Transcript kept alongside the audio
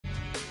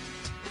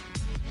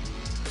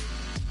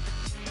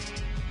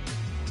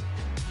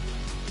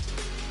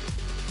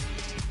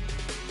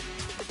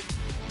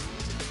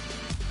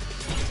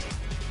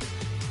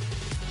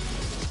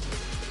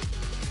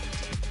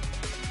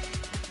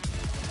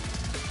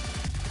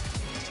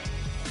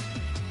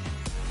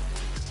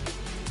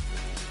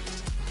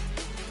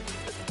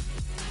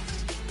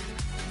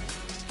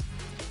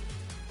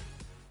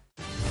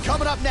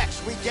Coming up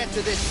next, we get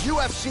to this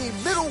UFC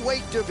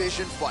middleweight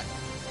division fight.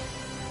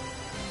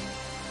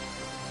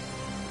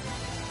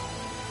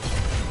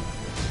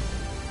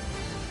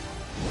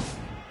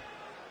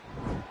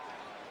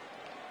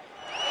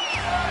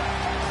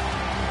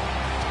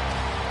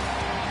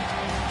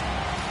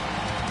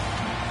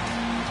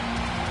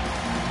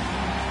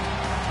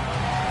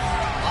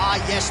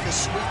 Yes, the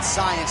sweet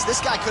science.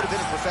 This guy could have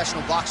been a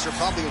professional boxer,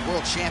 probably a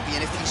world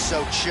champion if he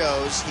so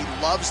chose. He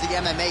loves the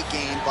MMA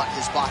game, but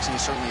his boxing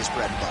is certainly his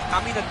bread and butter.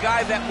 I mean, a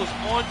guy that was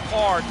on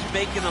par to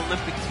make an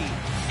Olympic team.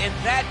 And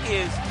that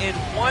is in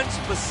one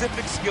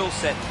specific skill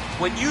set.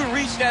 When you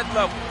reach that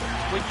level,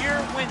 when you're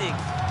winning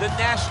the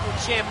national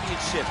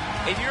championship,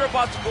 and you're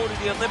about to go to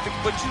the Olympics,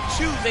 but you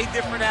choose a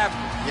different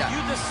avenue. Yeah. You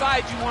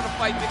decide you want to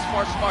fight mixed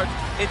martial arts.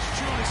 It's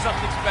truly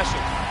something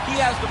special.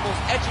 He has the most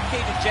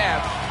educated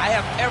jab I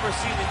have ever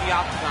seen in the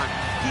octagon.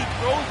 He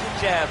throws the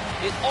jab.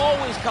 It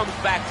always comes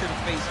back to the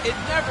face. It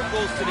never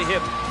goes to the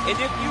hip. And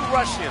if you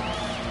rush him,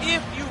 he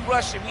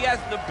has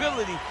the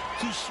ability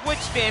to switch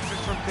stances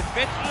from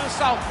conventional to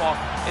southpaw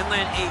and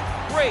land a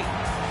great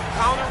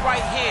counter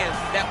right hand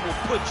that will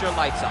put your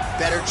lights out.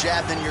 Better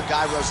jab than your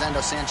guy Rosendo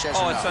Sanchez?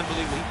 Oh, it's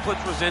unbelievable. He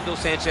puts Rosendo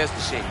Sanchez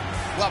to shame.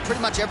 Well,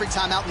 pretty much every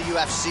time out in the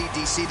UFC,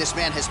 DC, this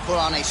man has put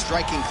on a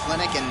striking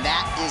clinic, and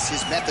that is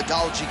his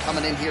methodology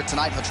coming in here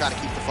tonight. He'll try to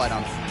keep the fight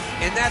on.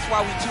 And that's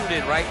why we tune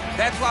in, right?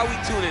 That's why we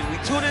tune in.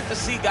 We tune in to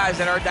see guys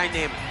that are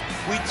dynamic.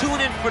 We tune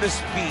in for the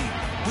speed.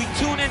 We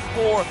tune in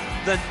for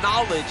the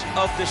knowledge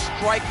of the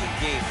striking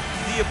game,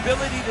 the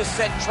ability to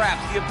set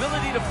traps, the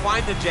ability to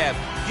find the jab,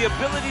 the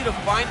ability to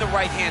find the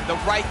right hand, the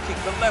right kick,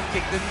 the left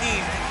kick, the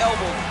knees, the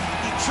elbows.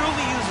 He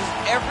truly uses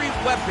every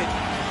weapon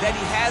that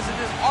he has in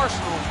his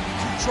arsenal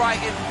to try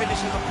and finish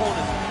his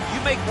opponent. You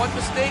make one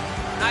mistake,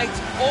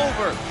 night's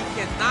over. You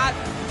cannot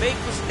make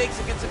mistakes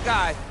against a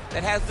guy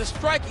that has the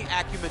striking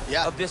acumen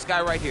of this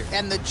guy right here.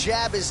 And the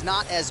jab is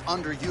not as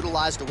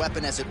underutilized a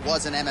weapon as it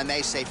was in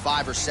MMA, say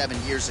 5 or 7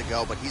 years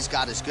ago, but he's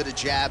got as good a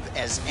jab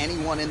as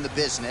anyone in the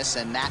business,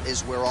 and that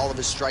is where all of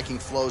his striking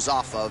flows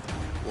off of.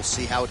 We'll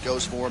see how it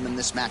goes for him in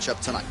this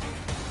matchup tonight.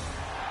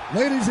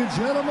 Ladies and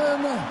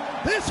gentlemen,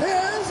 this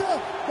is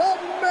the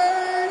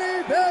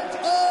main event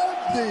of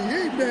the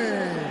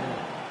evening.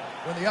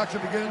 When the action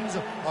begins,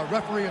 our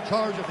referee in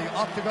charge of the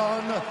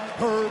Octagon,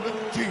 Herb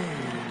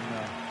Dean.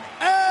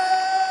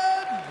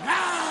 And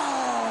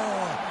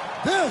now,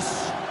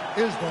 this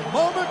is the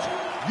moment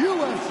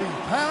UFC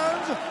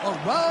fans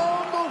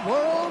around the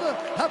world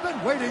have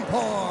been waiting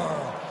for.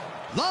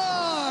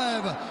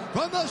 Live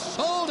from the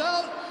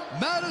sold-out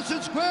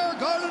Madison Square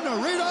Garden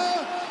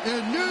Arena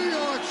in New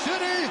York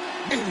City,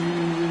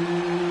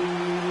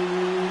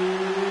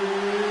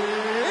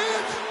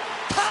 it's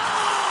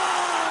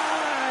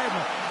time!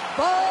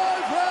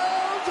 5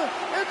 rounds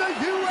in the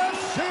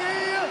UFC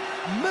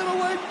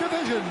middleweight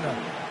division.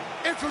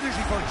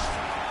 Introducing first,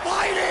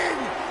 fighting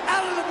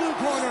out of the blue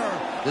corner.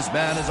 This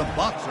man is a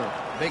boxer,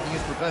 making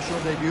his professional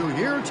debut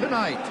here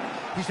tonight.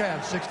 He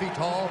stands 6 feet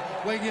tall,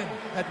 weighing in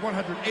at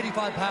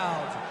 185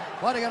 pounds.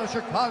 Fighting out of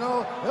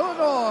Chicago,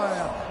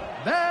 Illinois,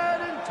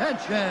 Bad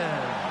Intentions.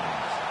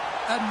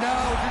 And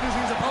now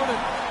introducing his opponent,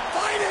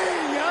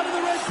 fighting out of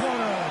the red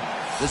corner.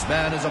 This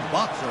man is a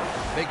boxer,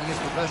 making his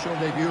professional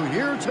debut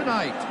here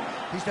tonight.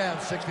 He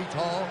stands 6 feet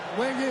tall,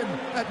 weighing in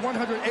at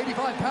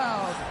 185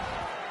 pounds.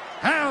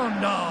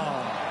 Hound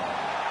Dog.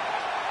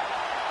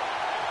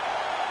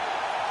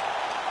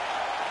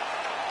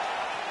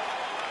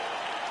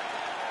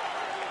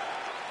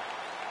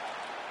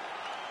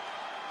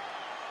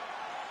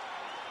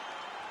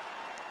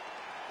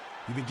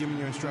 You've been given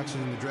your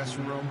instructions in the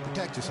dressing room.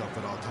 Protect yourself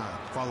at all times.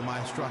 Follow my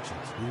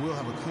instructions. We will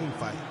have a clean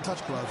fight.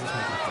 Touch gloves. Let's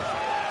make it official.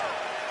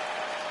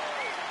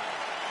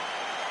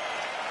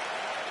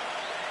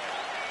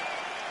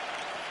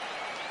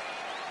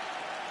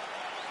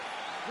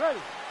 Ready.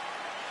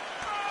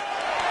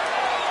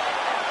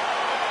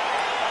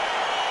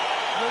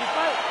 Ready to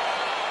fight.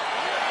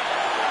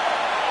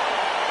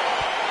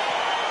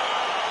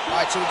 All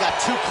right, so we've got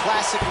 2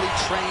 classically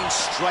trained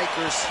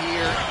strikers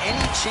here.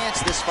 Any chance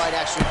this fight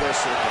actually goes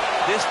to the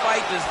ground? This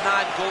fight does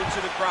not go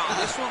to the ground.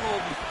 This one will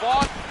be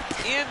fought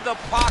in the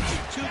pocket.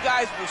 2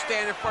 guys will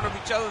stand in front of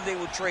each other. They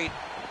will trade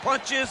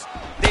punches.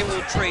 They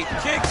will trade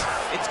kicks.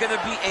 It's going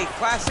to be a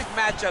classic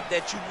matchup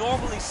that you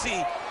normally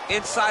see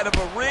inside of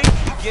a ring.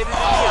 You get it in the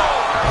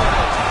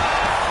eye.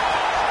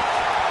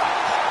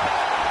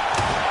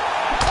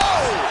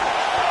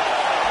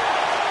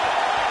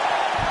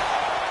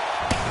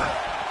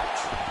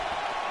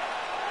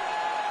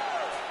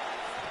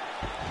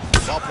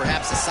 Well,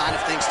 perhaps a sign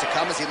of things to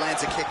come as he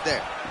lands a kick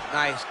there.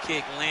 Nice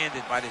kick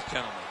landed by this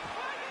gentleman.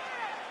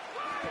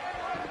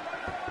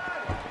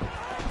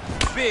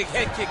 Big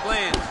head kick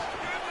lands.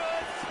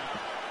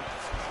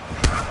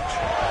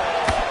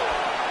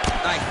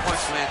 Nice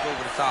punch lands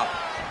over the top.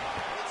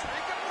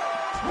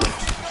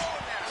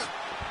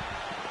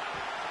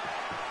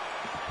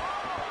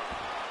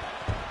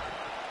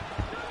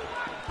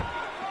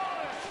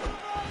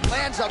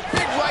 Lands a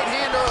big right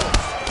hand early.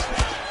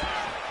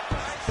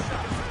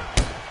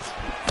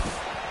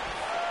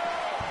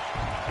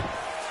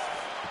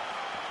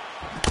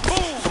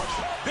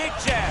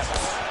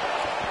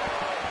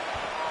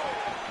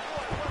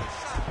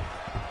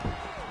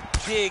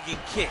 dig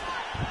and kick.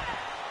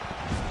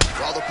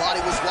 Well, the body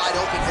was wide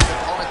open. His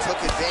opponent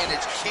took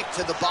advantage. Kick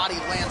to the body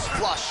lands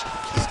flush.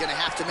 He's going to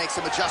have to make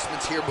some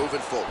adjustments here moving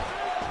forward.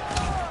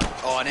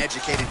 Oh, an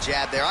educated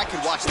jab there. I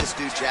could watch this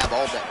dude jab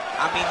all day.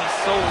 I mean, he's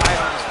so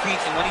light on his feet,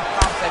 and when he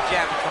pops that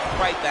jab, it comes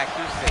right back to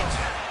his face.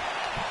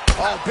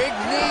 Oh, big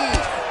knee.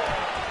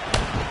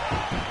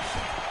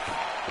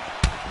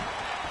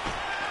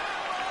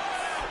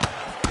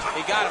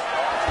 He got him.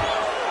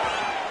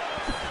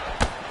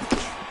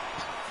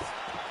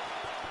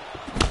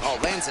 Oh,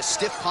 lands a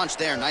stiff punch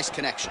there. Nice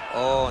connection.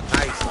 Oh,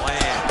 nice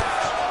land.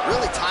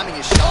 Really timing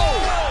his shot. Oh!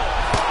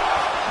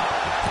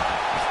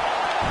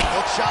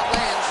 Hook shot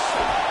lands.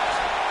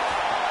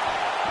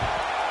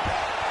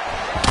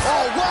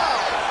 Oh, wow!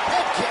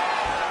 Head kick.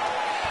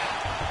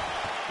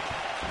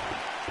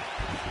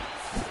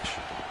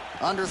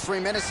 Under 3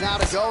 minutes now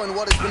to go in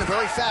what has been a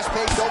very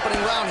fast-paced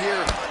opening round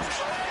here.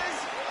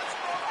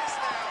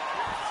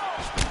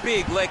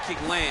 Big leg kick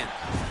land.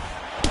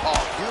 Oh,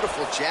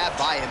 beautiful jab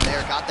by him there.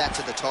 Got that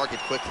to the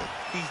target quickly.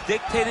 He's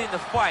dictating the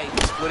fight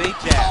with a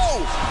jab. Oh!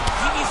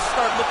 He needs to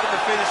start looking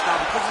to finish now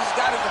because he's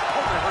got his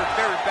opponent hurt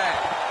very bad.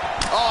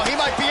 Oh, he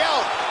might be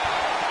out.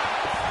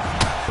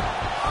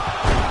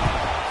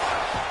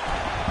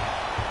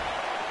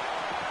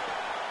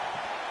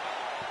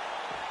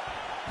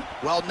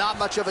 Well, not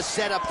much of a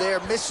setup there.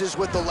 Misses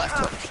with the left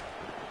hook.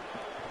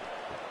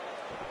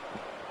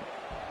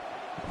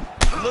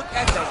 Look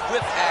at the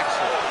whip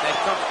action that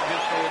comes from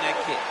him throwing that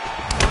kick.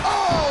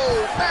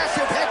 Oh,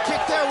 massive head kick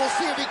there. We'll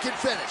see if he can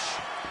finish.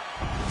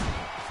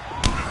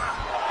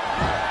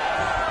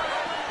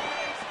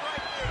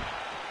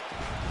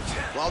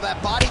 Well, that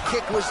body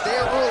kick was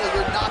there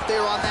earlier, not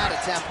there on that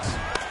attempt.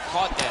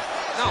 Caught that.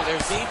 Now,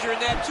 there's danger in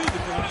that, too,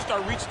 because when you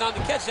start reaching on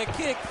to catch that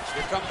kick,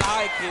 here comes the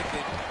high kick,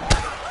 and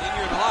then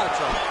you're in a lot of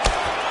trouble.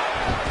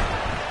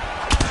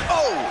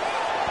 Oh!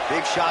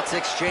 Big shots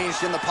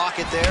exchanged in the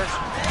pocket there.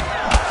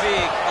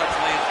 Big punch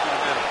lands through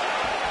the middle.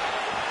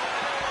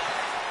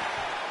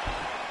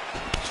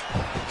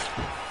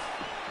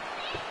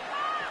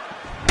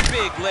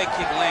 Big leg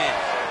kick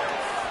lands.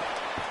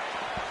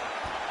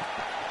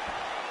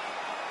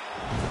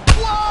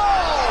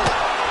 Whoa!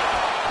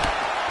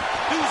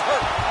 Dude's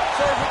hurt.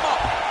 Serve him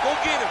up. Go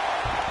get him.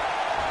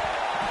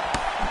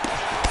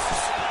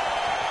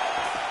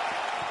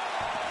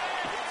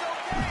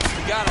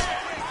 We got him.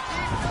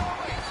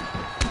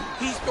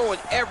 He's throwing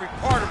every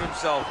part of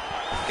himself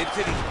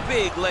into these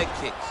big leg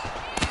kicks.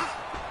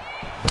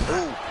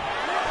 Ooh.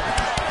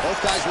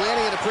 Both guys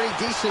landing at a pretty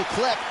decent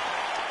clip.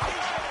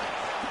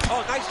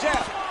 Oh, nice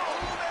jab.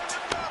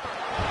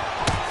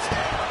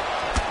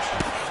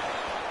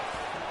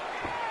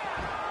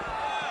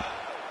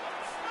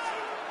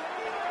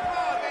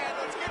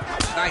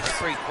 Nice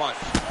straight punch.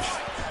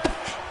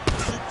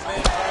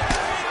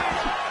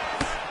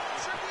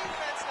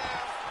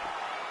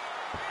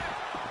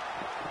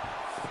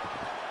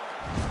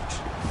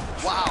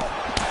 Wow.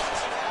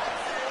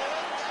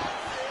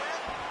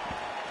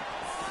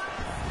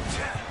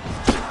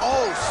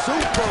 Oh,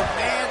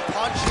 Superman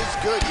punch is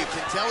good. You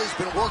can tell he's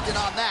been working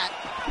on that.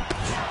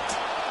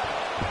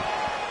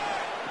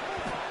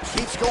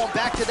 Keeps going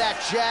back to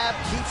that jab,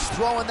 keeps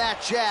throwing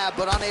that jab,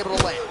 but unable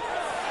to land.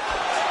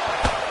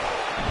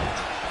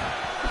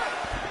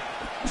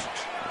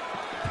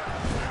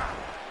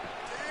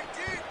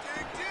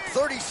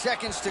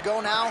 Seconds to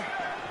go now.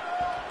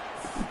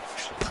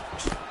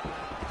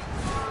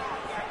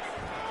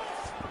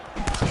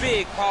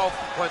 Big,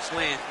 powerful punch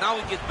lands. Now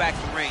he gets back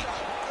in range.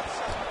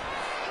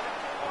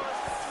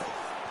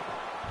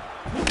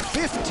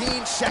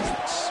 15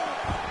 seconds.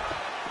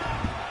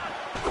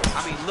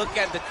 I mean, look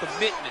at the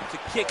commitment to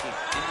kicking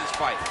in this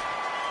fight.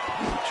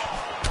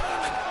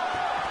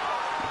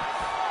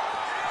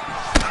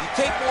 You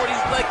take more of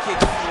these leg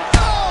kicks.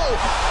 Oh!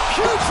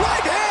 Huge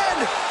right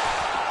hand!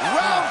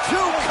 Round 2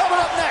 coming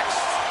up next.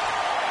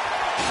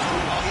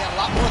 Oh, he had a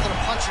lot more than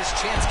a puncher's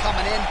chance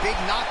coming in. Big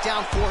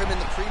knockdown for him in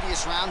the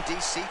previous round.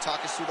 DC,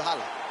 talk us through the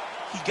highlight.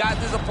 He got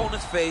in his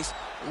opponent's face,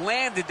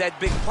 landed that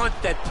big punch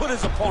that put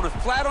his opponent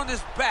flat on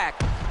his back.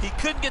 He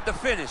couldn't get the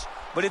finish,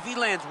 but if he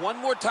lands one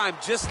more time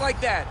just like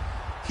that,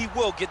 he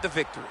will get the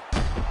victory.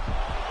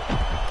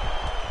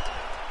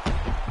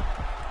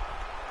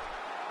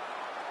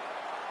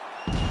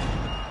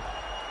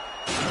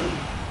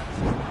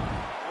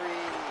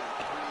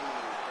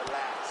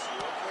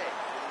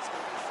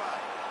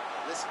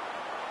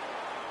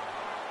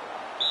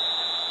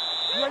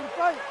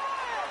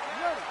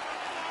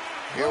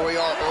 Here we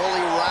are,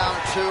 early round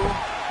 2.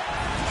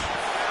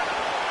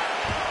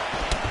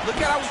 Look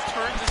at how he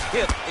turns his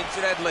hip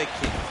into that leg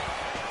kick.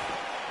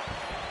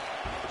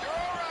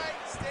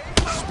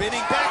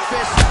 Spinning back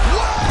fist.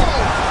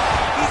 Whoa!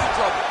 He's in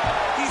trouble.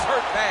 He's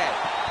hurt bad.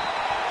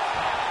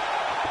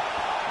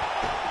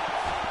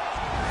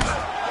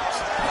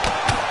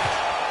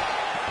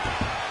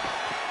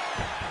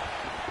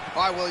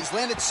 All right, well, he's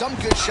landed some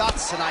good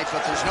shots tonight,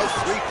 but there's no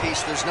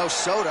three-piece, there's no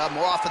soda.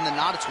 More often than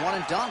not, it's one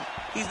and done.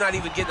 He's not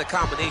even getting a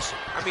combination.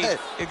 I mean,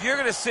 if you're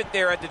going to sit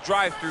there at the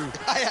drive-thru,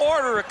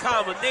 order a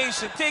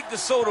combination, take the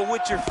soda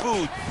with your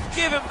food,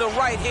 give him the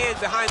right hand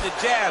behind the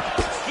jab,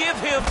 give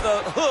him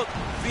the hook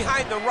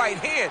behind the right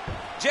hand.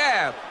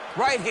 Jab,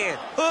 right hand,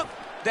 hook.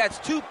 That's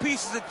 2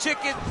 pieces of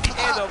chicken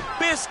and a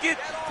biscuit.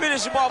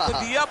 Finish him off with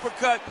the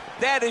uppercut.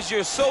 That is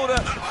your soda.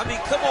 I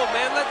mean, come on,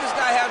 man. Let this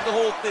guy have the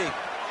whole thing.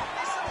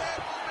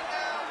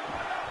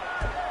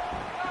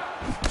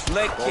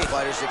 Leg kick. Both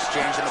fighters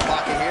exchange in the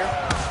pocket here.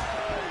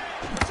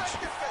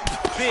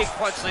 Big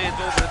punch lands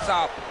over the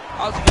top.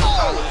 How's he going to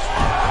follow this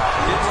one?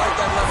 He didn't like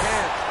that left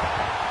hand.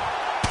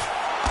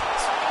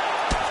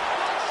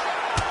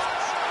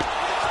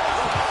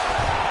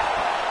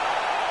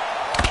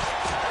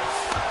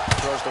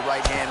 Throws the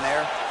right hand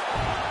there.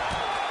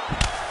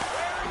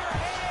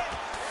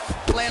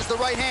 Lands the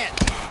right hand.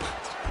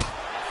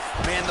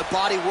 Man, the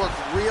body work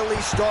really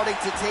starting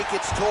to take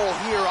its toll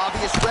here.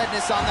 Obvious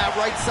redness on that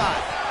right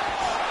side.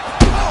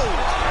 Oh!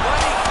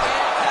 Running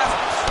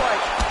fantastic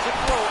strike to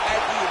throw at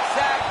the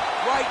exact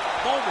right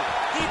moment.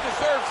 He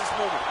deserves this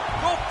moment.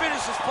 Go finish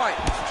this fight.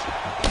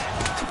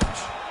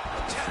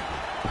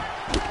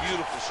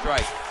 Beautiful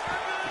strike.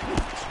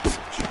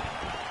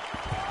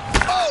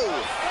 Oh!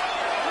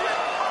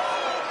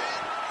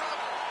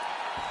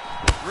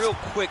 Real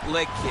quick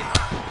leg kick.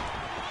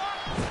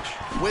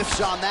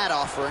 Whiffs on that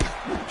offering.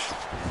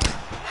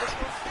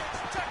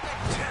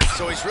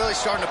 So he's really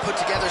starting to put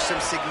together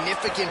some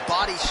significant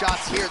body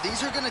shots here.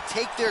 These are going to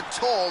take their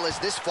toll as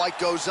this fight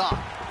goes on.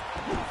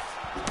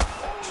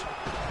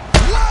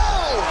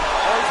 Whoa!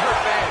 Oh, he's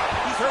hurt bad.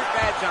 He's hurt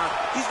bad, John.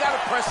 He's got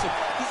to press him.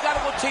 He's got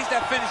to go chase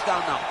that finish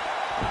down now.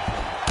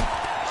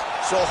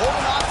 So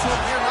holding on to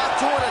him here, not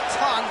doing a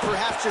ton,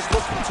 perhaps just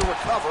looking to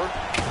recover.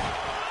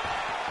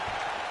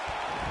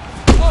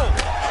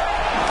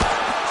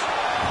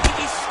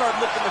 Start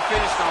looking to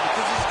finish now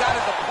because he's got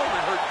his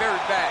opponent hurt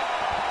very bad.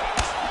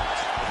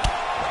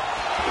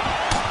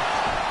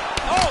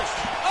 Oh!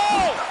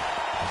 Oh!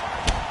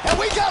 And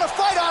we got a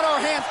fight on our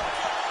hands.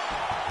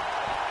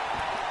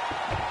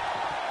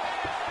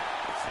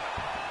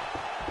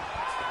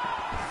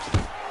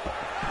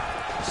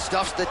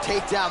 Stuffs the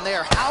takedown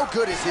there. How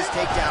good is his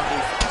takedown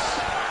defense?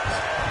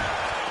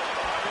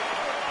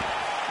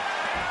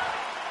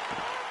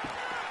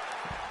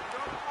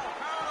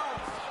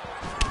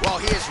 Well,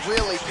 he has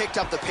really picked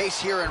up the pace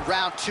here in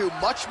round 2.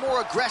 Much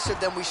more aggressive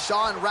than we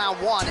saw in round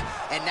 1,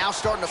 and now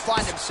starting to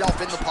find himself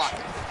in the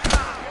pocket.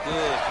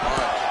 Good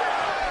punch.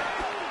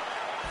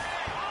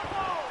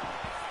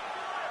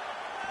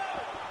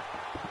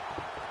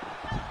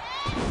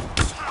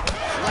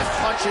 Left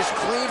punch is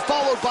clean,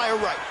 followed by a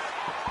right.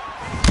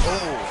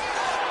 Oh.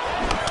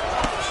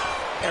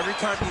 Every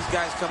time these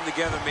guys come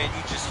together, man,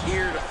 you just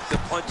hear the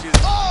punches.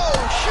 Oh,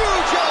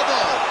 huge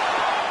elbow.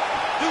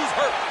 Dude's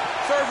hurt.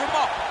 Serve him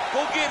up.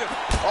 Go get him.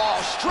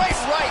 Oh, straight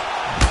right.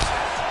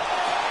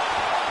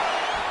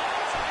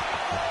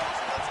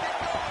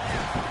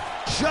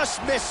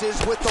 Just misses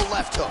with the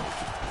left hook.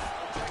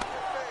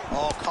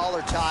 Oh,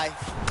 collar tie.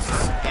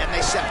 And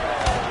they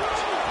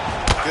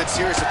separate. Good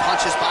series of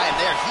punches by him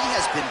there. He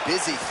has been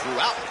busy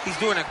throughout. He's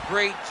doing a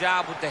great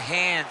job with the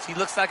hands. He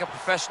looks like a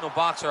professional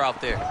boxer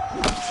out there.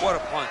 What a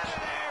punch.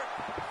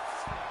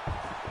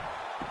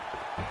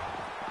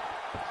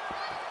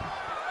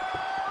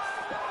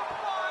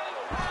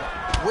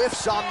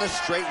 Whiffs on the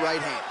straight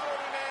right hand.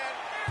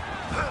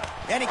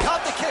 And he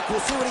caught the kick.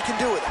 We'll see what he can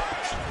do with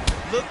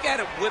it. Look at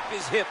him whip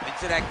his hip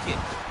into that kick.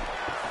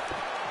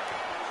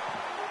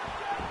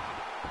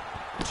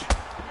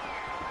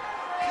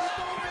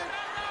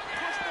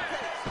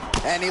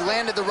 And he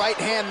landed the right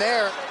hand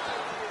there.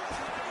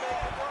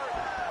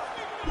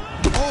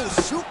 Oh,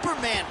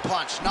 Superman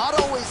punch. Not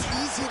always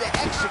easy to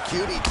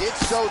execute. He did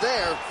so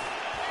there.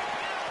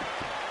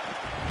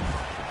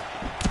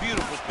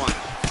 Beautiful punch.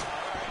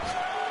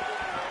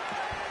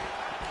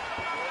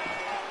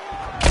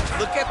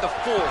 Look at the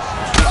force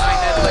behind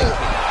that leg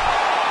kick.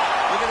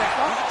 Look at that.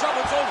 He's in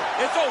trouble. It's over.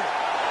 It's over.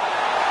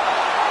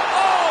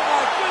 Oh,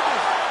 my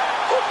goodness.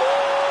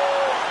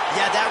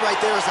 Yeah, that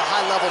right there is a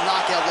high-level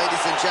knockout,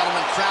 ladies and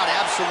gentlemen. Crowd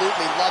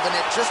absolutely loving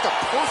it. Just a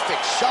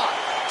perfect shot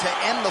to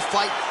end the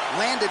fight.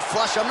 Landed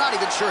flush. I'm not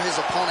even sure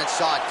his opponent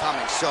saw it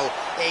coming. So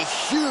a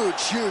huge,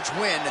 huge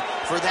win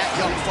for that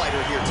young fighter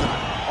here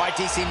tonight. All right,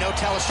 DC, no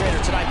telestrator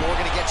tonight, but we're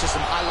going to get you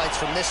some highlights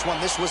from this one.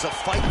 This was a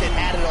fight that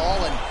had it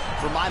all, and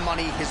for my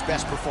money, his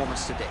best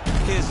performance to date.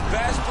 His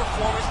best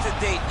performance to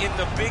date in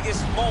the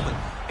biggest moment.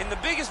 In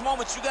the biggest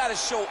moments, you got to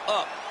show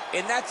up.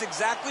 And that's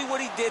exactly what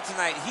he did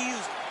tonight. He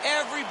used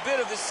every bit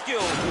of his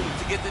skill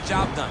to get the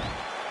job done.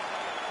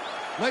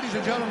 Ladies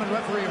and gentlemen,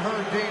 referee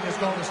Herb Dean is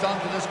going to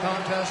stop to this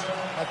contest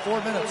at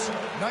 4 minutes,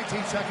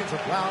 19 seconds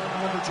of round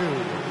number 2.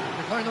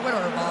 Declaring the winner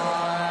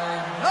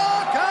by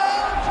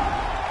knockout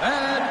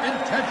and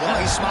intention. Well,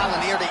 he's smiling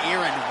ear to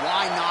ear, and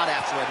why not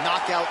after a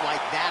knockout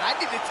like that? I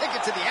need a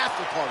ticket to the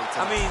after party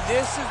tonight. I mean,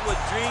 this is what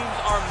dreams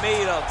are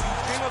made of. You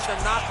dream of the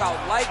knockout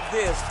like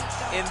this,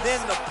 and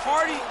then the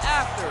party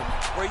after,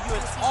 where you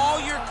and all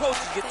your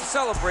coaches get to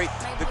celebrate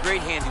the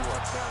great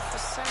handiwork.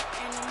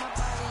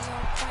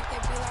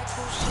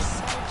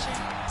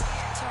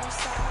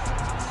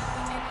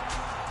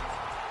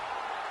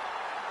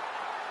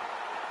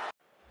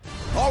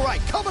 All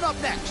right, coming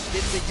up next,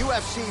 it's the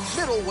UFC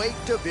middleweight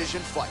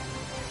division fight.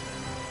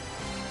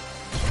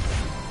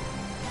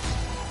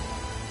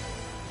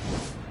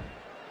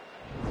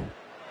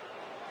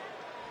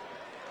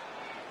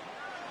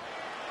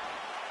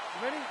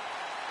 Ready?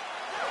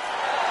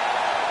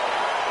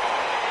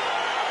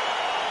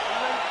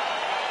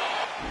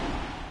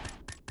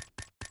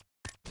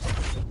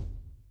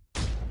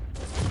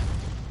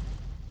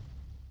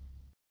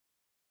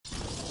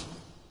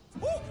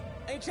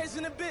 Ain't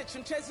chasing a bitch,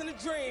 I'm chasing a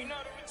dream. You know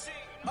the routine.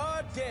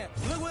 Oh damn,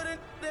 look what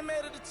they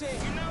made of the team.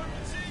 You know the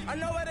routine. I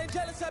know why they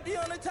jealous, I be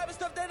on the type of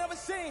stuff they never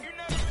seen. You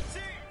know the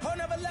routine. Whole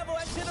never level,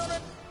 I shit on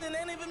it, and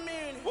ain't even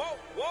mean. Whoa,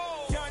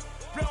 whoa. Young,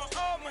 blowing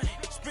all money,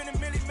 spending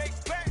million, make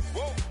back.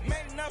 Whoa,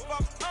 made enough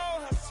off all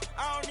hustle.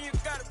 I don't even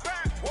gotta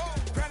buy. Whoa,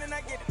 grinding,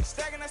 I get it,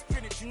 stacking, I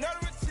spin it. You know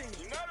the routine.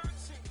 You know the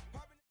routine.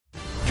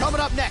 Coming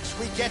up next,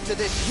 we get to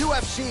this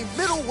UFC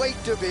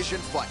middleweight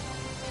division fight.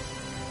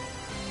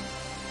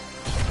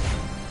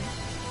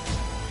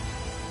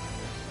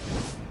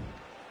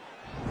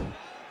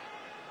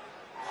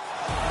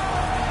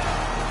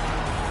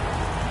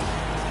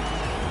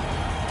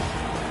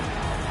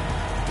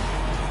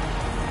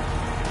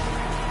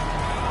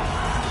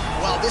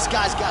 This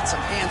guy's got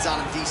some hands on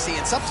him, DC,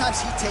 and sometimes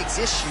he takes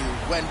issue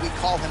when we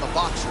call him a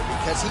boxer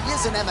because he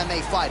is an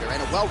MMA fighter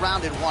and a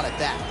well-rounded one at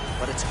that.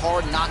 But it's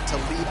hard not to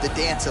lead the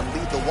dance and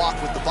lead the walk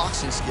with the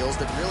boxing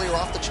skills that really are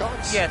off the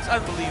charts. Yeah, it's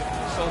unbelievable.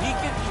 So he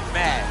can be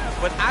mad,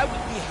 but I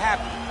would be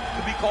happy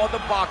to be called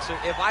a boxer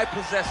if I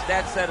possessed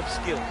that set of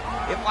skills.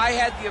 If I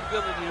had the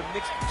ability to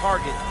mix the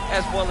target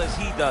as well as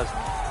he does.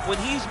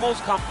 When he's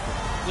most comfortable,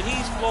 when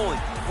he's flowing,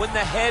 when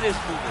the head is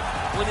moving,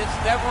 when it's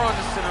never on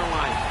the center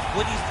line,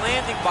 when he's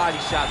landing body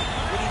shots,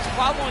 when he's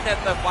following that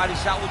left body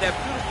shot with that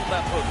beautiful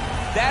left hook,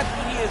 that's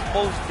when he is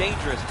most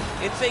dangerous.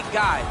 It's a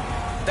guy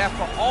that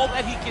for all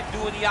that he can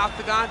do in the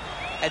octagon,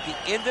 at the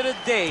end of the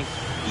day,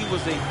 he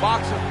was a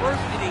boxer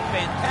first and a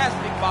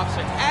fantastic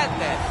boxer at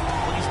that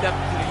when he stepped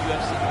into the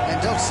UFC.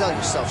 And don't sell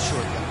yourself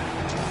short, young.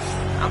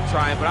 I'm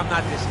trying, but I'm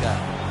not this guy.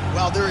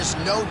 Well, there is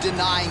no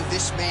denying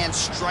this man's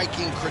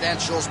striking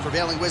credentials.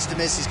 Prevailing wisdom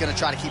is he's going to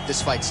try to keep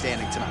this fight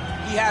standing tonight.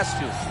 He has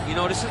to. You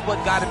know, this is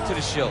what got him to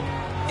the show.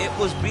 It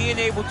was being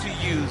able to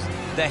use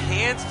the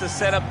hands to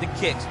set up the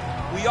kicks.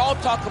 We all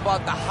talk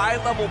about the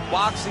high-level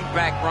boxing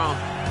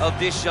background of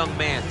this young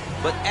man.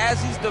 But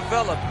as he's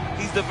developed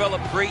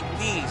great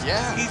knees.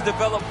 Yeah. He's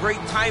developed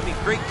great timing,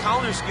 great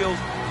counter skills,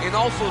 and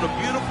also the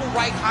beautiful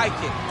right high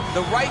kick.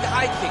 The right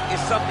high kick is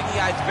something he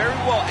hides very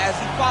well as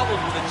he follows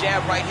with a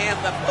jab, right hand,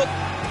 left hook.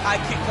 High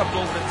kick comes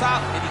over the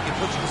top, and he can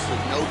put you to sleep.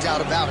 No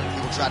doubt about it.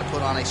 He will try to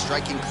put on a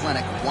striking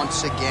clinic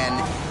once again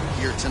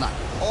here tonight.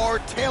 Our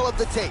tale of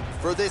the tape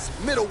for this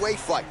middleweight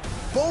fight.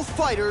 Both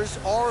fighters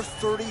are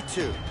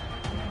 32,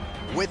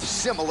 with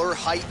similar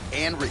height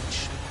and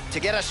reach. To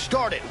get us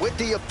started with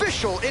the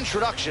official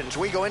introductions,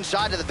 we go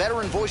inside to the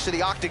veteran voice of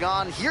the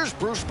Octagon. Here's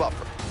Bruce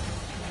Buffer.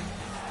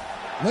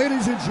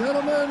 Ladies and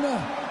gentlemen,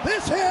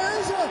 this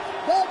is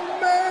the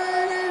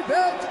main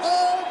event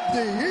of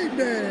the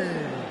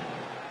evening.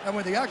 And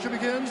when the action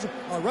begins,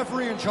 our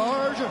referee in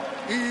charge,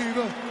 Yves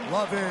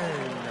Lavigne.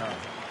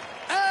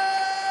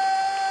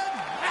 And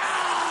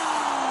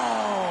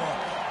now,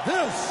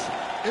 this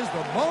is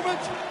the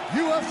moment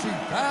UFC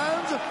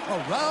fans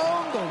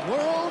around the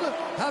world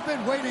have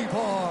been waiting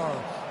for.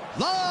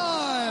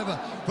 Live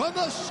from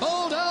the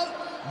sold-out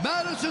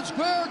Madison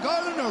Square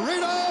Garden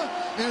Arena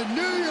in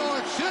New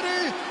York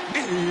City,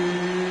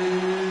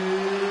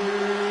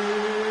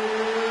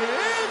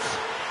 it's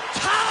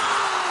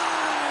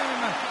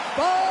time!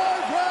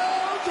 5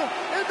 rounds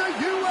in the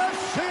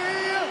UFC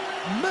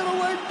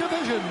middleweight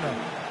division.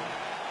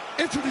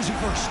 Introducing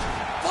first,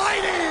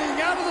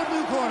 fighting out of the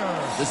blue corner.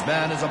 This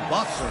man is a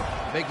boxer,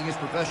 making his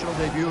professional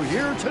debut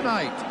here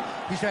tonight.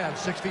 He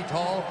stands 6 feet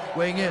tall,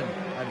 weighing in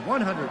at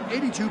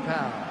 182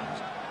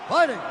 pounds.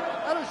 Fighting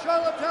out of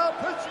Charlottetown,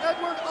 Prince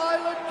Edward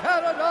Island,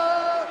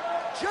 Canada,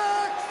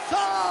 Jackson!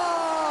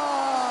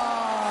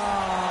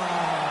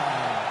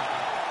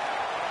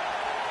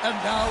 And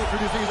now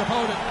introducing his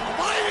opponent,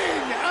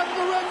 fighting out of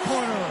the red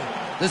corner.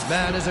 This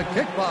man is a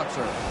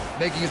kickboxer,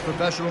 making his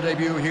professional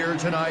debut here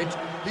tonight.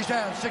 He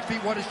stands 6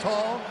 feet 1 inches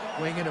tall,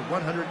 weighing in at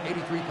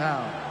 183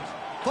 pounds.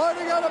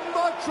 Fighting out of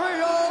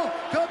Montreal,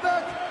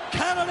 Quebec,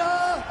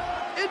 Canada,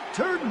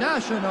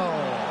 International.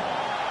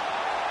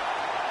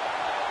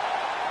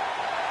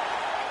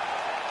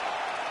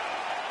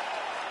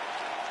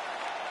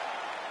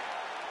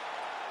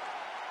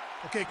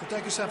 Okay,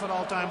 protect yourself at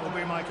all time,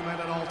 obey my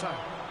command at all time.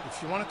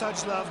 If you want to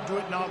touch left, do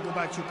it now, go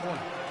back to your corner.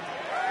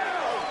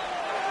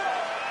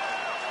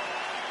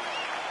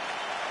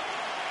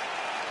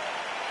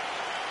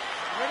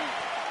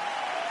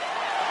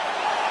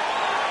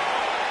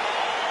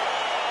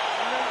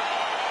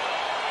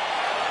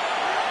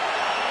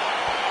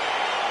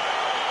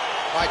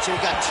 All All right, so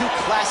we got two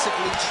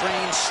classically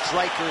trained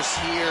strikers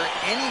here.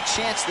 Any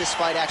chance this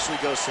fight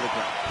actually goes to the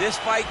ground? This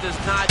fight does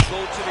not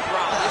go to the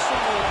ground. This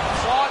one will be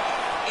fought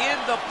in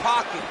the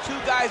pocket. Two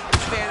guys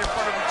will stand in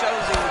front of each other.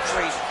 They will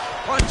trade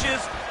punches.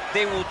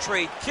 They will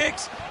trade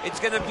kicks. It's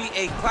going to be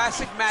a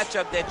classic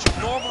matchup that you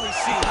normally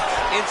see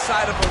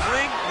inside of a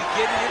ring. We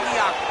get it in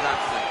the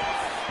octagon tonight.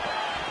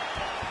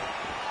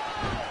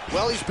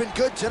 Well, he's been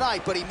good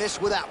tonight, but he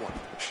missed with that one.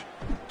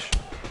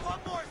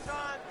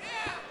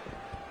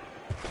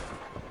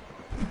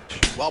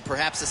 Well,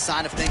 perhaps a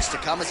sign of things to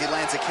come as he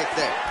lands a kick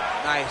there.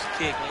 Nice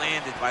kick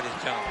landed by this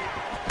gentleman.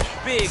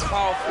 Big,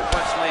 powerful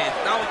punch lands.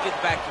 Now we get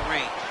back to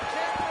range.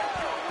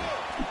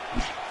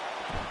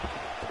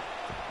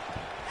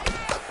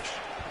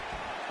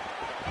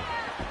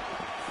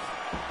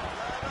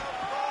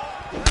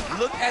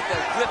 Look at the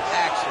grip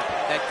action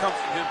that comes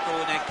from him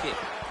throwing that kick.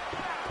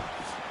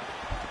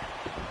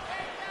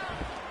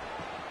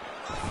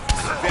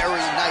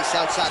 Very nice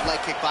outside leg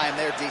kick by him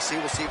there, DC.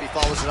 We'll see if he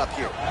follows it up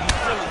here.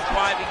 He's really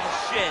driving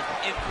his shin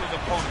into his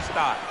opponent's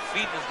thigh,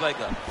 beating his leg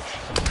up.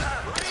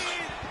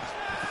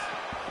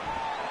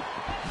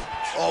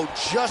 Oh,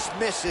 just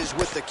misses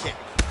with the kick.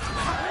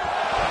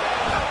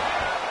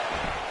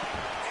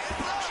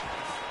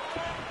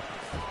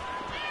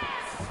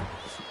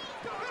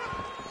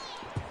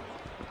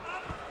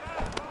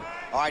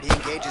 All right, he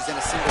engages in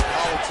a single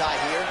collar tie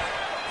here.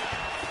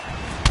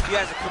 He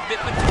has a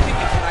commitment to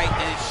kicking tonight,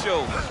 and it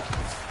shows.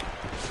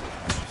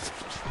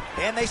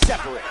 And they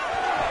separate.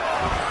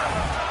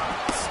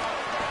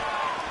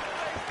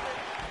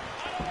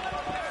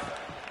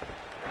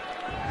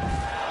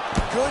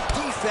 Good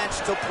defense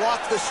to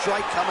block the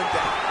strike coming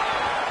back.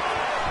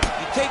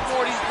 You take more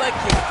of these leg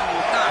kicks, you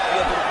will not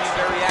be able to be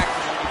very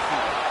active on your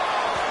feet.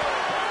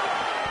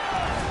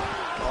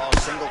 Oh,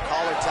 single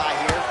collar tie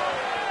here.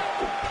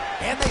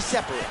 And they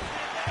separate.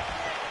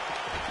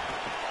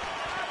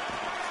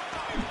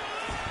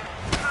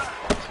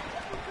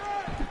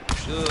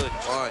 Good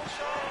punch.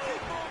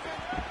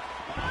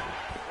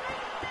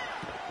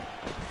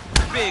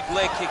 Big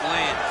leg kick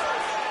lands.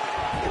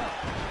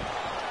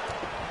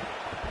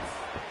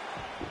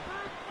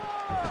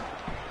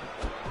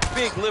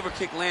 Big liver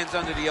kick lands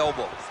under the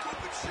elbow.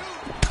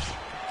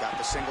 Got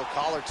the single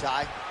collar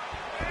tie.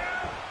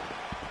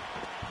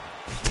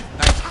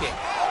 Nice kick.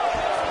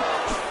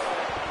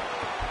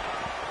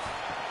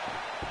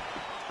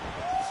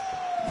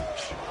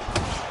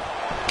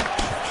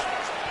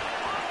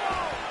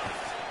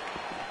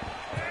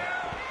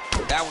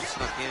 That one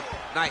snuck in.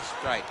 Nice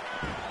strike.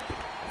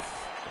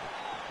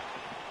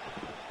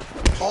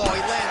 Oh,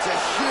 he lands a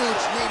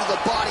huge knee to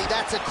the body.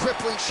 That's a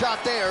crippling shot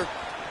there.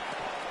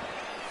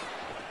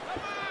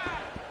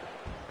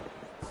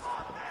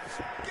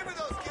 Give me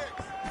those kicks.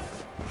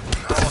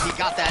 Oh, he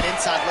got that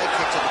inside leg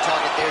kick to the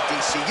target there,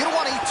 DC. You don't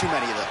want to eat too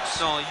many of those.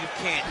 No, you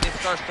can't. It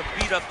starts to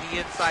beat up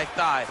the inside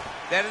thigh.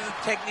 That is a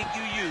technique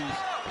you use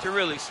to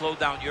really slow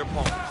down your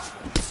opponent.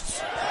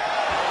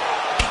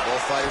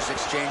 Both fighters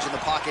exchange in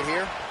the pocket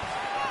here.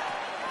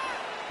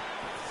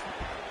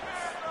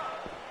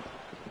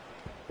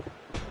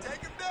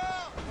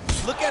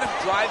 Look at him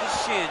drive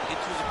his shin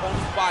into his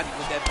opponent's body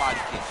with that body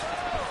kick.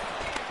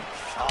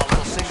 Oh, a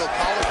little single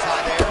collar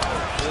tie there.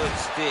 Good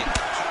stick.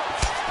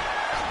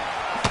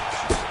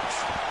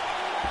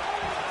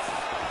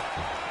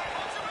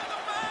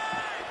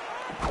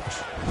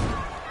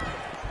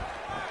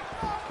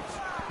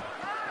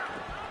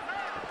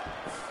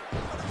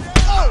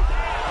 Oh!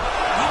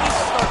 He needs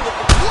to start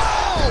looking.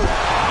 Whoa!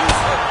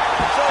 Houston,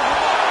 serve him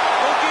up.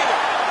 Go get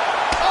him.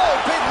 Oh,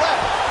 big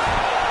left.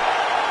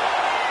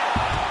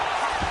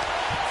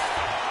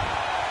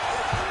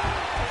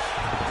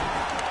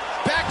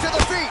 Back to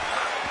the feet.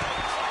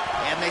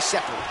 And they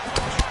separate.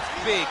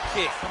 Big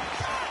kick.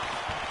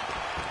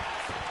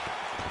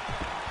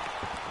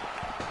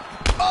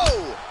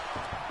 Oh!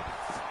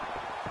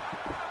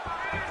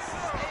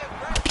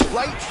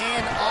 Right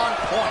hand on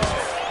point.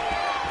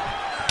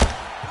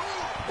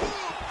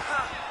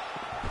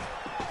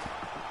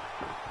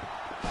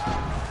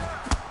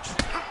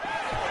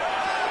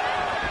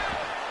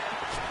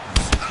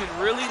 You can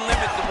really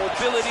limit the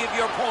mobility of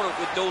your opponent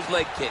with those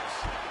leg kicks.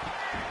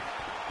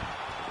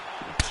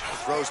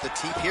 Throws the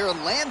teep here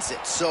and lands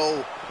it.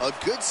 So a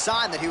good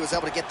sign that he was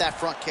able to get that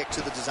front kick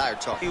to the desired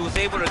target. He was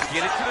able to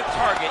get it to the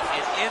target,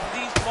 and in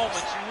these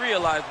moments, you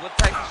realize what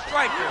type of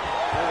striker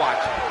we're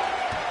watching.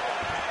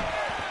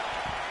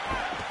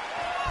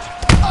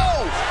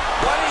 Oh!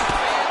 What a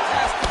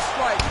fantastic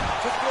strike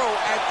to throw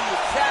at the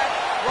exact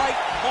right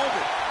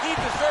moment. He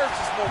deserves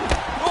this moment.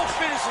 Go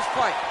finish this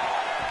fight.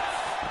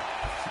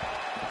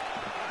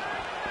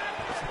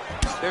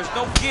 There's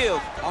no give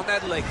on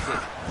that leg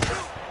kick.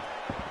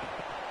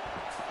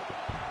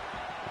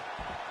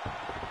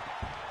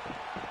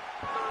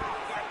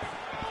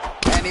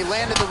 And he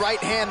landed the right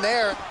hand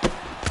there.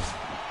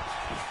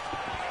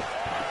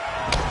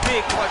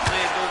 Big punch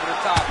lands over the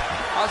top.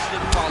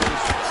 Austin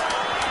follows.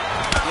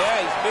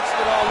 Yeah, he's mixed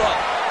it all up.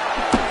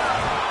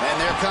 And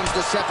there comes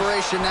the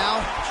separation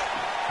now.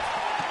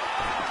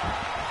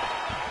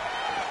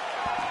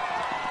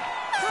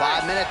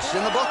 5 minutes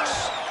in the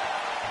books.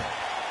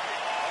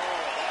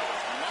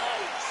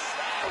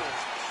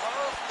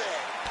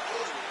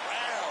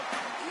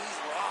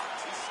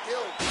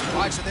 All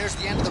right, so there's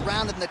the end of the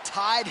round, and the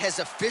tide has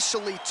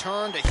officially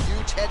turned. A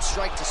huge head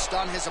strike to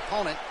stun his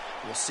opponent.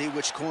 We'll see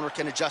which corner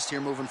can adjust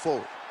here moving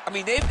forward. I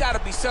mean, they've got to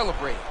be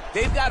celebrating.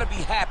 They've got to be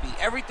happy.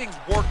 Everything's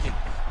working.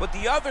 But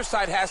the other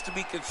side has to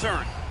be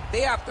concerned. They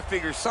have to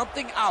figure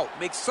something out,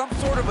 make some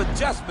sort of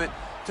adjustment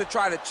to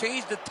try to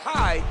change the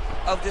tide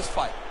of this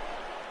fight.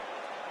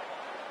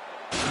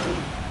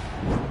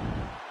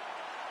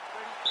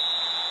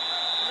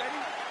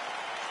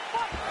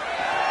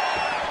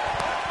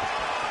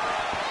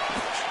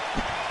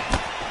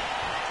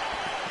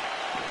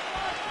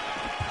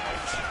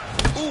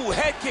 Ooh,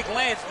 head kick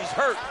lands and he's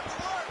hurt.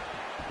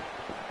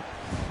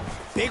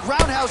 Big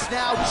roundhouse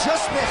now,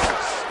 just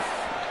misses.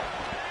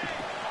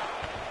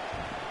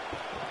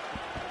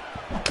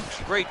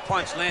 Great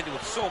punch landed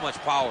with so much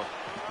power.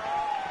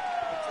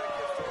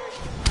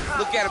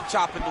 Look at him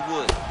chopping the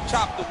wood.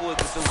 Chop the wood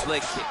with those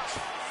leg kicks.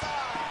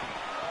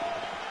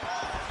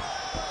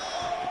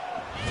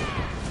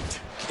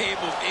 Game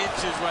of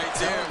inches right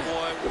there,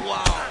 boy.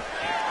 Wow.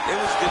 It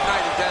was good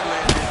night if that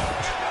landed.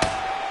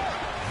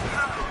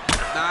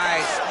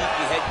 Nice,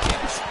 sneaky head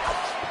kick.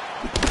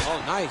 Oh,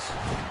 nice.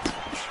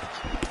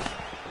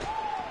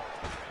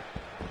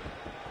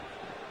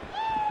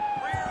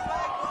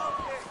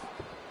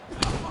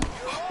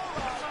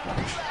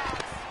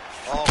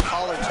 Oh,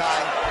 collar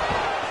tie.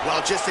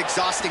 Well, just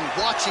exhausting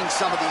watching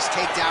some of these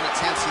takedown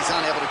attempts. He's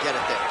unable to get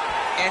it there.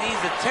 And he's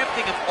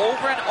attempting them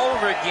over and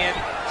over again.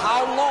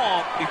 How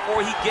long before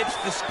he gets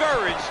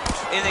discouraged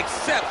and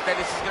accepts that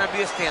this is going to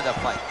be a stand-up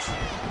fight?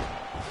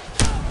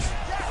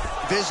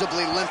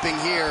 Visibly limping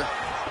here.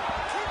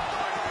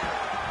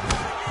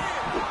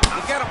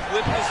 Look at him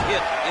whip his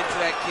hip into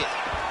that kick.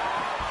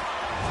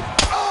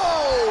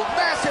 Oh,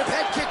 massive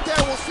head kick there.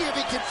 We'll see if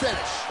he can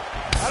finish.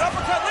 That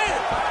uppercut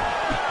landed.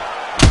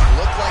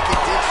 Looked like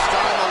it did stun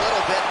him a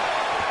little bit.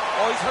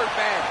 Oh, he's hurt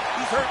bad.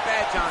 He's hurt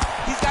bad, John.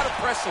 He's got to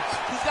press him.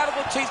 He's got to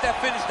go chase that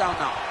finish down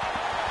now.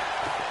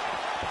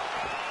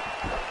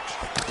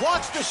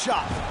 Blocks the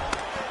shot.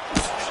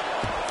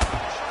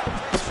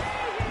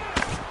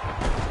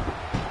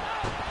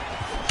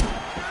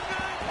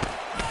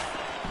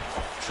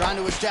 Trying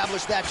to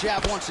establish that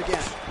jab once again.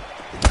 All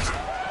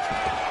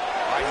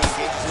right, he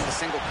engages in the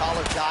single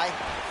collar tie.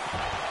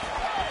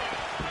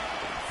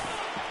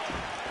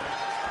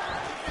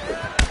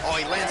 Oh,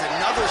 he lands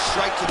another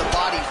strike to the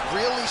body,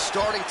 really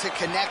starting to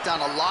connect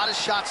on a lot of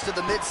shots to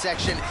the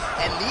midsection,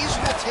 and these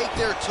will take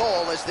their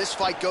toll as this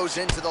fight goes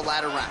into the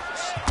latter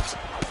rounds.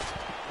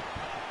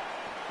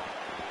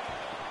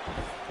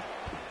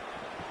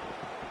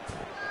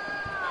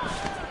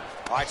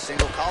 All right,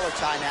 single collar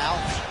tie now.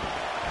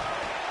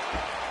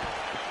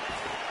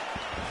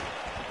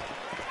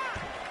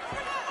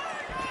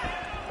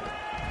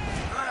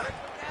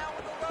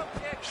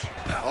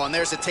 Oh, and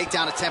there's a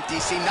takedown attempt,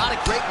 DC. Not a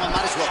great one.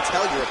 Might as well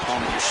tell your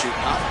opponent you're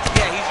shooting, huh?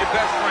 Yeah, he's your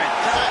best friend.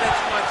 Tell him that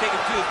you want to take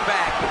him to his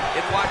back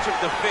and watch him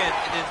defend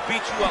and then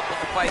beat you up with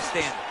the fight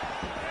stand.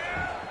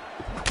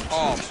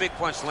 Oh, big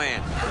punch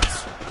land.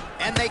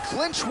 And they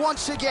clinch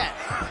once again.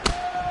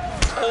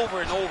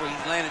 Over and over,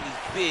 he's landing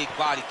these big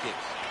body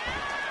kicks.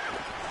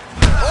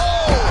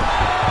 Oh!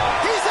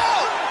 He's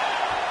out!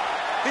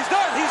 He's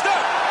done! He's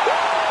done!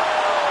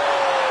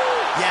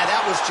 Yeah,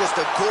 that was just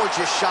a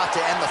gorgeous shot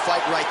to end the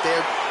fight right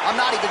there. I'm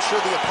not even sure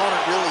the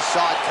opponent really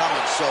saw it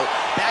coming. So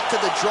back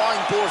to the drawing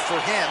board for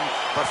him.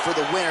 But for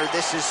the winner,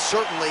 this is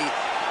certainly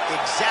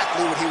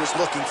exactly what he was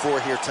looking for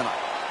here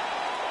tonight.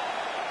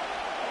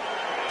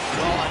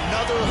 Well,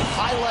 another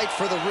highlight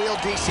for the real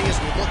DC as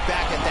we look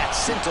back at that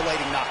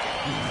scintillating knockout.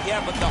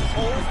 Yeah, but the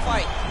whole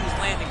fight, he was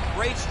landing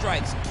great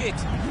strikes,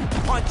 kicks,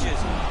 punches.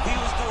 He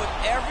was doing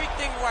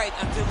everything right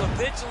until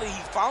eventually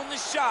he found the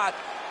shot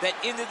that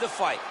ended the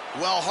fight.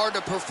 Well, hard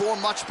to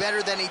perform much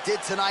better than he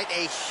did tonight.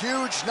 A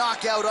huge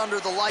knockout under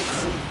the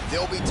lights.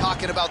 They'll be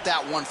talking about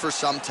that one for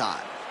some time.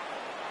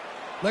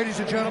 Ladies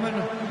and gentlemen,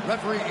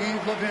 referee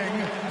Yves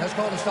Lavigne has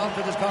called a stop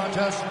to this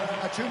contest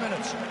at 2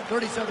 minutes,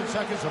 37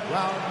 seconds of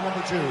round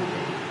number 2.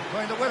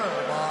 Declaring the winner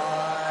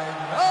by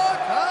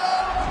knockout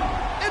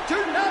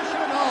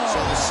international. So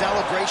the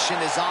celebration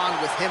is on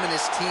with him and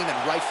his team, and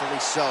rightfully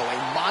so. A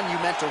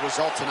monumental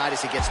result tonight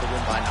as he gets the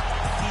win by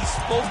knockout. He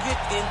spoke it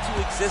into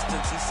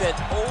existence. He said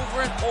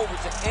over and over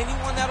to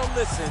anyone that'll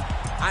listen,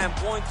 I am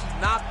going to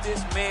knock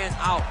this man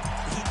out.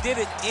 He did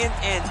it in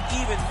an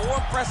even more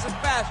impressive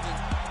fashion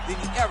than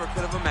he ever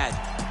could have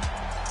imagined.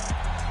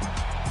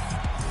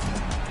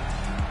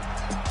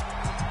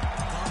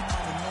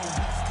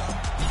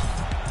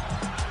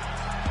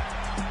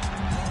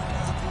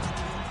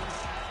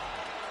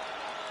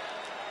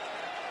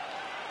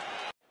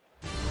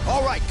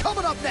 All right,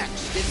 coming up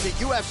next, it's a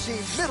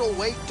UFC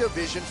middleweight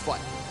division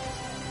fight.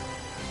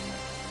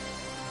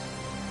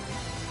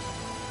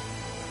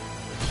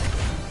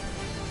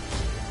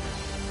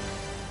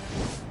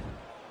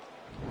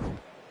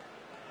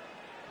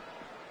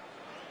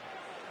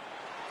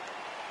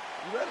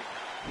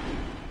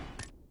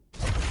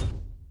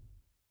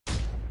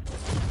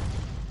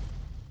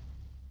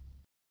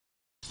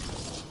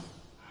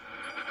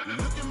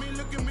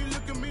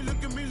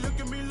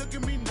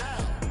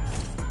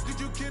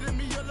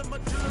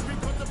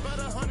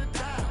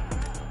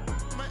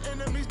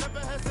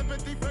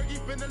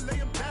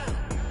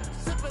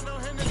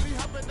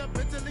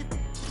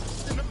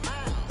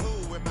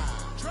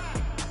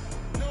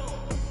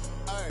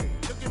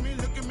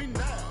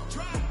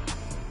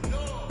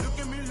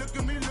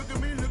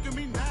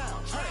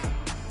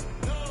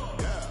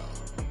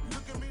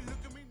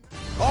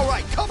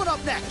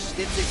 up next,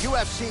 it's the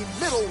UFC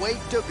middleweight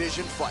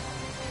division fight.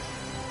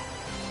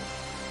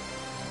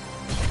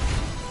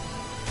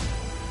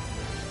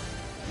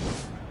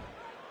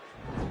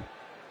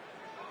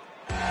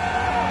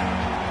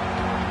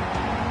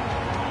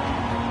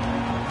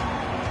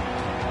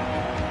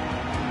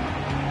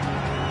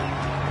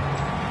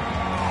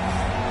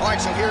 All right,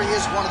 so here he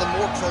is, one of the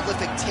more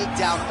prolific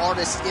takedown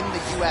artists in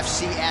the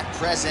UFC at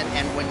present.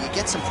 And when you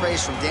get some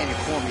praise from Daniel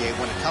Cormier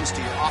when it comes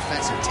to your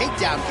offensive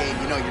takedown game,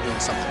 you know you're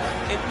doing something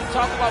right. And we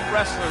talk about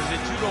wrestlers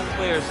and judo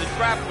players and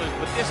grapplers,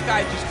 but this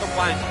guy just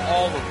combines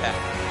all of that.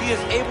 He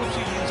is able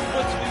to use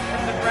foot sweeps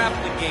from the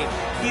grappling game.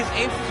 He is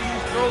able to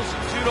use throws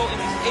from judo, and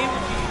he's able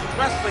to use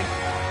wrestling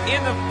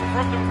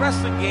from the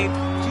wrestling game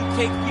to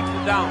take people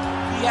down.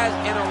 He has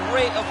an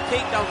array of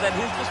takedowns at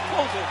his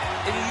disposal,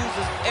 and he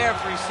uses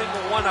every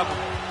single one of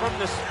them. From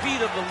the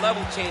speed of the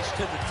level change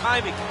to the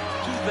timing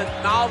to the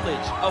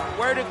knowledge of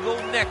where to go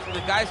next when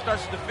the guy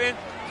starts to defend,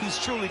 he's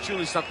truly,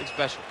 truly something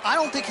special. I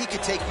don't think he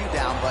could take you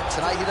down, but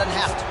tonight he doesn't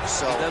have to.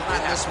 So in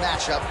this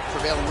matchup,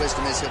 prevailing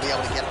wisdom is he'll be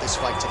able to get this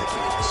fight to the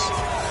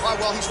finish. All right,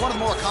 well, he's one of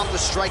the more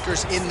accomplished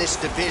strikers in this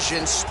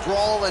division.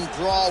 Sprawl and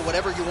brawl,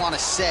 whatever you want to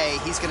say,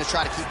 he's going to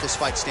try to keep this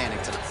fight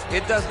standing tonight.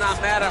 It does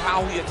not matter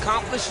how he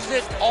accomplishes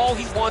it. All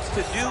he wants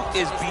to do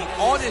is be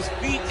on his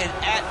feet and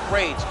at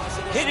range,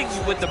 hitting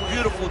you with a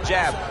beautiful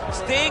jab,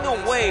 staying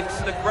away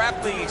from the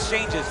grappling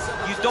exchanges.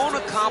 You don't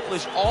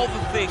accomplish all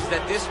the things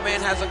that this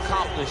man has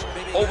accomplished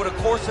over the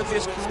course of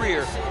his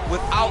career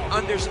without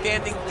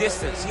understanding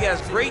distance. He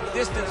has great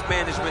distance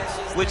management,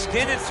 which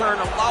then in turn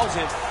allows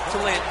him to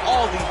land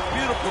all these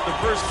beautiful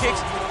diverse kicks,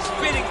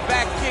 spinning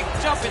back kick,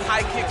 jumping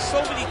high kicks,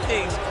 so many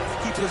things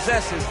he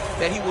possesses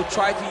that he will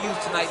try to use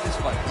tonight in this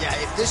fight. Yeah,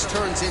 if this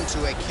turns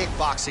into a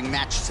kickboxing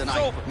match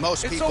tonight,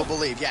 most people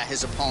believe, yeah,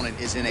 his opponent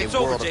is in a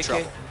world of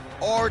trouble.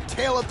 Our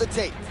tale of the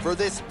tape for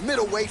this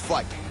middleweight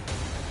fight.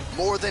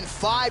 More than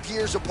 5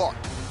 years apart,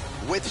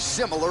 with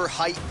similar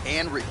height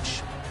and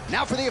reach.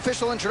 Now for the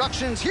official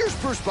introductions, here's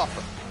Bruce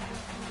Buffer.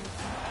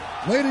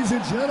 Ladies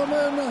and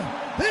gentlemen,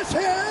 this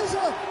is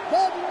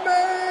the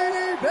main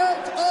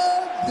event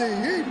of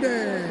the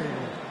evening.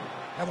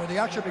 And when the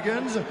action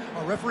begins,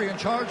 our referee in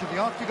charge of the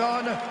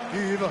Octagon,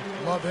 Yves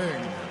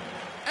Lavigne.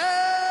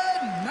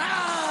 And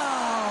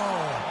now,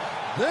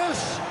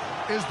 this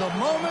is the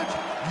moment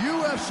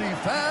UFC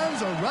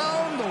fans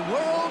around the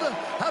world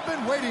have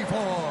been waiting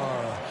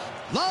for.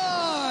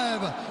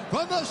 Live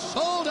from the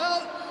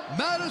sold-out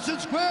Madison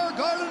Square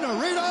Garden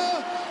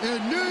Arena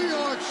in New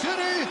York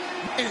City,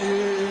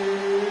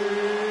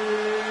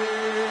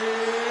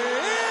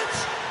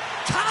 it's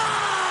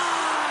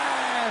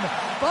time!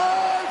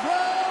 5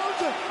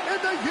 rounds in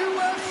the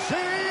UFC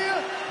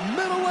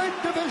middleweight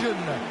division.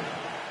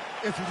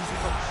 Introducing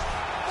first,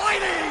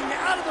 fighting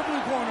out of the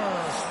blue corner.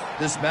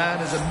 This man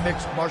is a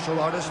mixed martial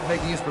artist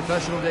making his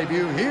professional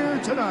debut here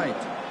tonight.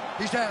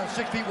 He stands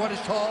 6 feet 1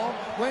 inch tall,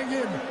 weighing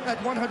in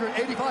at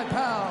 185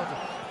 pounds.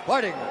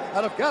 Fighting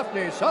out of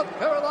Gaffney, South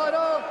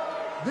Carolina,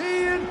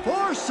 the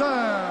Enforcer.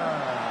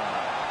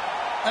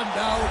 And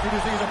now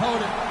introducing his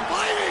opponent,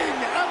 fighting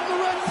out of the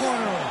red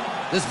corner.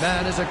 This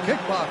man is a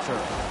kickboxer,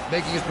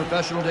 making his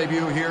professional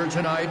debut here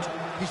tonight.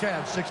 He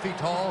stands 6 feet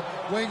tall,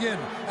 weighing in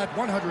at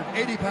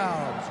 180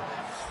 pounds.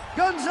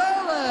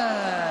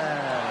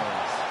 Gonzalez.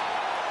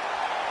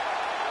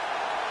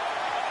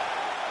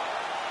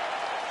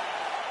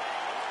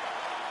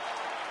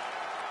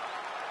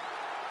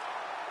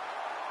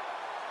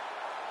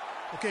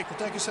 Okay,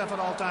 protect yourself at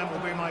all time,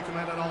 obey my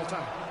command at all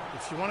time.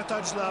 If you want to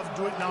touch love,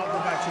 do it now, go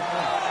back to your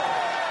point.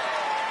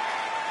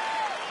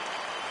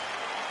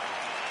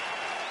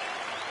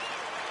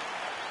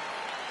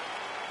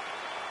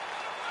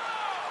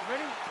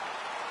 Ready?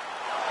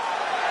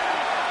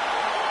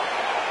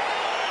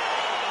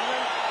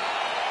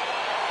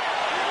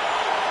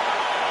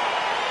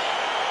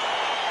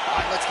 All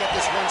right, let's get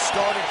this one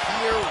started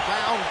here.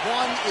 Round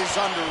 1 is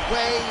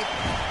underway.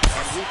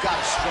 And we've got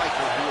a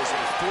striker who is a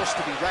force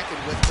to be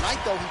reckoned with. Tonight,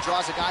 though, he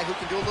draws a guy who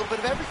can do a little bit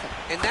of everything.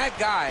 And that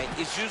guy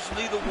is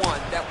usually the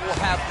one that will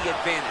have the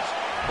advantage.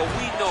 But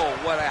we know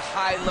what a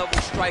high-level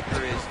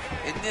striker is.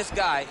 And this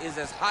guy is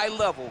as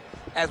high-level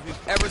as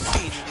we've ever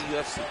seen in the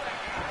UFC.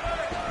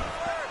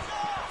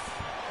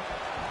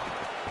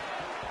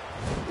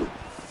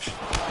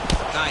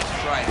 Nice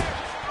strike.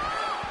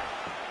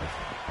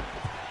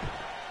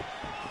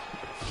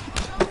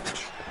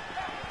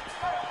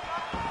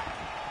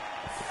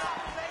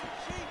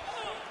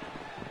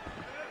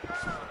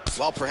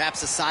 Well,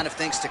 perhaps a sign of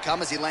things to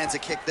come as he lands a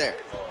kick there.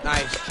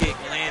 Nice kick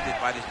landed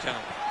by this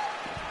gentleman.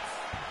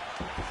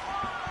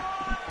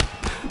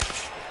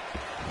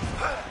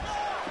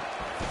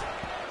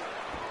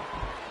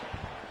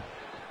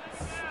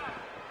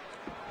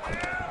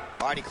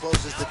 All right, he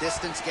closes the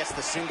distance, gets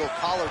the single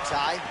collar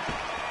tie.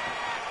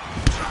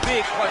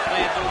 Big punch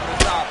lands over the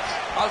top.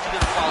 How's he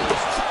going to follow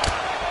this?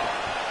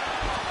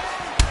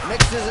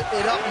 Mixes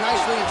it up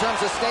nicely in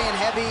terms of staying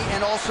heavy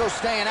and also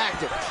staying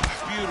active.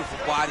 Beautiful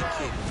body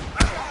kick.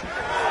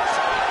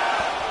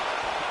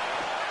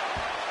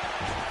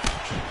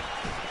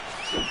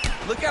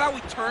 Look at how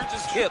he turns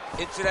his hip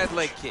into that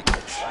leg kick.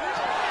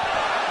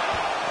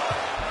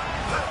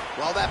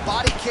 Well, that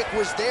body kick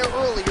was there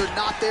earlier,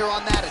 not there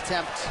on that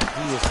attempt.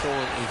 He is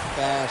throwing a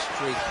fast,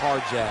 straight, hard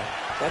jab.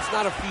 That's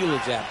not a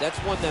feeler jab. That's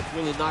one that's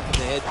really knocking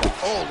the head back.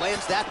 Oh,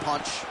 lands that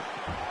punch.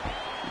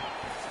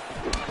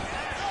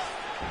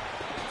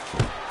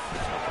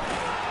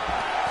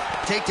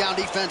 Takedown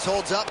defense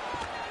holds up.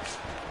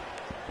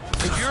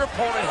 If your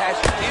opponent has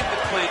you in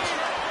the clinch,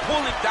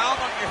 pulling down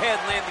on your head,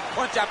 landing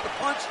punch after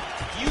punch,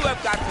 you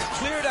have got to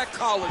clear that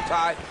collar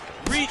tie,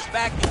 reach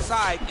back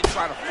inside, and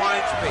try to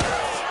find space.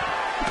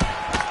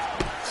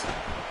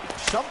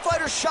 Some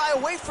fighters shy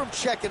away from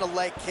checking a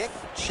leg kick.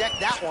 Check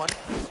that one.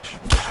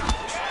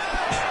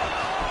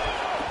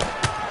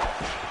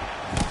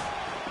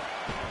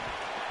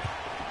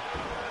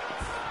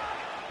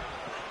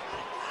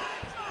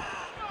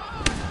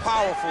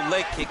 Powerful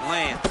leg kick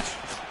lands.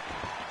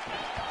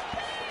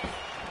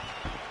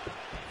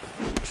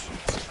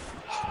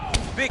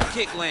 Big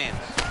kick lands.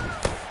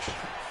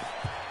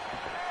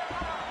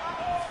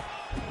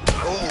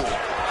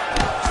 Oh.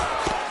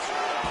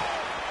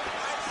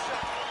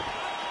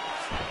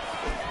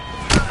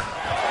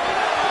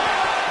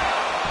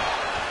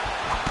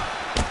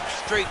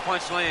 Straight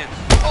punch lands.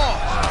 Oh.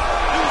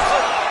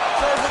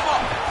 Serve him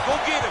up. Go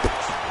get him.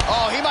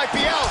 Oh, he might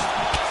be out.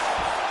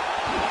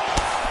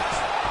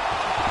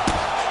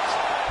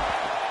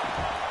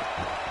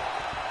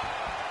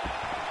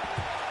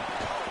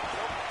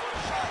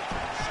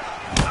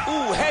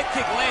 Ooh, head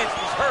kick lands.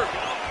 He's hurt.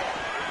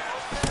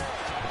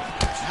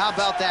 How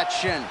about that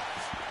shin?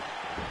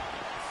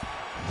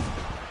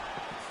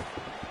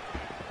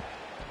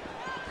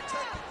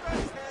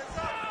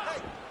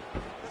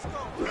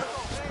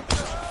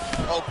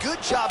 Oh,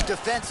 good job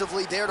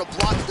defensively there to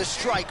block the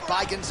strike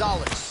by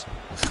Gonzalez.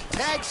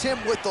 Tags him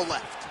with the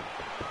left.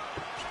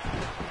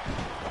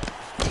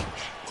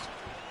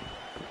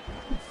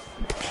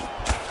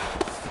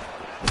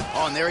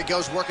 Oh, and there he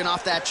goes working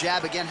off that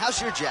jab again.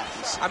 How's your jab?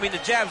 I mean, the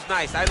jab's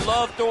nice. I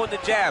love throwing the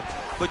jab.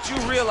 But you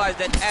realize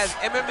that as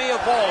MMA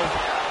evolves,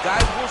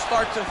 guys will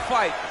start to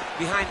fight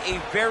behind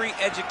a very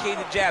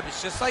educated jab.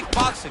 It's just like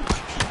boxing.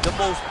 The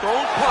most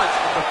thrown punch,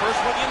 and the first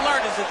one you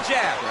learn is a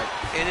jab. Right.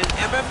 And in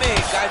MMA,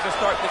 guys are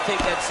starting to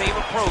take that same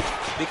approach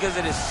because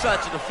it is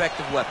such an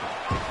effective weapon.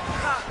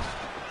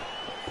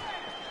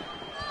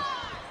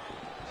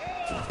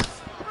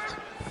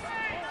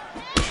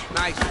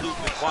 Nice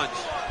looping punch.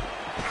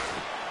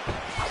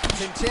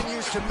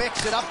 Continues to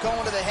mix it up,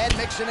 going to the head,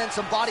 mixing in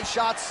some body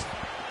shots.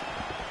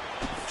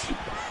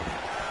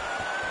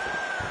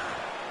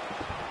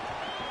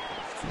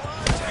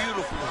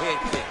 Beautiful head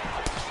kick.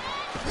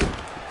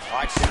 All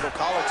right, single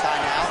collar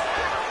tie now.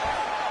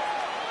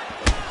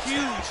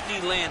 Huge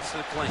knee lands to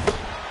the clinch.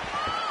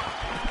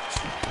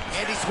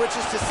 And he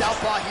switches to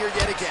southpaw here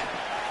yet again.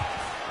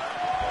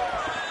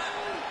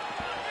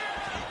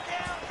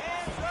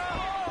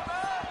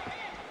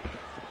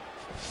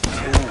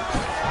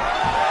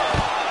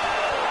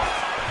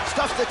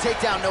 Stuffs the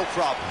takedown, no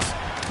problem.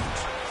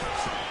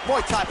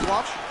 Muay Thai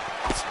plunge.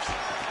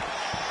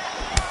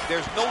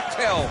 There's no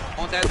tell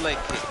on that leg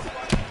kick.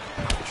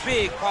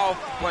 Big,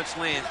 powerful punch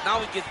lands. Now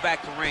he gets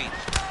back to range.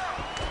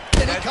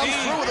 And he comes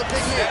through with a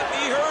big knee. That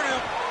knee hurt him.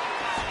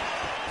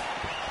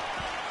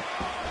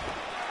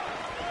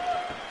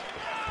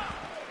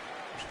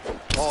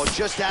 Oh,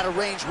 just out of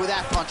range with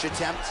that punch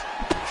attempt.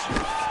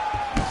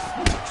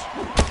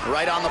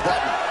 Right on the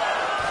button.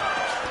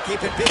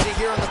 Keep it busy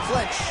here in the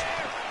clinch.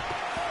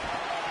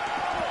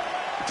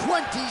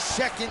 20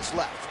 seconds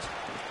left.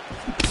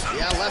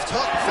 Yeah, left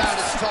hook found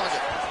its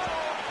target.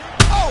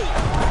 Oh!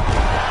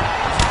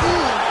 Ooh,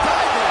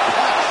 diving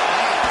punch.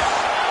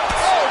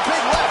 Oh,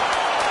 big left.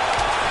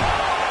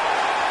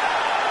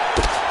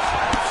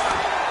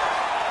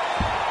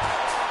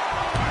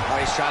 Oh,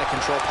 he's trying to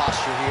control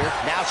posture here.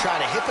 Now trying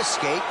to hip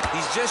escape.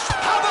 He's just...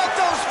 How about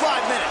those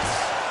 5 minutes?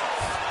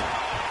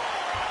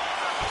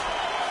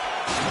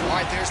 All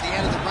right, there's the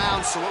end of the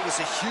round, so it was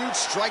a huge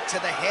strike to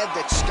the head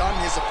that stunned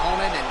his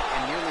opponent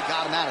and nearly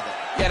got him out of it.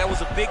 Yeah, that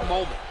was a big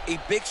moment. A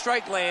big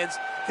strike lands,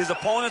 his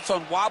opponent's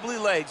on wobbly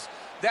legs.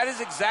 That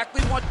is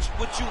exactly what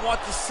you want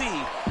to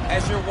see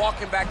as you're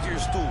walking back to your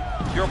stool.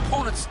 Your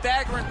opponent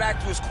staggering back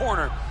to his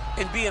corner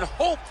and being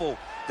hopeful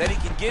that he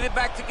can get it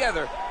back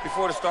together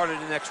before the start of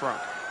the next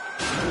round.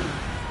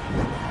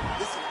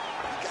 Listen,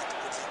 you got to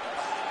protect the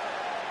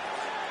body.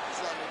 He's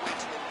landing way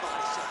too many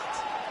body shots.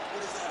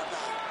 What is that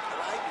about?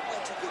 All right? You're way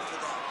too good for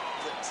that.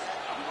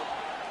 Protect.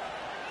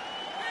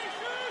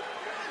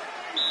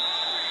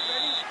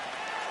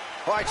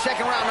 All right,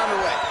 second round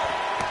underway.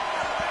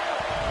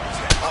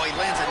 Oh, he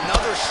lands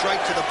another strike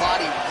to the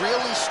body,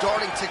 really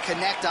starting to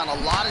connect on a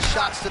lot of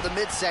shots to the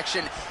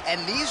midsection, and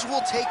these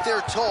will take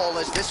their toll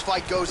as this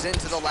fight goes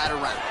into the latter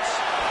rounds.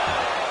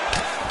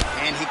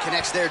 And he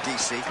connects there,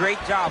 DC.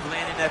 Great job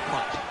landing that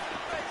punch.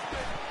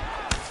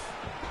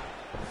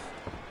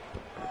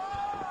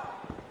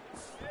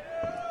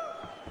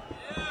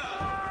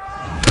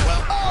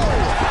 Well, oh!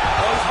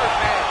 Oh, he's hurt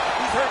bad.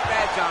 He's hurt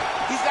bad, John.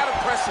 He's got to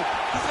press him.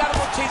 He's got to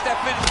go chase that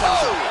finish down.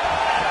 Oh!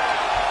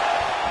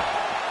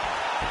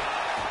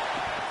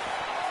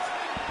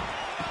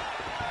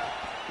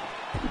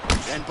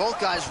 Both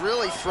guys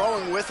really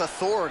throwing with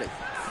authority.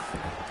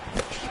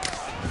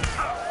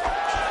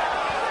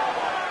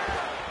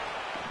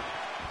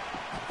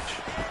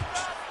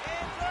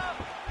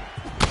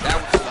 That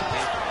was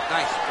something.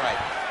 Nice strike.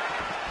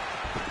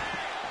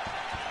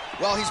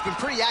 Well, he's been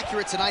pretty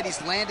accurate tonight. He's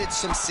landed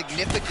some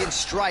significant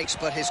strikes,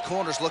 but his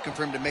corner's looking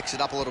for him to mix it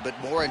up a little bit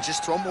more and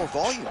just throw more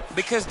volume.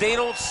 Because they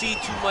don't see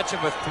too much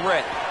of a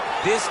threat.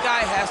 This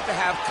guy has to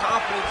have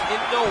confidence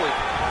in knowing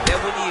that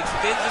when he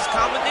extends his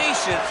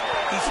combinations,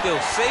 he's still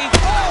safe.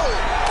 Oh!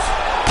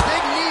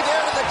 Big knee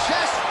there to the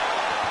chest.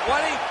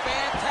 What a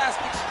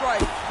fantastic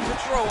strike to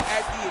throw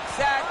at the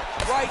exact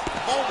right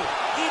moment.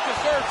 He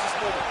deserves this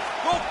moment.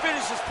 Go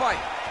finish his fight.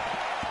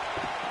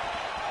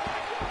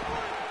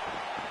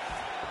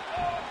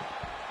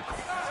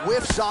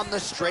 Whiffs on the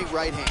straight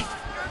right hand.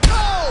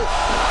 Oh!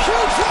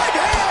 Huge right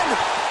hand!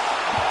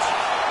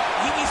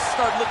 He needs to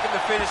start looking to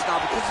finish now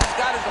because he's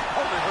got his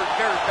opponent hurt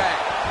very bad.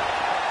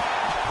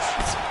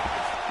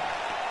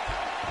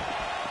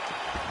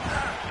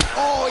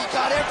 Oh, he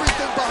got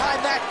everything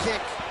behind that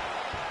kick.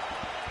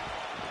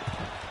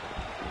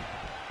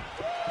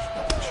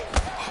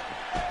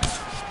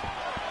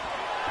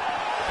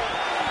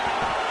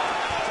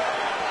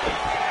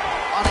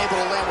 Unable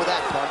to land with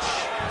that punch.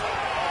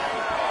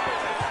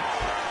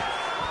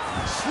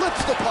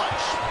 Slips the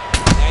punch.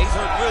 Yeah, he's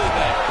hurt really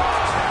bad.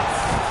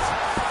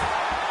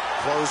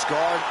 Close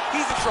guard.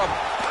 He's in trouble.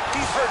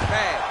 He's hurt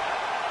bad.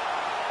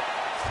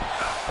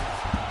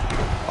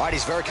 All right,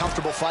 he's very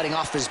comfortable fighting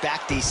off his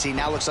back, DC.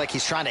 Now looks like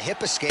he's trying to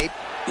hip escape.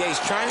 Yeah, he's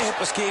trying to hip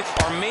escape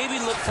or maybe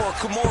look for a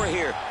Kimura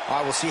here. All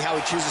right, we'll see how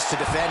he chooses to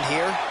defend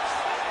here.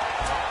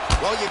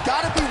 Well, you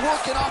got to be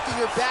working off of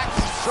your back.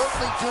 He's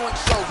certainly doing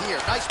so here.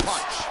 Nice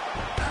punch.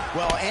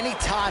 Well,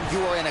 anytime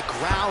you are in a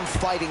ground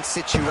fighting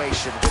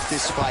situation with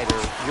this fighter,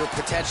 you're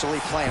potentially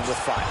playing with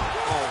fire.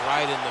 Oh,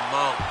 right in the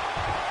mouth.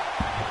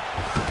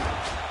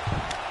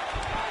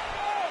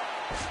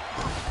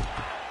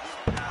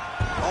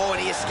 Oh,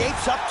 and he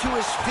escapes up to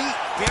his feet.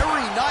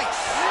 Very nice.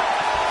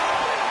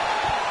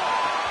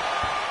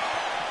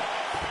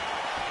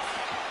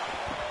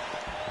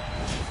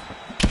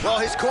 Well,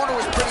 his corner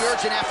was pretty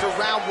urgent after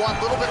round one.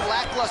 A little bit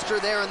lackluster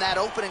there in that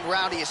opening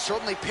round. He has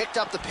certainly picked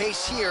up the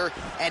pace here,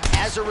 and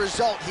as a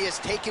result, he has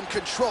taken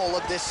control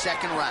of this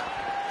second round.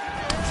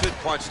 Good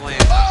punch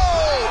land.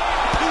 Oh!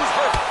 He's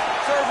hurt.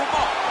 Serve him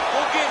up.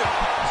 Go get him.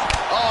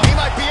 Oh, he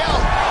might be out.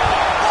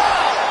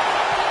 Wow!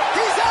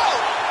 He's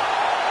out!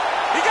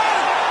 He got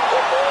him!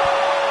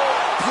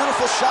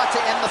 Beautiful shot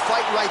to end the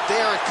fight right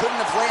there. It couldn't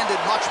have landed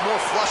much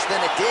more flush than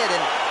it did,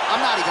 and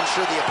I'm not even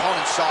sure the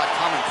opponent saw it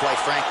coming, quite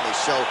frankly.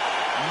 So,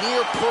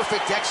 near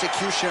perfect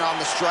execution on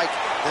the strike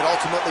that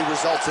ultimately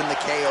results in the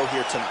KO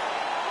here tonight.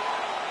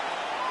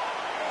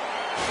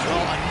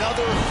 Well,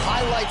 another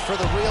highlight for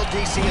the real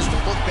DC is to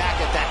look back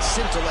at that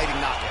scintillating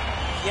knockout.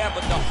 Yeah,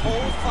 but the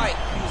whole fight,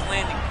 he was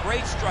landing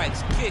great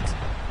strikes, kicks,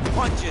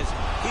 punches.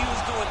 He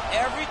was doing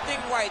everything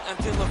right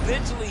until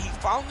eventually he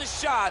found the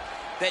shot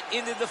that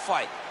ended the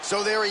fight.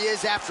 So there he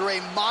is after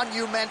a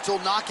monumental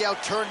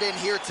knockout turned in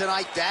here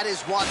tonight. That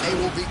is one they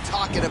will be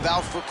talking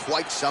about for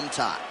quite some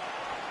time.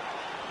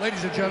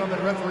 Ladies and gentlemen,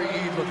 referee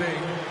Yves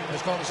Lavigne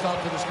has called a stop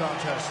to this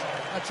contest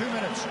at 2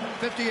 minutes,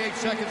 58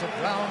 seconds of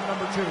round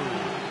number 2.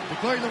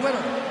 Declaring the winner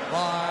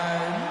by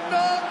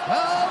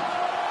knockout,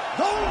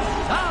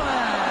 Gonzalez.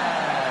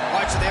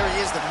 All right, so there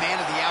he is, the man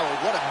of the hour.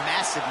 What a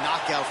massive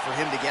knockout for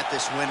him to get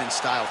this win in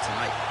style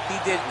tonight. He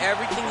did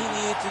everything he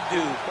needed to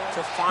do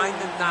to find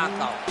the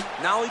knockout.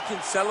 Now he can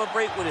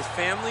celebrate with his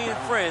family and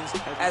friends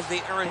as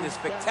they earn this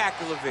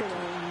spectacular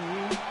victory.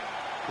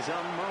 'Cause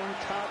I'm on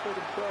top of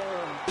the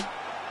world.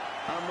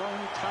 I'm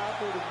on top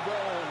of the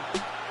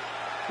world.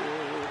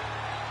 Yeah.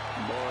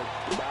 Boy,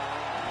 you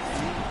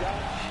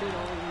got shit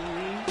on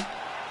me.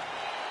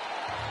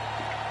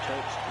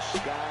 Touch the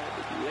sky,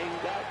 but you ain't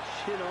got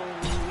shit on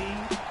me.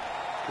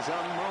 'Cause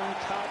I'm on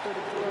top of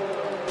the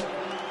world.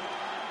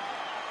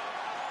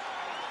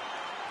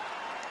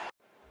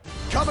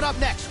 Coming up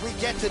next, we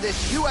get to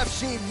this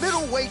UFC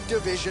middleweight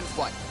division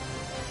fight.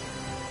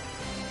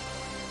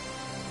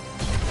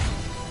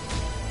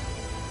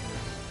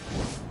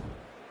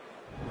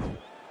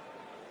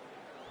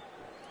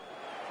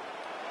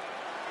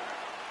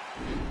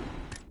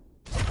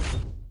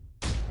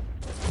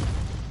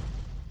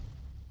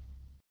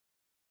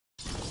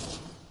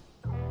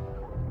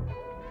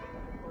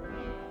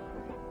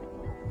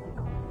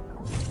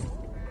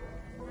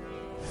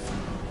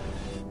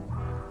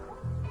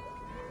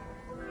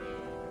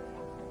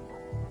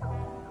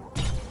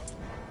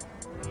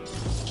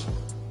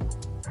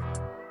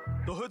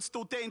 The hood's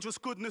still dangerous,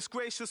 goodness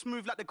gracious,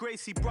 move like the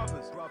Gracie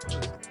brothers.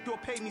 You'll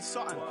pay me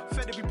something,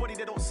 fed everybody,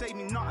 they don't say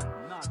me nothing.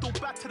 Still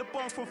back to the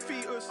bone from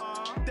fetus,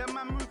 them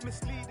man move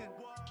misleading.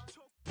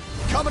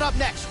 Coming up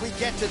next, we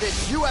get to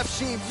this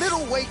UFC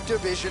middleweight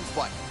division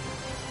fight.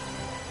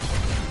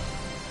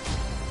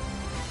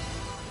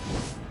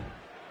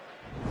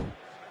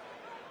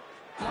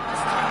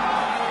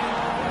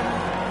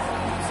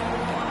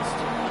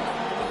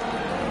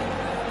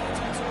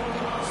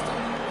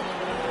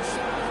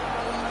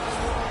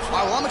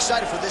 Well, I'm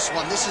excited for this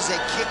one. This is a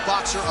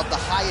kickboxer of the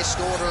highest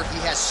order.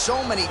 He has so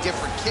many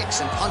different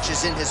kicks and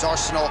punches in his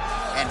arsenal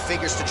and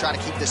figures to try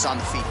to keep this on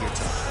the feet here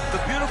tonight.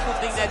 The beautiful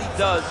thing that he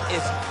does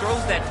is he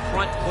throws that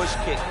front push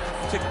kick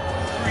to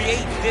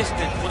create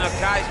distance when a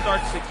guy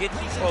starts to get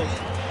too close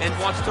and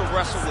wants to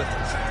wrestle with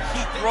it. He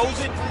throws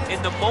it,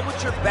 and the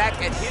moment you're back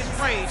at his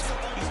range,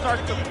 he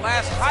starts to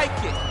blast high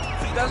kick.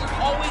 He doesn't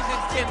always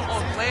intend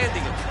on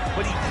landing it,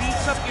 but he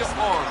beats up your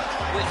arm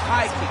with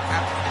high kick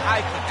after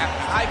high kick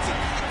after high kick.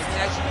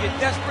 And as you get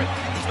desperate,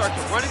 you start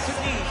to run into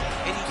knees,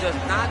 and he does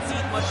not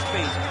need much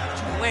space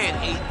to land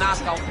a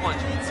knockout punch.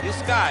 This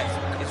guy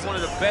is one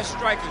of the best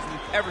strikers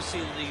we've ever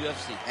seen in the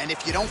UFC. And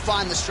if you don't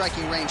find the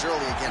striking range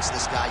early against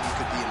this guy, you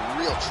could be in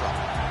real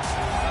trouble.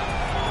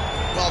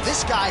 Well,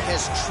 this guy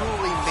has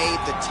truly made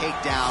the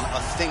takedown a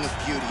thing of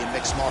beauty in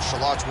mixed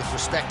martial arts with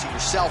respect to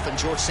yourself and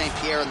George St.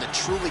 Pierre and the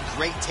truly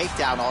great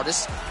takedown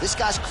artists. This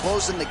guy's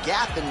closing the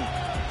gap and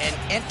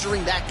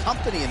entering that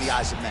company in the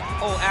eyes of many.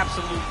 Oh,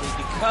 absolutely,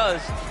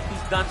 because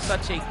he's done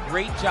such a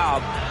great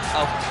job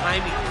of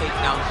timing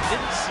takedowns.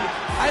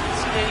 I haven't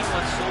seen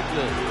anyone so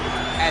good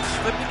at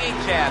slipping a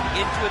jab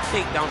into a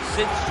takedown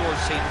since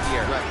George St.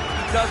 Pierre. Right.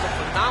 He does a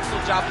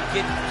phenomenal job of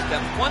getting from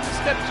step 1 to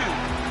step 2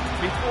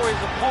 before his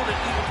opponent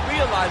even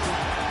realizes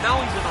now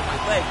he's in on my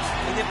leg.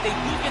 And if they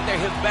do get their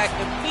hip back,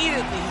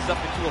 immediately he's up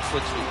into a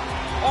foot sweep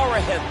or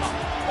a headlock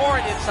or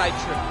an inside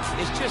trip.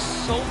 It's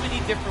just so many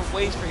different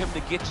ways for him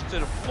to get you to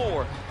the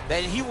floor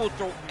that he will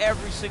throw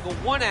every single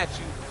one at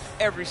you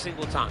every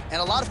single time. And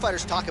a lot of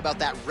fighters talk about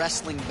that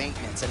wrestling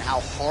maintenance and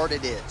how hard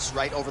it is,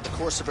 right, over the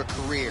course of a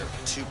career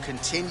to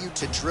continue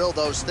to drill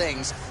those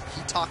things.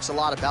 He talks a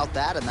lot about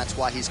that, and that's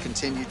why he's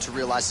continued to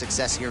realize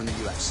success here in the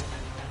UFC.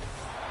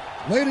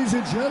 Ladies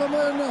and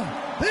gentlemen,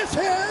 this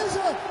is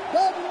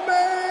the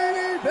main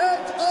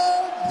event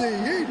of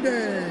the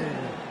evening.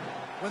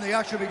 When the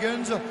action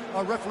begins, a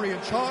referee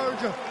in charge,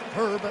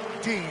 Herb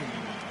Dean.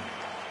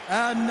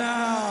 And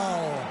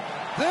now,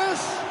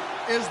 this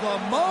is the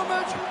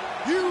moment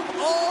you've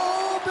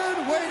all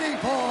been waiting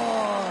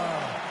for.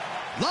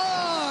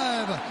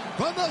 Live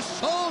from the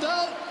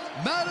sold-out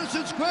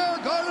Madison Square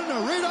Garden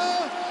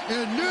Arena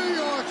in New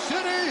York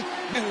City,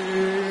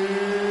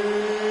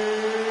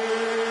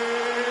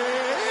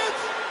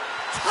 it's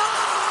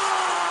time!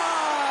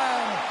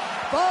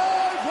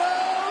 5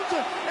 rounds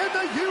in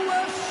the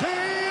UFC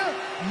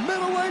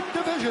middleweight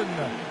division.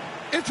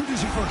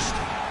 Introducing first,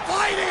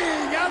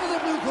 fighting out of the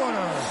blue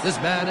corner. This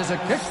man is a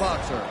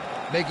kickboxer,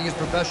 making his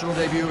professional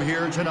debut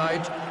here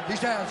tonight. He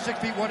stands 6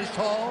 feet 1 inches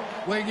tall,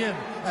 weighing in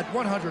at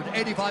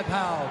 185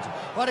 pounds.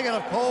 Fighting out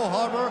of Cole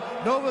Harbor,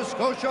 Nova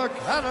Scotia,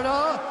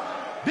 Canada,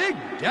 Big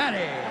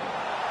Daddy.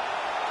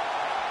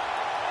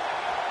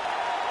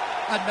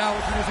 And now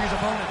introducing his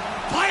opponent,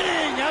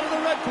 fighting out of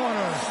the red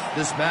corner.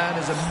 This man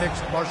is a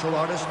mixed martial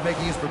artist,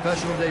 making his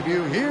professional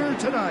debut here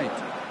tonight.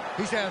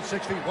 He stands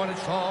 6 feet 1 inch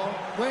tall,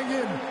 weighing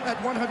in at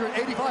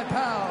 185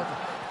 pounds.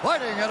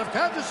 Fighting out of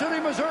Kansas City,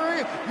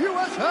 Missouri,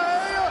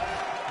 USA,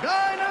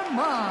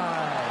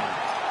 Dynamite.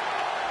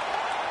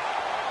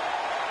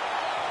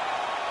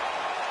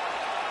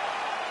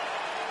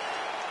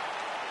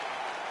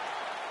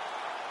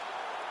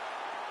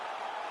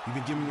 You've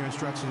been given your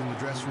instructions in the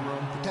dressing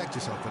room. Protect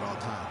yourself at all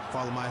times.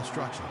 Follow my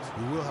instructions.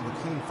 We will have a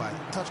clean fight.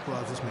 Touch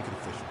gloves. Let's make it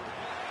official.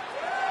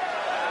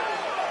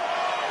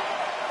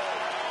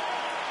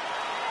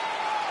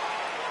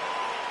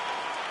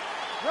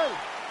 Ready.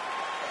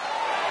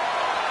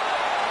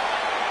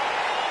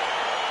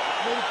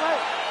 Ready to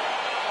fight.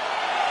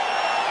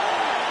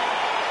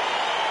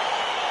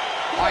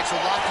 All right, so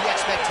lofty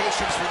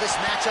expectations for this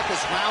matchup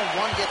as round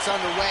 1 gets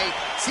underway.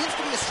 Seems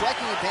to be a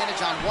striking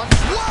advantage on one.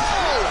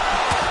 Whoa!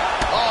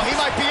 Oh, he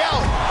might be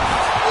out.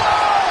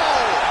 Whoa!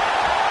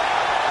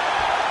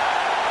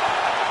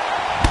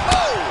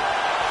 Oh!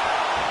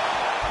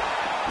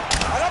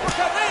 An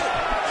uppercut landed.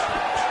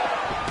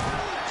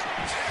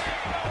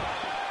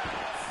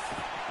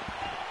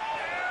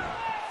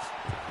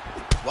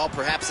 Well,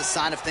 perhaps a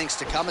sign of things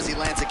to come as he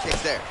lands a kick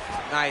there.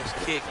 Nice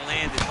kick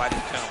landed by the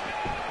gentleman.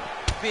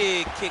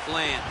 Big kick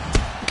lands.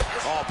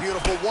 Oh,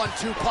 beautiful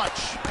 1-2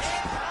 punch.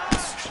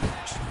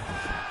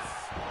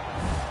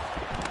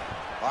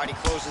 All right, he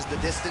closes the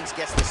distance,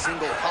 gets the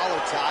single collar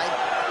tie.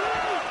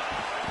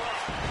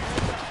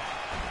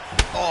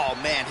 Oh,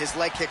 man, his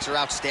leg kicks are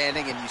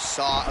outstanding, and you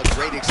saw a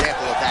great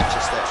example of that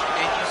just there.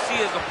 And you see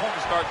his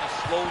opponent starting to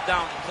slow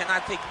down. He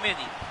cannot take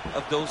many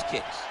of those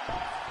kicks.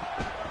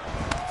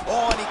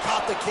 Oh, and he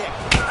caught the kick.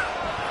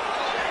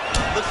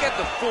 Look at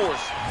the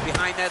force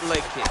behind that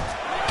leg kick.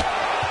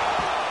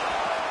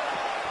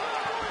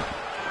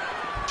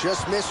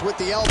 Just missed with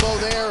the elbow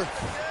there.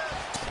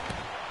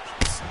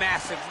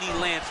 Massive knee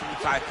lands from the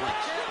side clinch.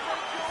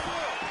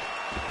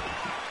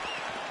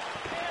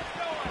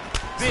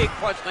 Big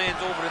punch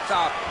lands over the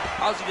top.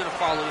 How's he gonna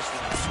follow this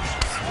one?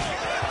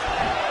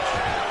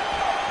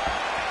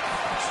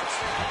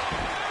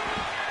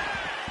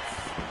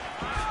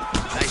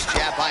 Nice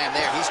jab by him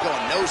there. He's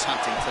going nose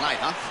hunting tonight,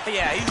 huh?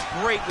 Yeah, he's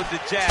great with the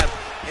jab.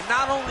 And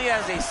not only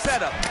as a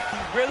setup, he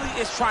really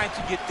is trying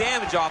to get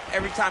damage off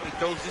every time he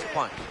throws his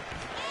punch.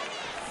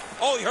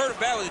 Oh, he hurt him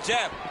bad with the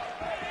jab.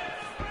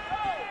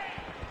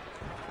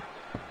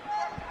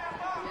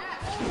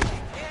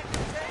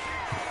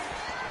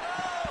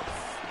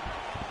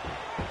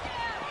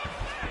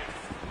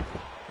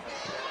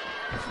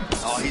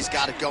 Oh, he's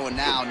got it going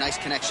now. Nice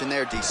connection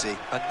there, DC.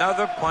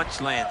 Another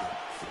punch landed.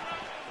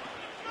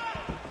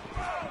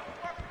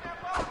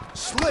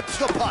 Slips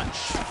the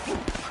punch.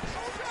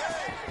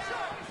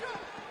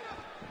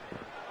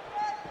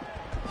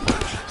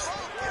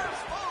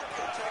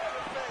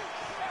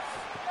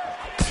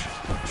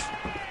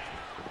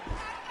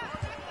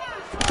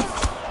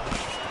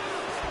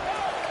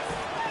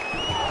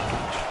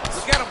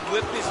 Look at him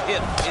whip his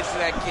hip into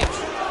that kick.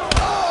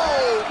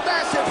 Oh,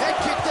 massive head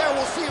kick there.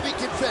 We'll see if he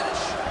can finish.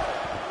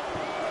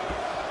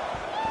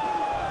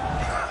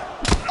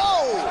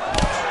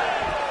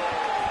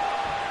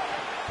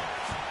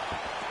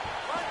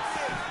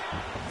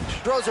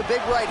 Throws a big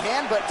right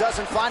hand, but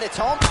doesn't find its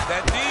home.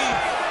 That knee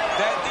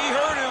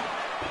hurt him.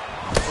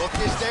 Hook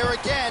is there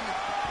again.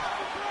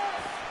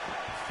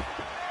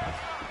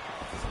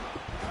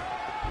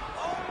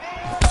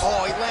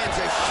 Oh, he lands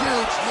a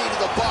huge knee to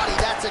the body.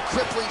 That's a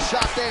crippling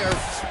shot there.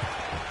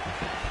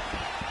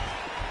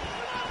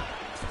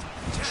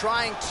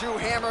 Trying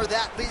to hammer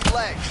that lead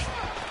leg.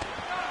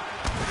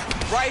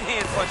 Right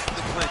hand punch to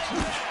the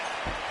clinch.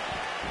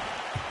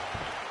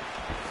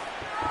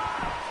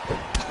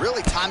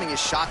 Really timing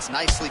his shots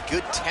nicely.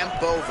 Good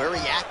tempo, very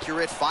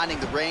accurate, finding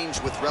the range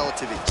with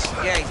relative ease.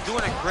 Yeah, he's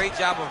doing a great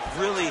job of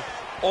really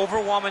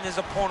overwhelming his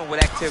opponent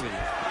with activity.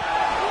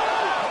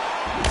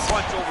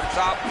 Punch over the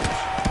top.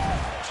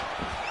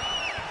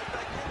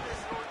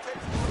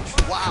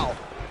 Wow.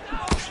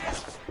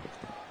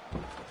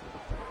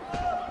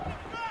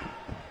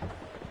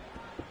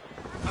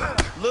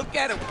 Look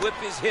at him whip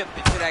his hip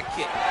into that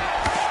kick.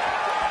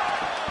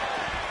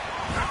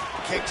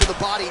 Kick to the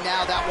body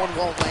now. That one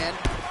won't land.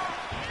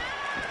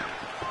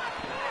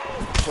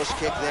 Push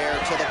kick there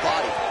to the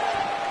body.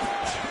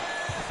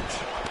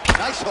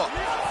 Nice hook.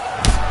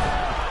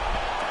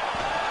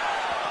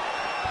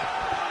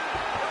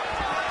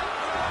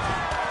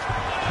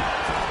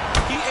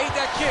 He ate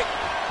that kick.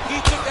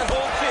 He took that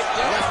whole kick.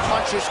 Yeah. Left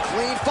punch is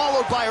clean,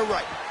 followed by a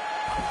right.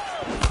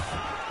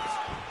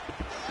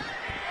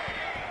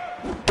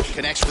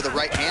 Connects with a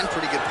right hand.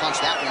 Pretty good punch,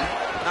 that one.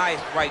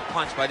 Nice right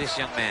punch by this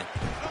young man.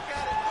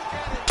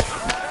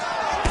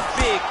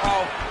 Big,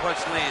 powerful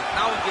punch lands.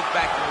 Now he gets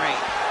back to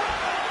range.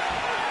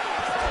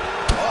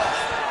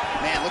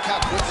 Man, look how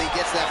quickly he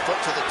gets that foot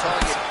to the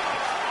target.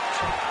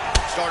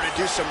 Starting to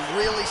do some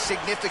really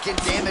significant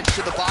damage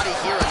to the body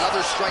here.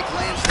 Another strike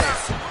lands there.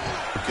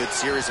 Good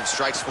series of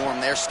strikes for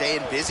him there,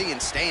 staying busy and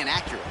staying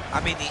accurate.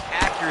 I mean, the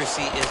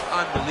accuracy is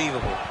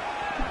unbelievable.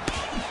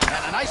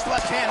 And a nice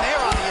left hand there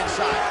on the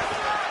inside.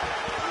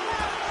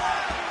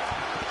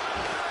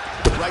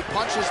 Right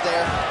punches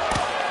there.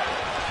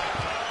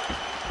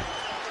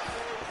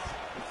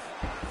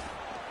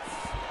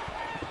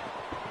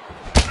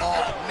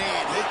 Oh,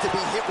 man, hate to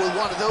be hit with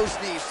one of those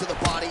knees to the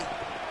body.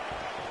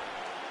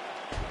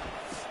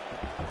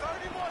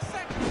 30 more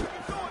seconds.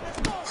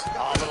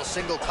 Oh, a little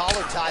single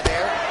collar tie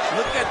there.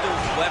 Look at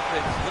those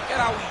weapons. Look at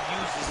how he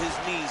uses his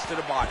knees to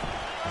the body.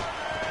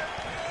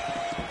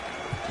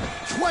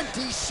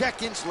 20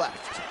 seconds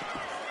left.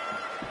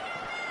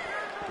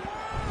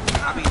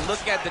 I mean,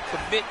 look at the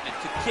commitment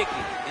to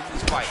kicking in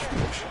this fight.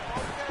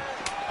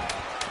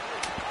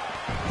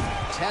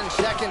 10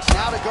 seconds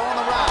now to go in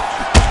the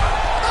round.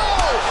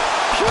 Oh!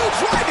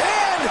 Huge right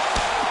hand!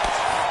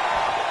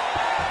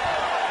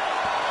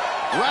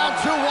 Round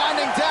 2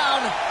 winding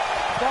down.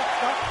 Stop.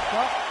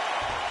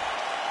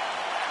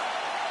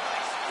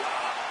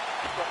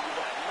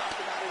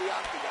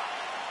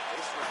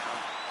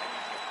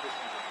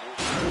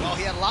 Well,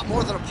 he had a lot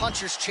more than a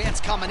puncher's chance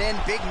coming in.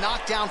 Big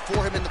knockdown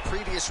for him in the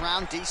previous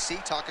round.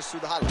 DC, talk us through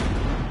the highlight.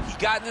 He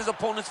got in his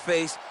opponent's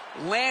face,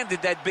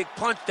 landed that big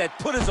punch that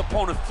put his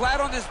opponent flat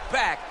on his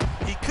back.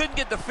 He couldn't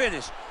get the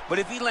finish, but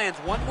if he lands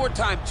one more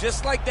time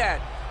just like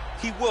that,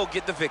 he will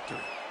get the victory.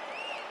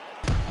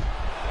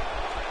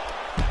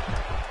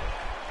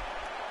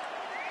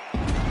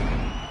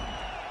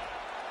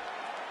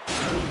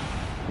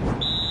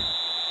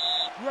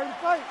 You ready to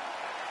fight?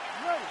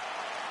 You ready?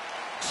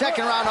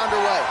 Second round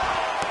underway.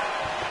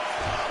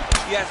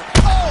 Yes.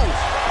 Oh!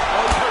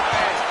 Oh, he's hurt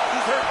bad.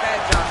 He's hurt bad,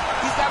 John.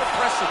 He's got to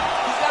press him.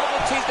 He's got to go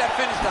chase that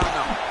finish down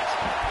now.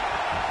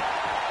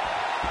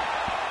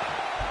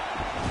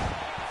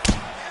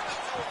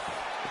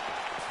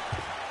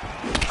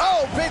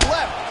 Oh, big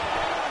left.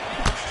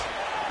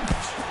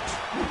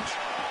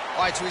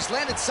 All right, so he's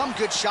landed some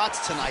good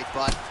shots tonight,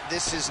 but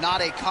this is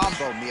not a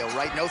combo meal,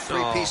 right? No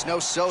three-piece, no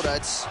soda.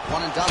 It's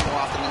one and done more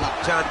often than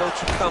not. John, don't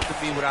you come to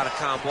me without a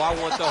combo. I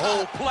want the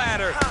whole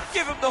platter.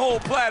 Give him the whole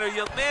platter,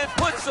 young man.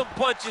 Put some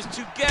punches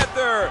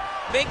together.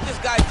 Make this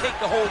guy take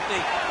the whole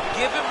thing.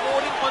 Give him more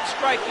than one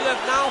strike. You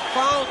have now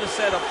found the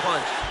setup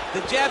punch.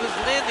 The jab is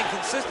landing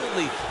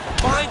consistently.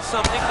 Find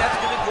something that's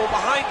going to go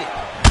behind it.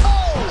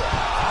 Oh!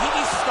 He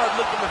needs to start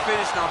looking to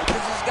finish now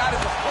because he's got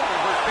his opponent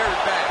hurt very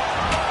bad.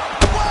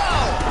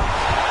 Wow!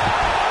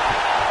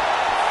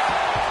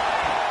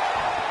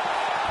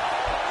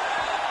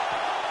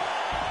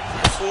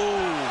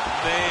 Oh,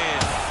 man.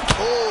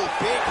 Oh,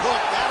 big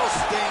hook. That'll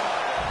sting.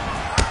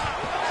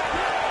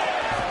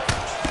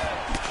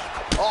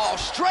 Oh,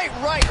 straight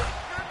right.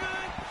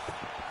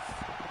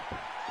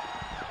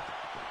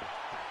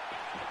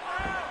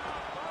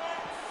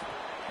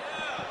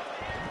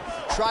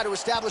 Try to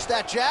establish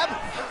that jab.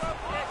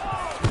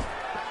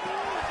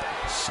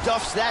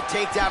 Stuffs that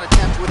takedown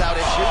attempt without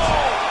issues.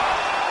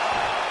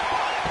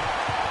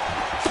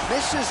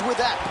 Misses with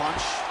that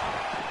punch.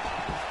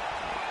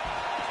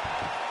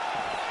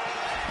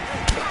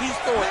 He's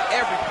throwing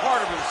every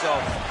part of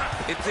himself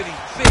into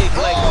these big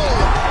legs. Oh,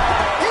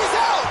 he's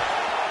out!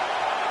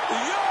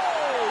 Yo,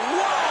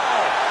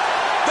 wow!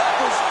 That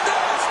was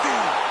nasty!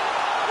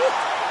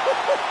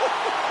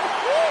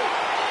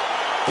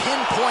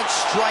 Pinpoint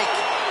strike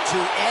to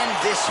end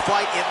this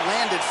fight. It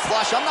landed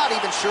flush. I'm not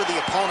even sure the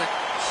opponent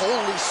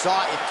wholly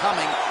saw it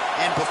coming,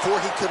 and before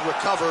he could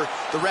recover,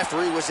 the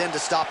referee was in to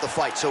stop the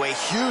fight. So a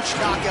huge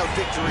knockout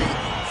victory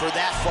for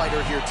that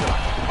fighter here tonight.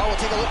 All right, we'll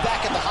take a look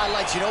back at the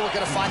highlights. You know we're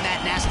going to find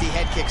that nasty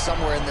head kick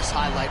somewhere in this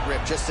highlight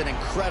rip. Just an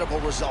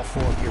incredible result for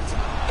him here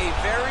tonight. A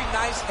very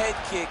nice head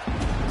kick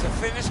to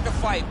finish the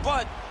fight,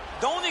 but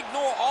don't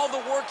ignore all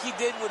the work he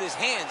did with his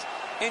hands,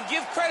 and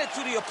give credit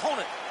to the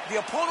opponent. The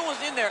opponent was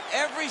in there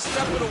every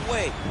step of the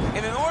way.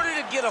 And in order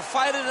to get a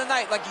fight of the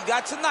night like you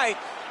got tonight,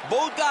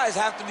 both guys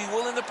have to be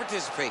willing to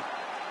participate.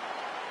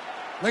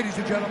 Ladies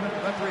and gentlemen,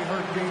 referee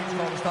Herb Deans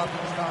called a stop to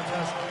this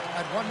contest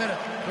at 1 minute,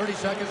 30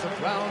 seconds of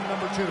round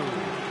number 2.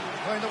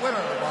 Declaring the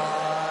winner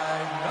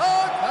by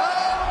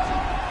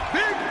knockout,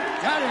 Big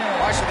Daddy.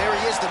 All right, so there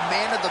he is, the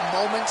man of the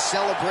moment,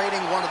 celebrating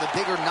one of the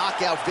bigger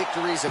knockout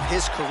victories of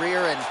his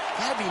career. And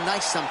that'd be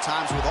nice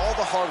sometimes with all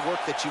the hard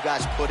work that you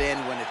guys put in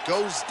when it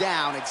goes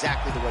down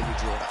exactly the way you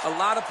drew it up. A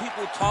lot of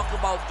people talk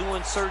about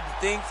doing certain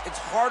things. It's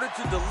harder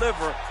to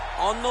deliver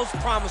on those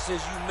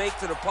promises you make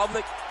to the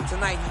public.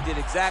 Tonight he did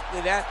exactly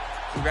that.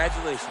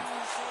 Congratulations.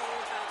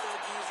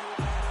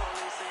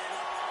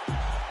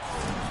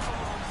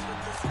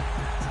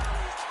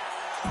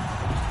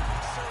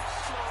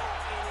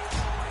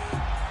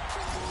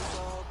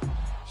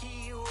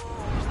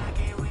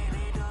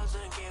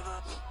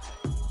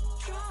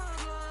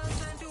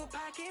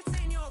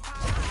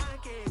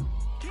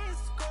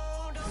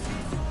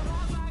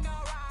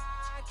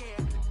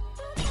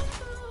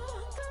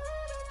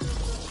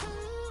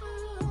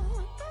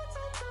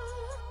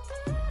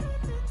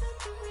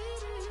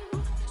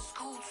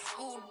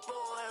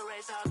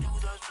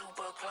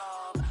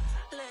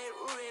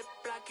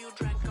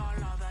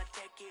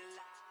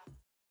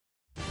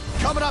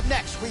 Coming up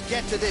next, we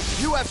get to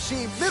this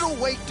UFC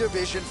middleweight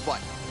division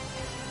fight.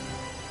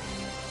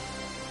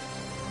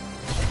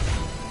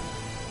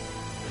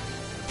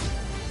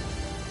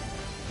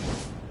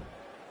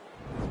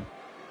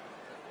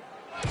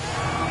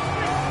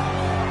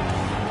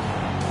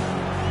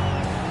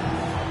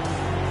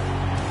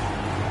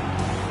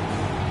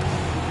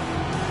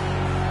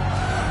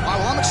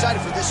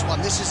 Excited for this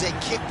one. This is a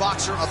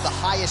kickboxer of the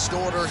highest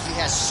order. He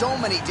has so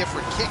many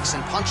different kicks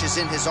and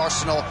punches in his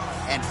arsenal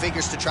and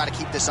figures to try to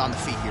keep this on the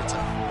feet here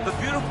tonight. The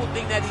beautiful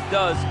thing that he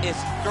does is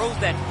throws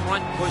that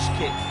front push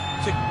kick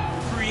to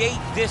create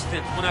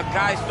distance when a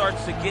guy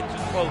starts to get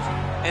too close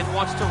and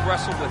wants to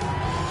wrestle with him.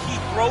 He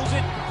throws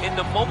it, and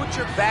the moment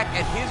you're back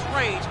at his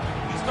range,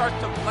 he starts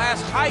to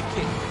blast high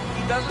kick.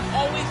 He doesn't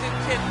always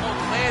intend on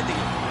landing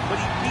it,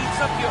 but he beats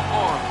up your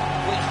arm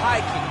with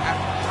high kick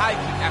after high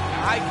kick after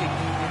high kick.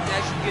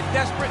 As you get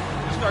desperate,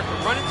 you start to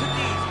run into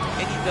knees,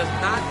 and he does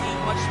not need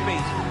much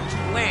space to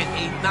land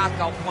a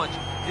knockout punch.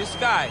 This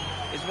guy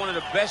is one of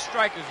the best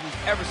strikers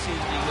we've ever seen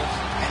in the UFC.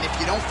 And if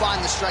you don't find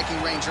the striking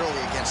range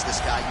early against this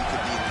guy, you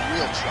could be in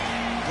real trouble.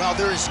 Well,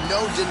 there is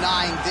no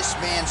denying this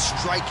man's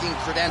striking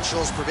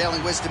credentials.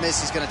 Prevailing wisdom is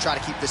he's going to try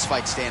to keep this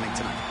fight standing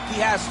tonight. He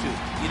has to.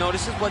 You know,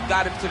 this is what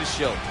got him to the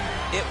show.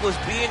 It was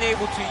being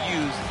able to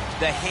use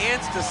the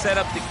hands to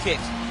set up the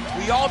kicks.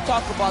 We all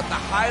talk about the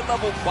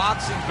high-level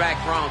boxing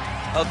background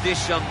of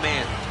this young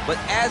man, but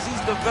as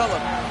he's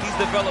developed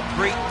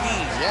great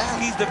knees. Yeah.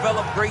 He's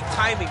developed great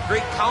timing,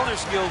 great counter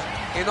skills,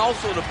 and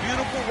also the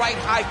beautiful right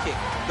high kick.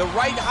 The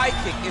right high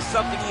kick is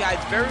something he hides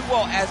very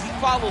well as he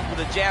follows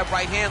with a jab,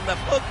 right hand,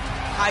 left hook.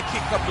 High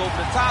kick comes over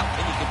the top,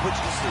 and he can put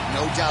you to sleep.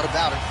 No doubt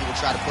about it. He will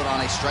try to put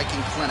on a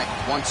striking clinic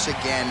once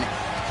again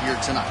here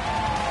tonight.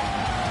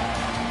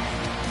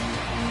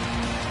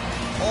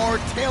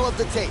 Our tale of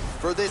the tape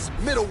for this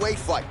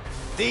middleweight fight.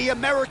 The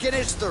American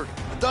is 30.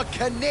 The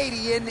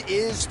Canadian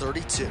is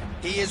 32.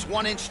 He is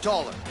 1 inch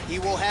taller. He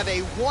will have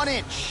a 1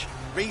 inch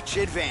reach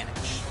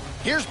advantage.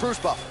 Here's Bruce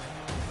Buffer.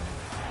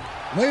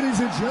 Ladies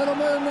and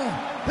gentlemen,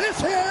 this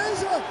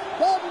is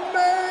the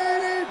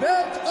main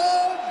event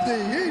of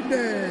the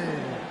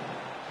evening.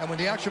 And when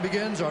the action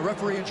begins, our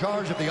referee in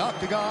charge of the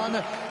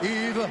Octagon,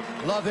 Yves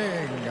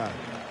Lavigne. And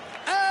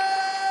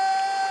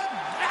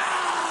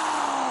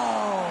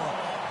now,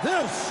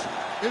 this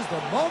is the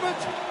moment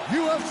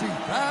UFC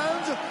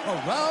fans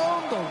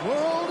around the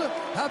world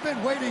have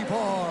been waiting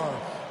for.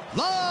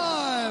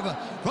 Live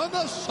from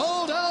the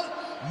sold-out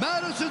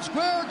Madison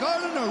Square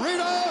Garden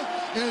Arena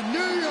in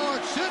New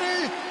York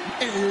City,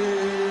 it's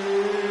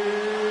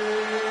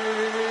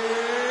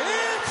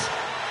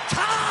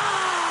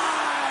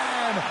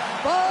time!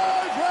 5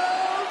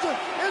 rounds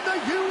in the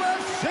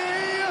UFC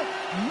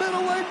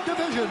middleweight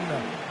division.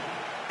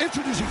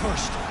 Introducing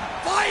first,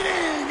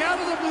 fighting out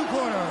of the blue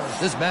corner.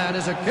 This man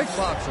is a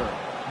kickboxer,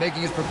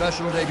 making his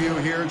professional debut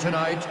here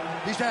tonight.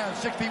 He stands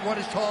 6 feet 1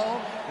 inches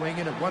tall, weighing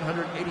in at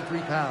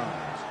 183 pounds.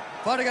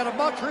 Fighting out of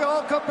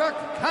Montreal, Quebec,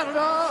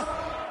 Canada,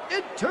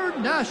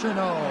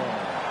 International.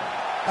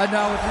 And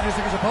now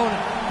introducing his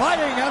opponent,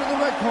 fighting out of the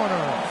red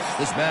corner.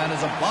 This man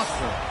is a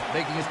boxer,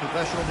 making his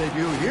professional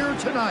debut here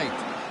tonight.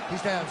 He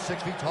stands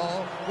 6 feet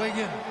tall, weighing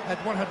in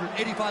at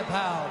 185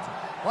 pounds.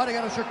 Fighting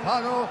out of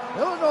Chicago,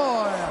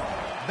 Illinois,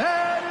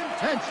 Bad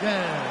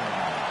Intention.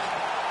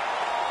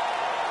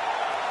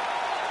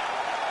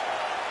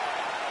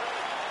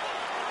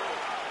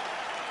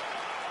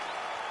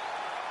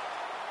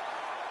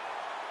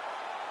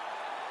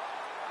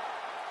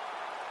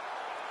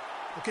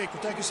 Okay,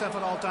 protect yourself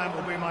at all time,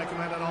 obey my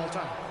command at all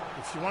time.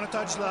 If you want to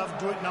touch love,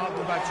 do it now,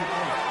 go back to your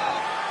corner.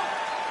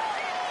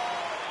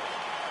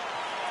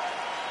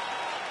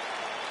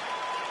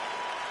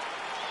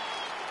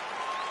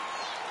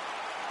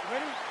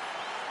 Ready?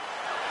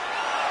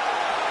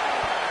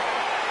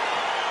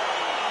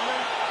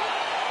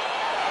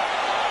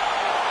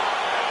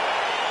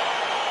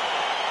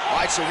 All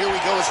right, so here we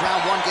go as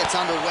round 1 gets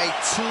underway.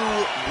 2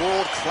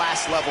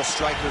 world-class level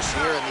strikers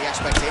here, and the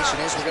expectation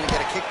is we're going to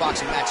get a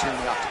kickboxing match here in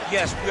the Octagon.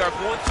 Yes, we are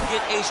going to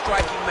get a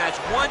striking match.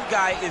 One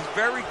guy is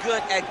very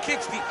good at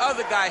kicks. The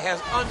other guy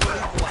has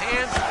unbelievable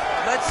hands.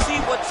 Let's see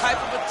what type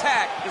of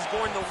attack is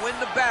going to win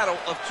the battle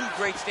of 2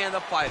 great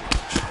stand-up fighters.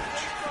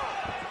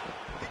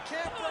 He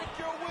can't break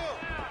your will.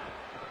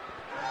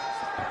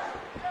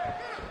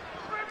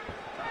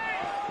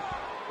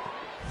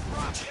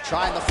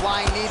 Trying the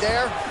flying knee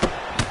there.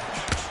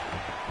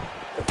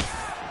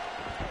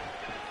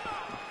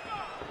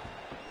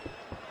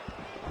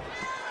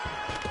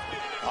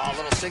 A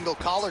little single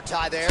collar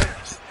tie there,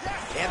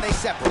 and they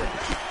separate.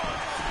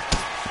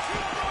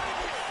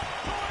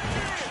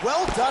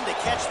 Well done to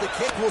catch the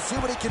kick. We'll see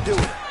what he can do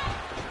with it.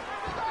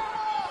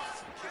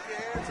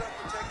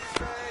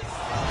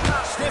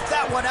 Sniff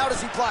that one out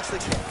as he blocks the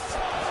kick.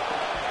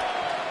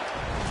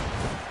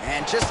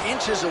 And just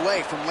inches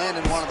away from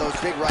landing one of those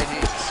big right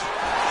hands.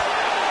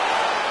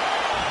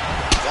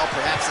 Well,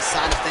 perhaps a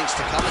sign of things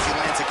to come as he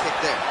lands a kick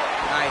there.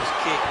 Nice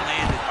kick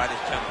landed by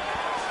this gentleman.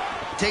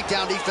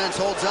 Takedown defense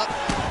holds up.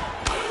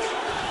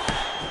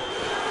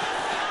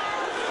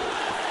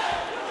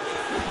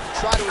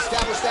 Try to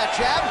establish that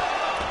jab.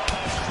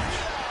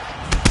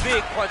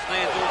 Big punch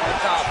lands over the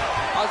top.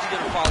 How's he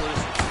going to follow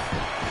this?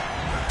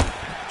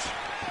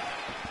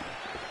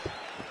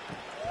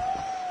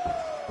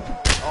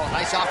 Oh,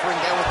 nice offering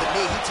there with the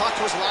knee. He talked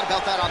to us a lot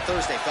about that on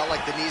Thursday. Felt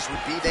like the knees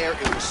would be there.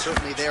 It was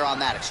certainly there on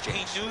that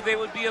exchange. He knew they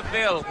would be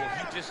available.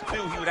 He just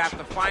knew he would have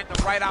to find the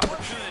right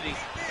opportunity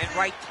and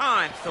right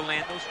times to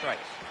land those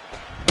strikes.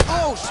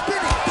 Oh,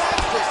 spinning back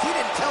fist. He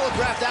didn't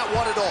telegraph that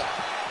one at all.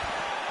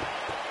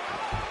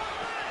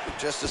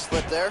 Just a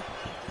slip there.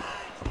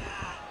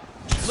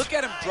 Look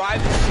at him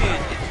drive his chin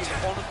into his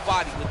opponent's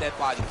body with that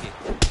body kick.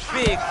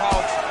 Big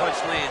powerful punch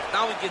lands.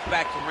 Now he gets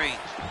back to range.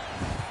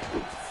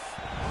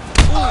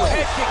 Ooh,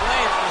 head kick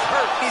lands. He's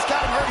hurt. He's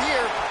got him hurt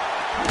here.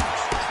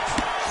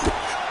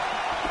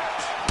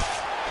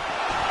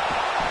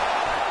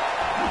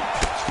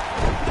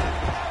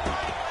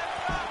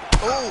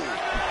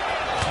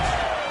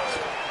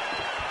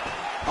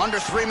 Ooh. Under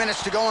 3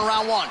 minutes to go in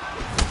round 1.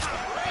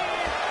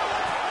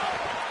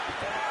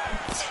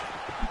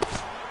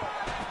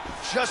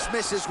 Just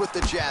misses with the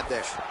jab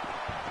there.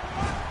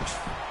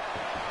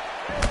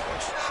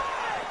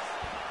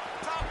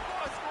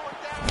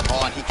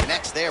 Oh, and he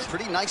connects there.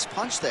 Pretty nice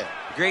punch there.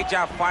 Great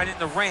job finding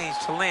the range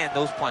to land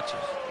those punches.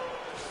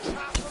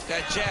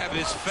 That jab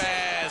is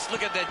fast.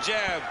 Look at that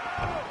jab.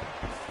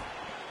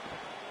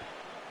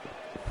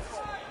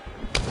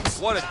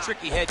 What a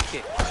tricky head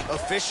kick.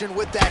 Efficient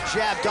with that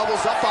jab.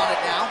 Doubles up on it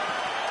now.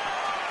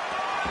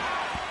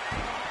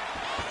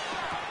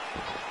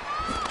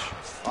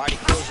 All right,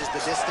 he closes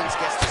the distance,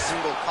 gets the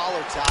single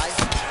collar tie.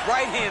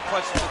 Right hand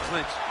punch to the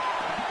clinch.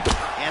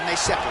 And they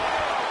separate.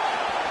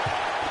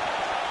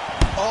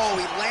 Oh,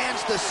 he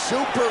lands the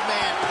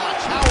Superman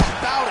punch. How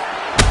about it?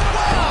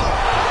 Wow!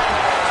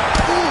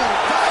 Ooh,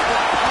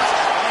 diving punch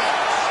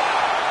lands.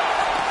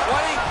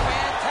 What a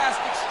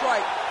fantastic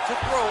strike to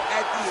throw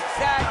at the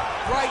exact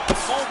right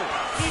moment.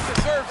 He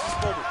deserves this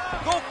moment.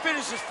 Go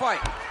finish his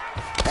fight.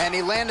 And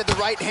he landed the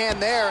right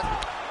hand there.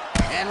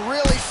 And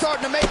really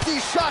starting to make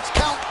these shots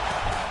count.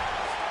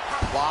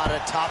 A lot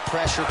of top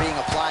pressure being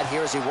applied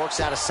here as he works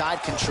out of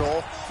side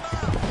control.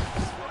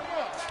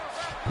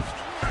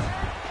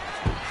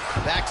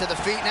 Back to the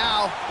feet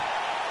now.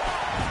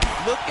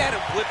 Look at him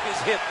whip his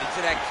hip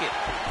into that kick.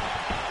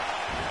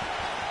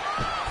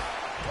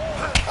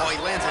 Oh, he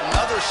lands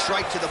another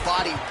strike to the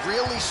body,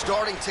 really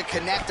starting to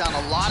connect on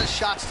a lot of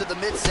shots to the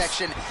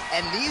midsection,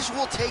 and these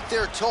will take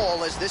their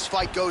toll as this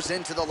fight goes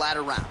into the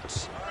latter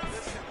rounds.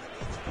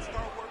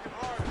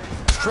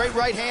 Straight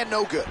right hand,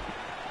 no good.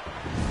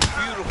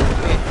 Beautiful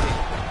head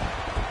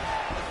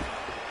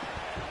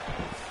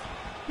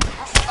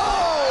kick.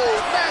 Oh,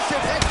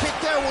 massive head kick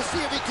there. We'll see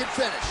if he can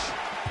finish.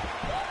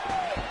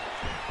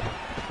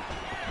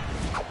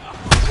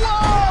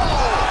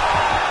 Whoa!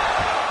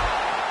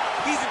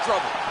 He's in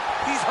trouble.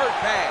 He's hurt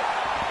bad.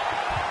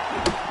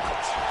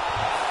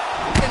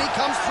 And he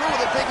comes through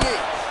with a big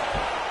knee.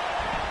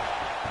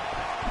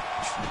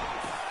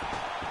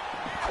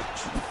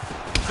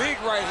 Big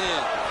right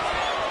hand.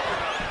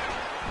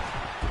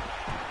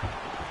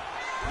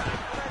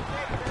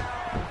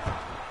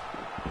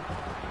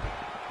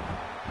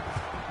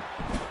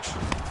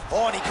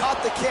 Oh, and he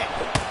caught the kick.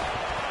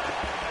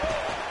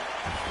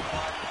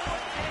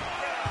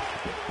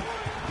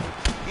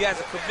 He has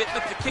a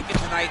commitment to kicking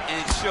tonight, and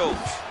it shows.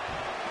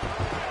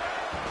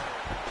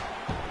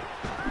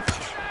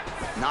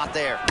 Not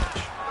there.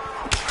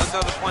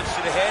 Another punch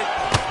to the head.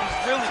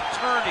 He's really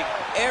turning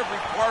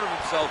every part of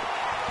himself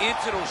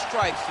into those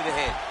strikes to the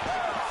head.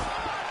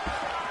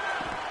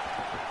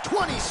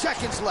 20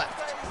 seconds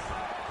left.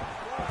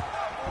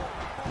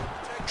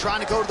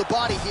 Trying to go to the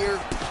body here,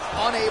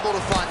 unable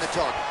to find the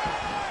target.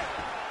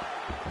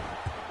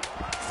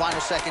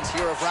 Final seconds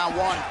here of round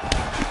one.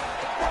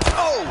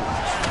 Oh!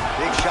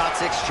 Big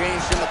shots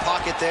exchanged in the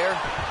pocket there.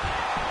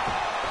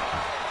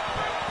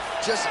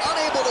 Just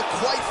unable to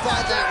quite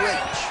find that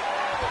range.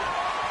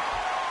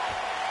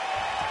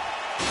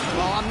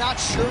 Well, I'm not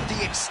sure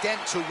the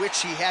extent to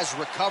which he has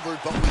recovered,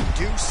 but we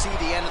do see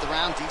the end of the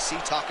round.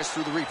 DC, talk us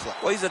through the replay.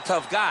 Well, he's a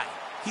tough guy.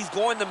 He's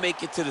going to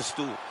make it to the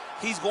stool.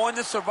 He's going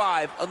to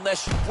survive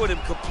unless you put him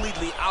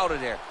completely out of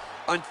there.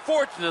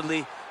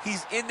 Unfortunately,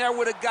 he's in there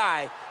with a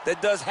guy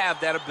that does have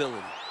that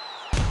ability.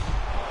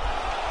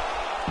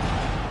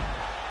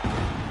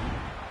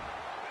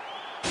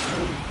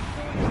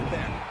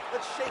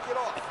 Let's shake it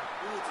off.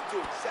 We need to do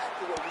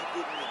exactly what we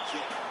did in the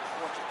gym.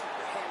 I want you to keep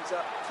your hands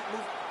up, keep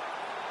moving.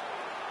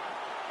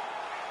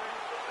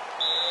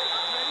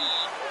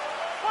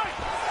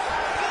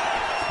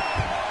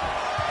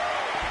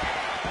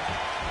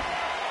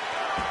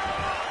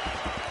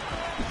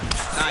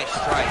 Nice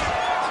strike.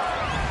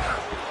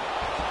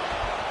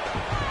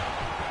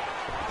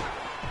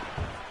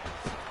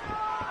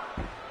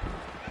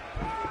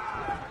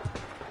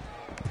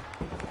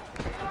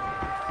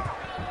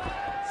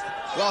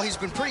 Well, he's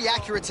been pretty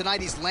accurate tonight.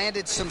 He's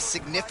landed some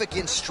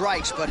significant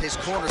strikes, but his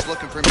corner's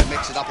looking for him to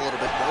mix it up a little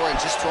bit more and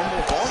just throw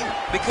more volume.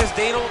 Because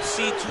they don't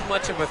see too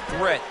much of a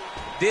threat.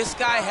 This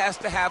guy has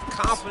to have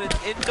confidence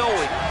in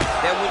knowing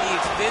that when he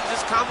extends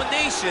his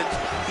combinations,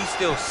 he's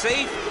still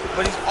safe,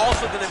 but he's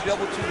also going to be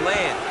able to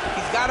land.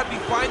 He's got to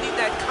be finding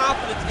that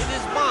confidence in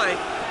his mind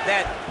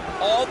that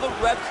all the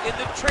reps in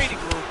the training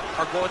room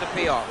are going to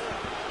pay off.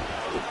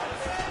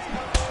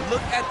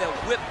 Look at the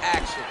whip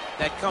action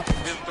that comes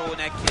from him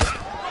throwing that kick.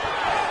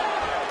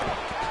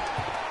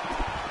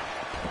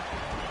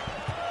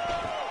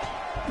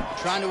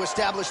 Trying to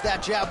establish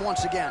that jab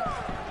once again.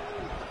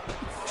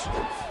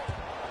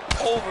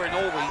 Over and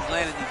over, he's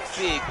landing these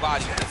big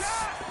body kicks.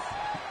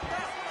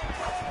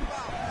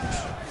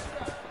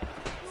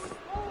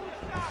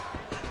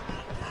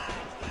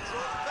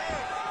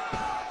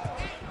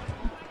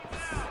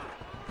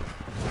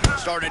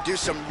 Starting to do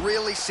some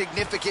really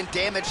significant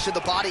damage to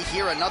the body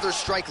here. Another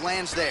strike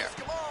lands there.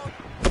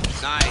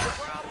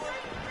 Nice.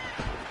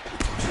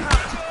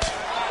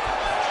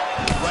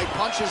 Right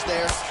punches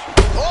there.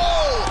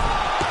 Oh!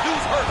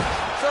 Dude's hurt.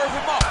 Serve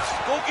him up.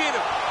 Go get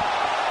him.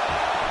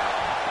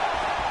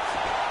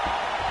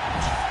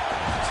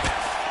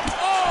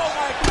 Oh,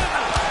 my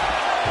goodness.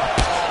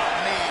 Oh,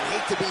 man.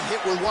 Hate to be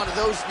hit with one of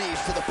those knees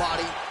to the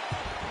body.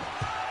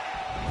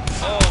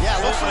 Oh, yeah,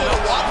 looks a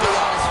little wobbly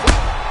on his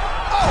feet.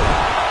 Oh!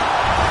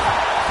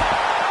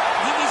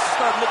 He needs to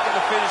start looking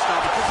to finish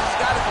now because he's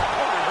got his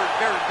opponent hurt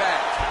very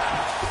bad.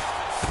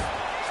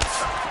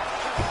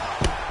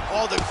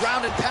 Oh, the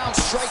ground and pound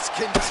strikes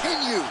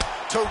continue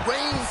to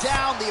rain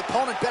down. The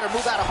opponent better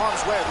move out of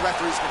harm's way or the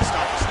referee's going to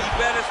stop this. He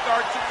better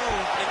start to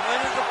move, and when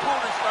his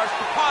opponent starts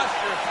to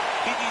posture,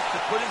 he needs to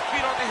put his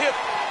feet on the hip,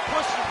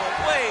 push him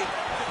away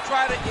to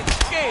try to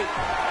escape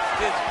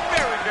this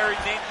very, very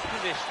dangerous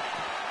position.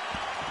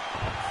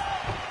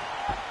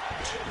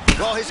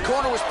 Well, his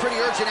corner was pretty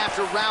urgent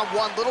after round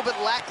one. A little bit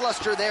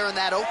lackluster there in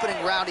that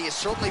opening round. He has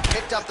certainly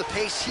picked up the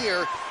pace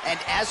here, and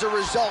as a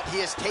result,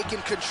 he has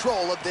taken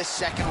control of this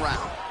second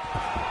round.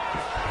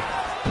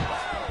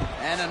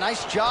 And a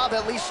nice job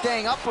at least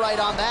staying upright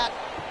on that.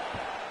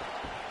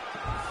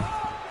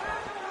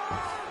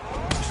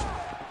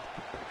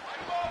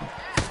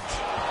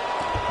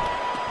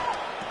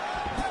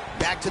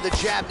 Back to the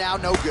jab now,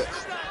 no good.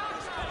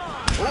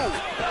 Ooh.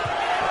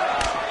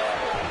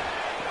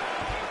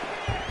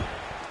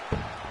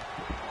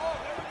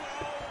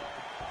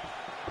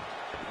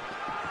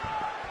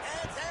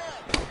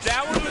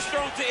 That one was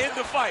thrown to end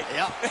the fight.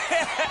 Yep.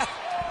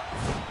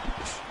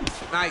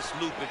 Nice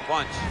looping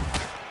punch.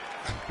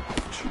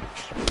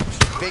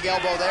 Big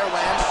elbow there,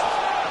 lands.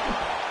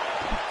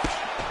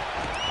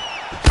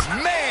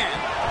 Man!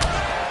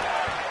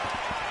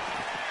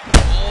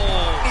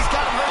 Oh, he's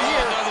got him right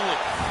here. Another one.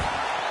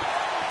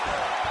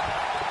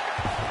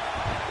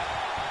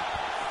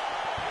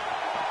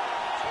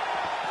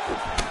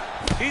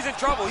 He's in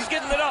trouble. He's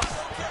getting lit up.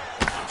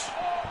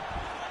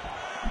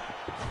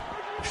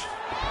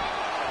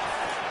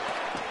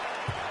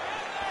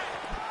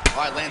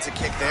 All right, lands a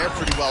kick there.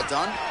 Pretty well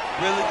done.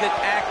 Really good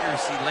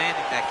accuracy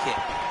landing that kick.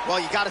 Well,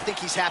 you got to think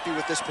he's happy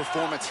with this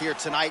performance here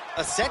tonight.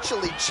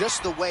 Essentially,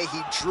 just the way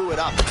he drew it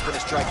up, it's been a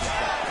striking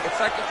effect. It's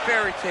like a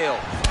fairy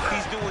tale.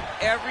 He's doing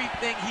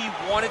everything he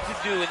wanted to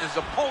do, and his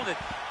opponent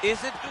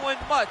isn't doing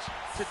much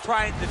to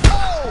try and defend.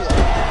 Oh!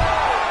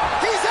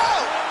 He's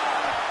out!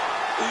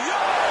 Yo!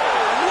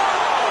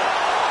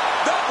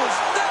 Wow! That was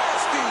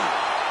nasty!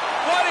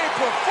 What a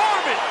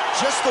performance!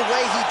 Just the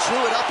way he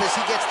drew it up as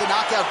he gets the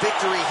knockout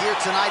victory here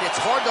tonight. It's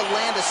hard to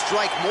land a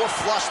strike more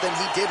flush than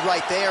he did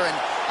right there, and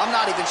I'm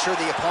not even sure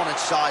the opponent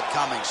saw it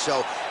coming.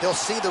 So he'll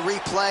see the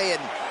replay and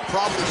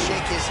probably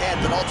shake his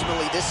head, but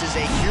ultimately this is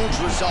a huge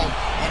result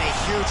and a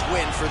huge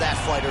win for that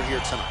fighter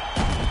here tonight.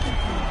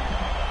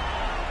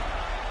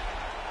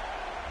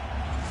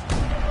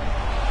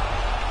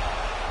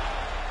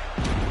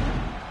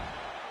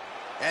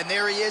 And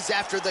there he is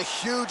after the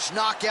huge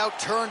knockout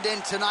turned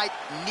in tonight.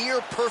 Near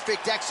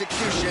perfect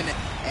execution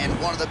and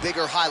one of the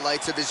bigger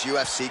highlights of his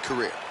UFC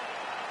career.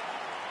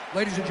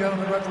 Ladies and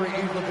gentlemen, referee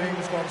Yves Lavigne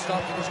has called a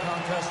stop to this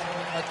contest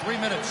at 3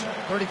 minutes,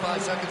 35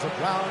 seconds of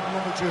round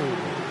number 2.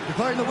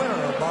 Declaring the winner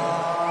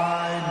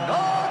by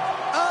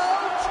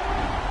knockout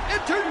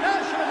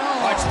international.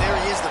 All right, so there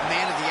he is, the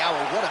man of the hour.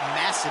 What a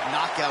massive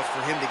knockout for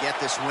him to get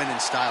this win in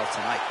style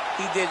tonight.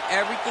 He did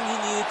everything he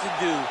needed to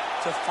do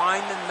to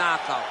find the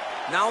knockout.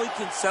 Now he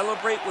can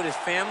celebrate with his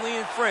family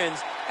and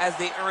friends as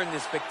they earn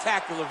this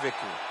spectacular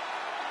victory.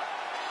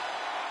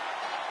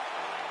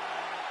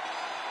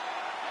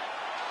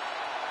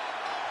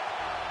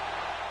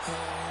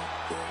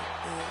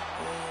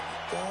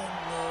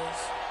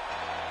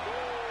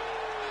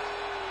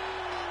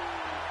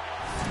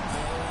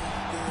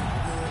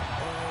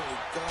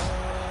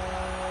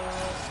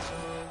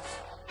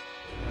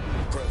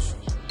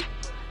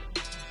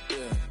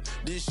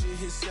 This shit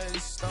hit set in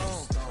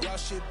stone. Y'all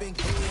shit been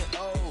getting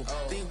old.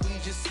 Think we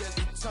just set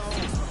the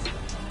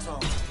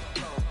tone.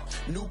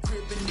 New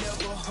crib and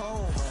never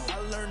home. I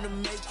learned to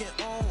make it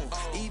own.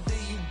 Either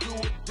you do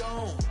or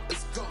don't.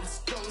 Let's go, let's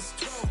go, let's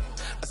go.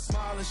 I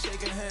smile and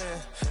shake a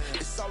hand.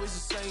 It's always the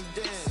same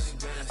dance.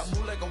 I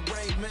move like a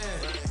Rain Man.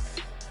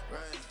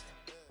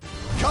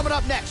 Coming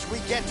up next, we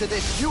get to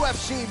this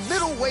UFC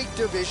middleweight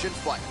division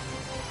fight.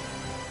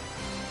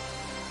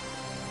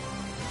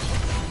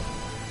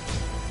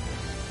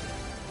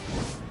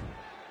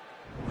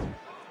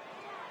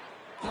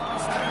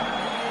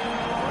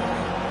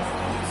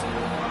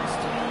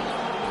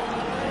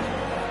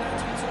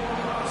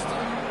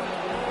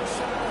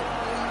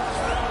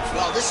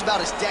 Well, this is about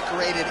as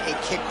decorated a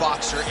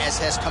kickboxer as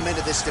has come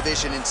into this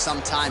division in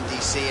some time,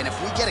 DC. And if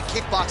we get a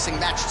kickboxing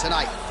match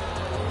tonight,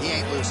 he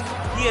ain't losing.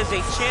 He is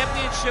a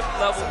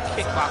championship-level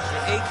kickboxer,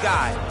 a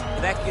guy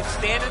that can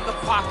stand in the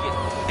pocket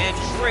and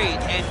trade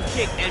and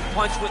kick and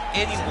punch with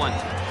anyone.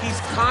 He's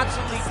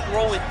constantly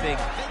throwing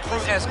things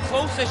from as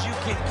close as you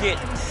can get.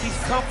 He's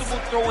comfortable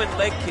throwing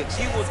leg kicks.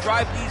 He will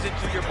drive these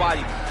into your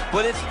body.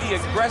 But it's the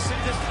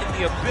aggressiveness and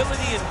the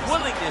ability and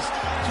willingness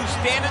to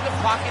stand in the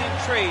pocket and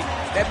trade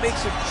that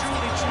makes him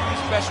truly, truly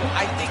special.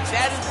 I think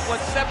that is what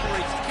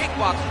separates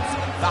kickboxing,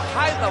 the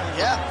high level,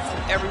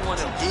 from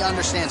everyone else. He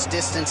understands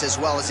distance as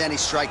well as any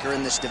striker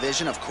in this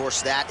division. Of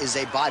course, that is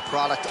a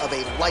byproduct of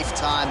a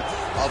lifetime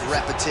of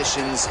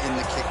repetitions in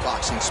the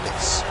kickboxing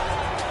space.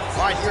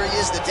 All right, here he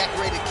is, the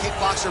decorated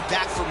kickboxer,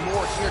 back for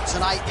more here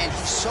tonight, and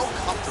he's so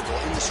comfortable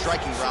in the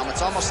striking realm.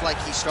 It's almost like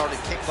he started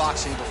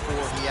kickboxing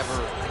before he ever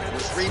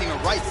was reading a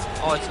rifle.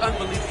 Oh, it's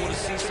unbelievable to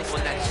see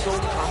someone that's so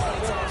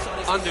comfortable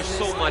under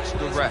so much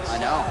duress. I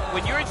know.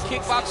 When you're in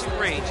kickboxing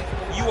range,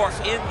 you are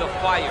in the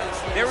fire.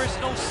 There is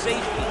no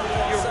safety.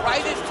 You're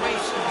right in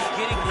range to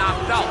be getting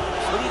knocked out,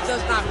 but he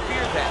does not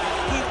fear that.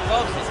 He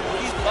loves it.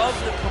 He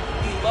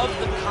loves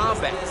the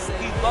combat.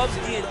 He loves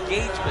the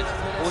engagement.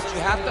 But what you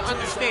have to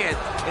understand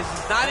is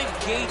he's not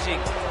engaging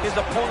his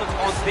opponents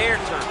on their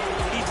terms.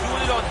 He's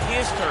doing it on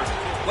his terms.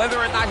 Whether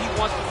or not he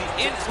wants to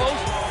be in close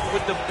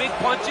with the big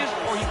punches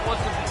or he wants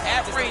to be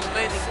at range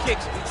landing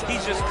kicks,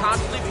 he's just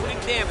constantly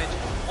putting damage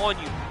on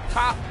you.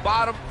 Top,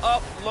 bottom,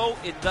 up, low,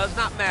 it does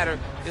not matter.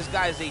 This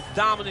guy is a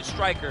dominant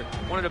striker,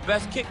 one of the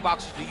best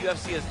kickboxers the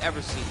UFC has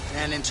ever seen.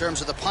 And in terms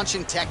of the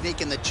punching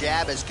technique and the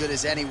jab, as good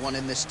as anyone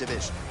in this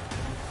division.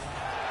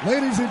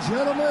 Ladies and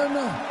gentlemen,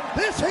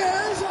 this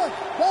is the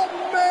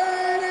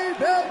main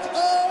event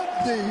of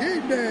the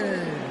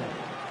evening.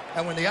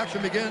 And when the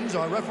action begins,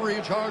 our referee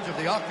in charge of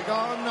the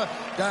Octagon,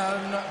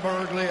 Dan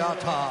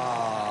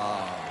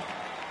Bergliata.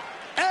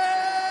 And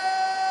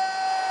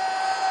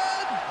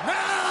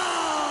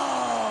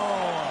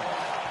now,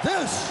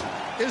 This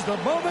is the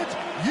moment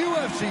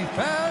UFC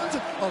fans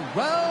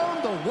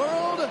around the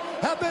world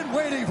have been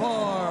waiting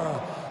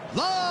for.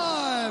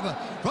 Live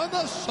from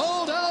the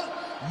sold-out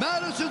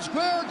Madison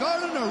Square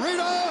Garden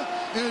Arena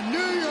in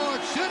New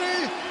York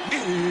City,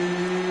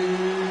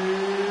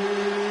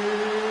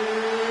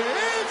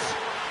 it's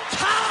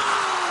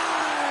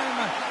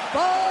time!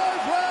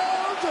 5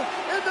 rounds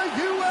in the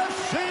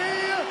UFC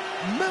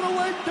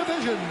middleweight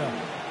division.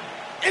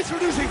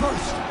 Introducing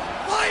first,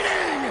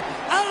 fighting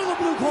out of the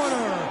blue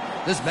corner.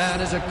 This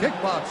man is a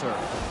kickboxer,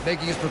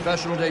 making his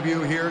professional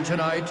debut here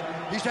tonight.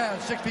 He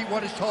stands 6 feet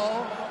 1 inches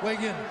tall,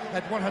 weighing in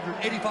at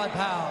 185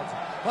 pounds.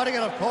 Fighting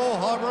out of Cole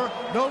Harbour,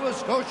 Nova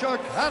Scotia,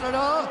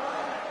 Canada,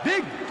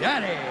 Big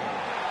Daddy.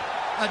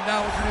 And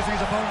now introducing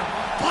his opponent,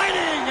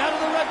 fighting out of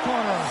the red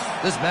corner.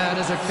 This man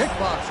is a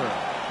kickboxer,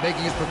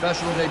 making his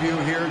professional debut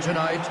here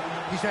tonight.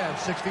 He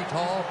stands 6 feet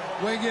tall,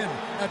 weighing in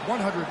at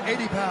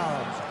 180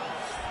 pounds.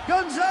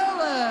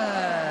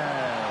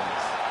 Gonzalez.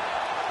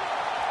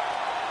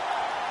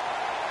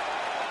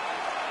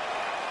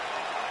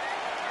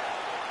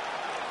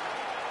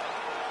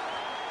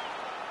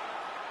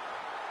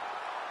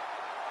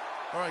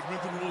 All right,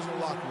 get through the rules in the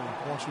locker room.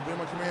 I want you to obey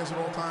my commands at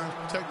all times,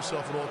 protect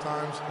yourself at all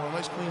times. I want a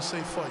nice, clean,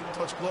 safe fight.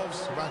 Touch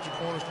gloves, back your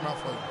corners, come out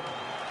fighting.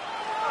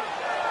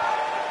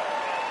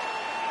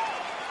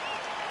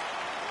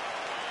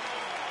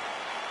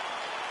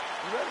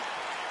 You ready?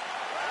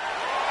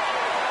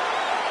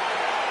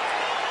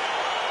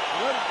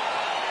 You ready?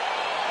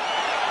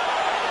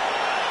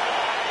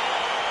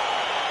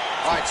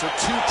 All right, so 2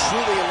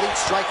 truly elite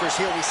strikers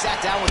here. We sat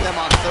down with them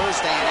on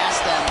Thursday and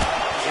asked them,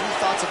 any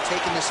thoughts of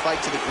taking this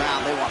fight to the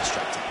ground? They want to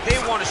strike.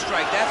 They want to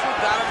strike. That's what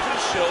got them to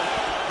the show.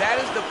 That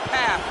is the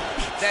path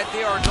that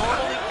they are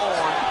normally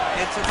on.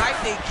 And tonight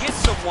they get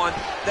someone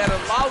that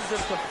allows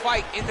them to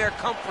fight in their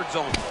comfort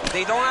zone.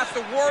 They don't have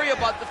to worry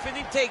about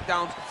defending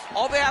takedowns.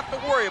 All they have to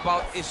worry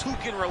about is who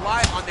can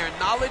rely on their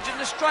knowledge in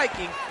the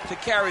striking to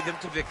carry them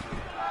to victory.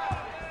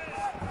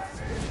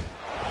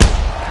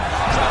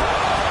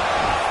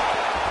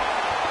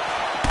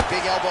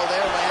 Big elbow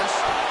there, lands.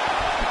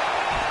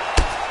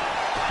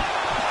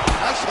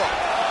 Nice hook.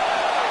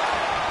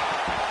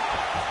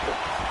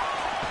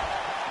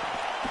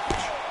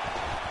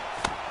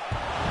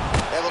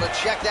 Able to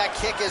check that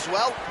kick as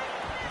well.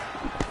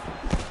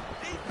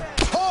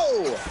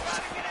 Oh!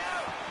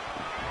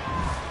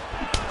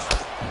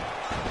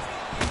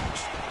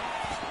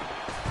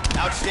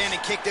 Outstanding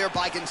kick there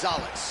by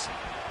Gonzalez.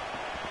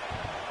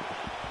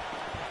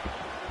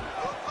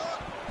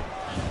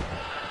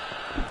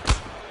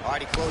 All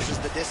right, he closes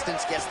the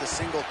distance, gets the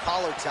single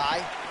collar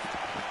tie.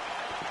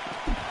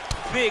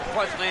 Big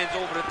punch lands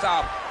over the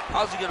top.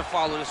 How's he going to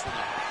follow this one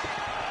up?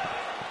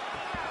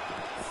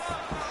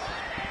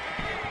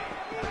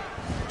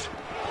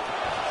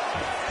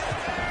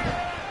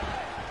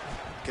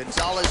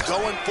 Gonzalez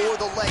going for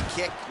the leg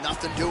kick.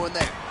 Nothing doing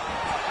there.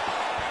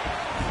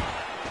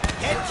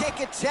 Head kick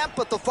attempt,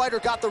 but the fighter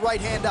got the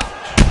right hand up.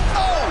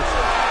 Oh!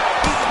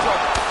 He's in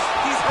trouble.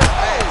 He's hurt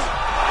bad.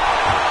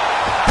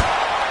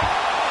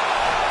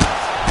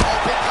 Oh,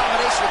 big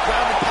combination of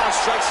ground and pound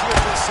strikes here,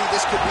 DC.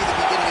 This could be the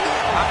beginning of the end.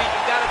 I mean,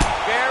 you got to be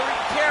very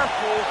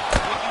careful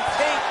when you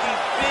take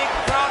these big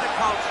ground and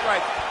pound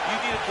strikes. You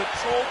need a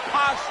controlled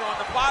posture on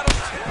the bottom.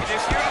 And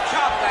if you're to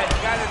chop that, you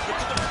got to get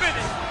to the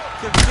finish.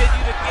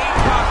 Continue to gain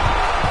posture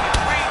and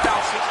bring down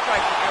 6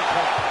 strikes with your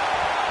opponent.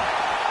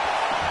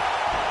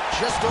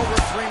 Just over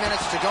 3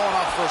 minutes to go in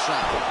our first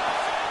round.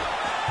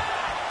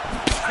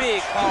 Big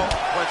powerful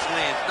punch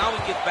lands. Now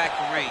we get back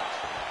to range.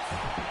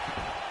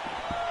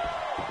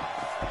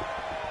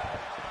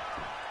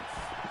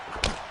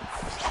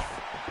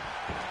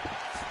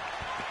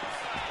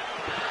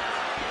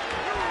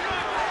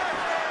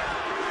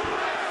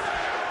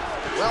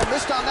 Well,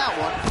 missed on that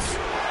one.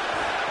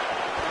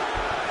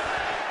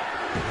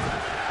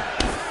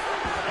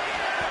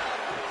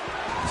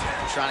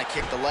 Trying to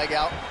kick the leg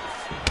out.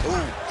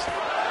 Ooh.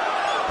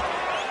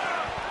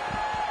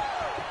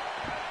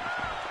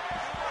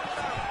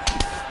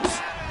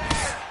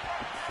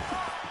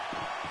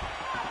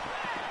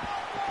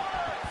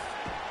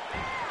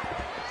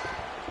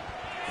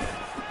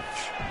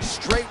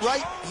 Straight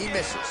right, he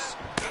misses.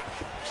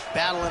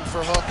 Battling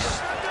for hooks.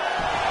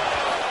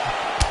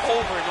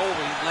 Over and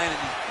over, he's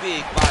landing these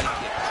big body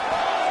kicks.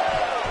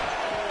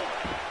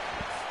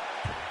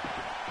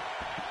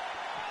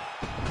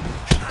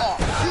 Oh,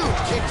 huge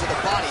kick to the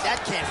body. That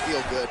can't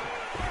feel good.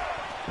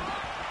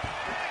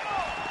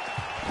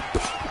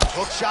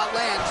 Hook shot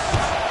lands.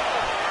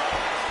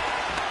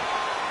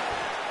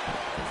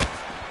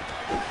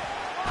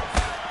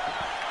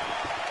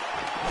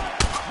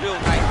 Real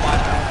nice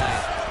body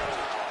land.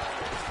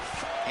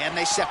 And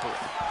they separate.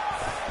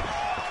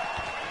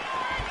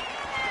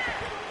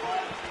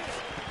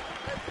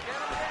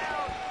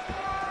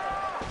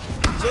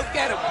 Look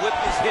at him whip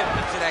his hip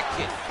into that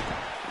kick.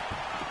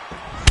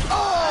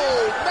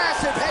 Oh,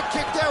 massive head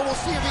kick there. We'll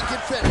see if he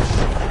can finish.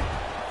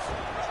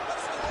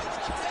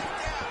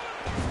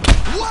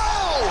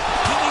 Whoa!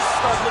 He needs to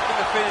start looking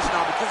to finish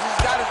now because he's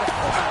got his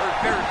opponent hurt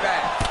very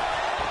bad.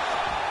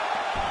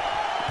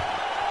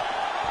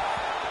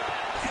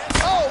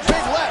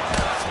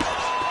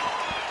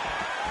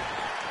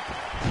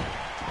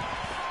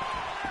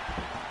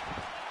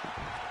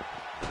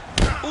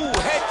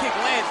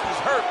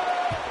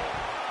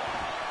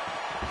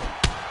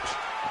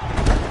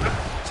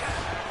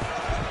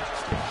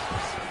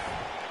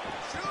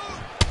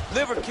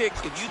 Liver kick,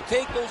 if you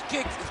take those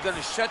kicks, it's going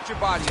to shut your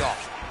body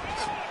off.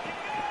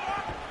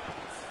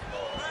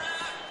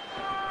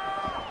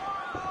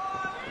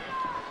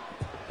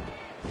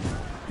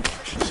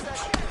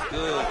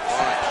 Good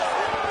punch.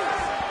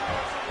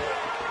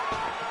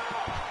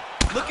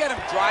 Look at him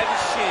drive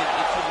his shin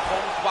into the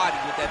opponent's body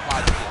with that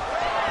body kick.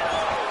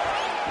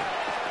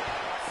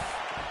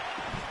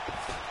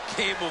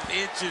 Game of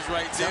inches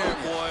right there,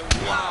 boy.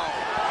 Wow.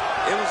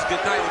 It was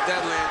good night if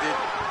that landed.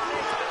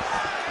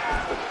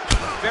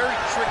 Very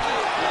tricky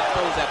when he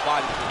throws that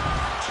body kick.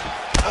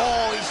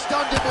 Oh, he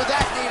stunned him with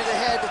that knee to the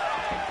head.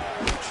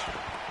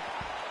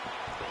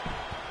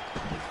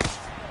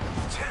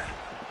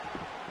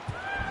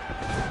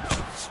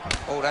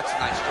 Oh, that's a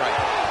nice strike.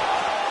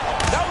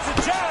 That was a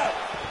jab.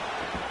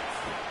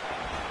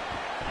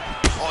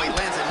 Oh, he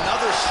lands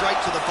another strike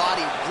to the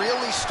body,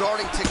 really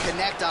starting to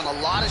connect on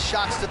a lot of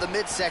shots to the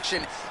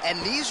midsection, and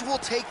these will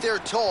take their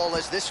toll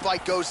as this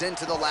fight goes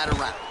into the latter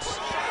rounds.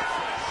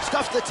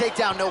 Stuffs the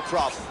takedown, no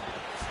problem.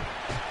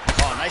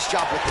 Oh, nice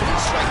job with the knee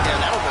strike there.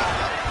 That'll wake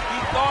you up. He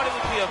thought it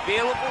would be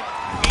available.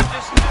 He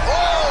just...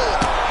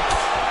 Oh!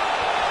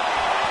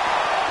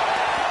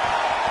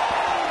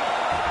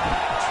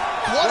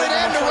 What an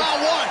end to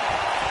round one.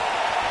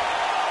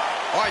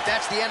 All right,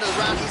 that's the end of the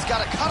round. He's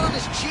got a cut on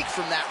his cheek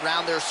from that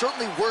round. There are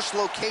certainly worse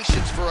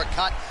locations for a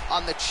cut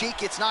on the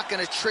cheek. It's not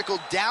going to trickle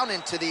down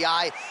into the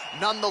eye.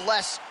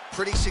 Nonetheless,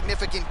 pretty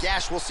significant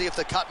gash. We'll see if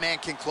the cut man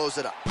can close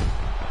it up.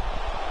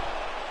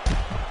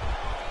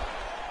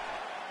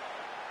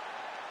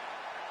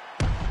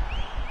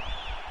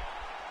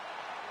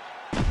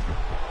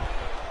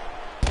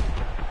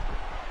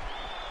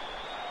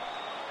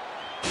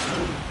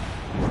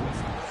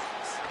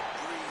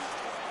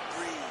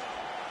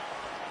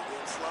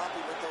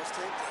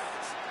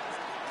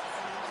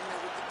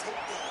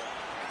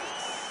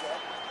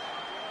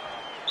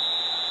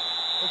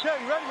 Okay,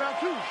 you ready? Round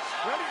two.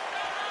 Ready?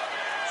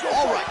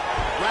 All right,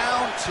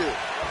 round two.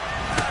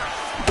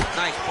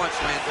 Nice punch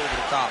lands over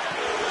the top.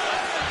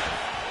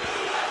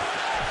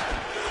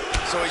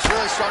 So he's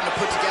really starting to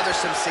put together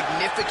some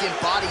significant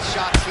body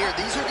shots here.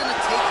 These are going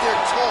to take their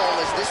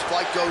toll as this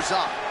fight goes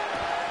on.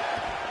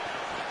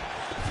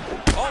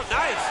 Oh,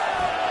 nice.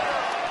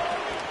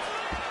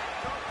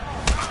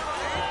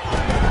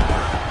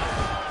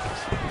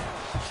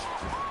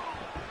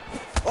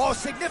 Oh,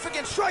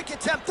 significant strike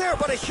attempt there,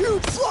 but a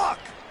huge block.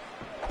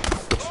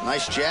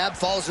 Nice jab,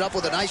 follows it up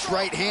with a nice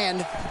right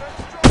hand.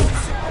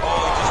 Oh,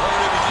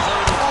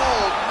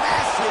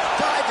 massive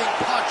diving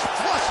punch,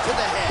 flush to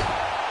the head.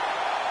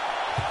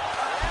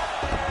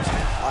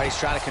 All right, he's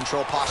trying to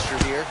control posture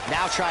here.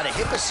 Now trying to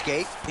hip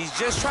escape. He's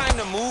just trying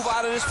to move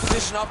out of this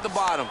position off the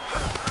bottom.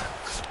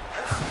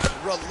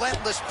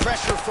 Relentless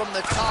pressure from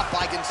the top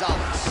by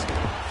Gonzalez.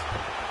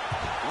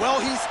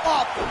 Well, he's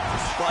up,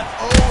 but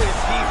oh,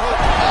 is he hurt.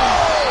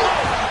 Oh!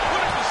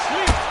 Put him to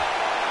sleep.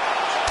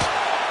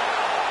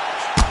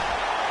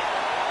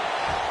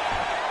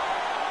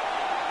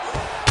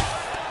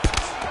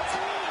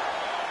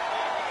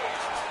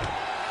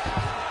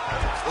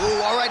 Ooh,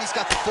 all right, he's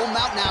got the full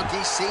mount now,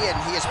 DC, and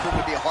he has proven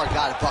to be a hard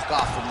guy to buck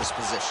off from this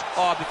position.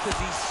 Oh, because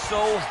he's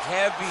so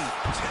heavy.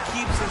 He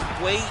keeps his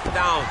weight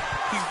down.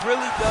 He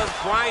really does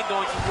grind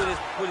on you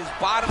with his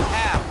bottom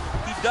half.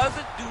 He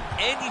doesn't do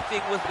anything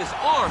with his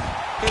arm.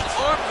 His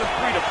arms are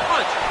free to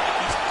punch.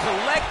 He's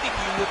collecting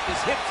you with his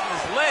hips and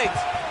his legs,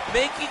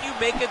 making you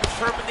make a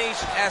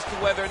determination as to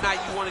whether or not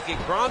you want to get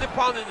grounded,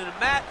 pounded in the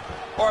mat,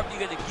 or if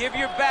you're going to give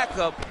your back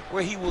up,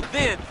 where he will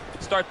then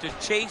start to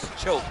chase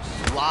chokes.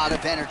 A lot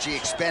of energy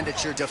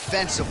expenditure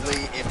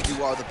defensively if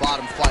you are the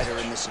bottom fighter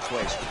in this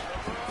equation.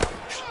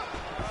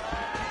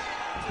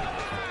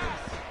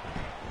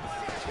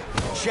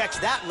 Checks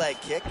that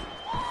leg kick.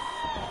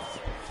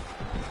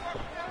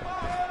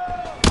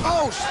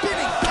 Oh,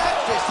 spinning back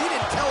fist. He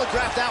didn't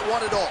telegraph that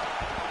one at all.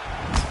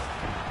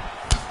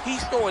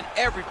 He's throwing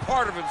every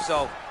part of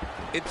himself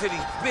into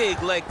these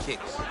big leg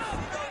kicks.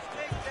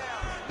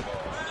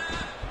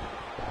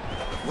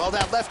 Well,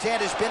 that left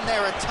hand has been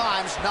there at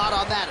times, not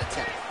on that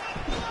attempt.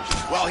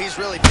 Well, he's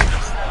really big.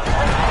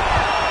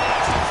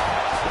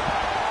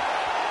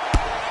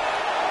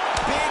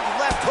 Big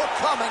left hook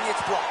coming,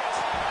 it's blocked.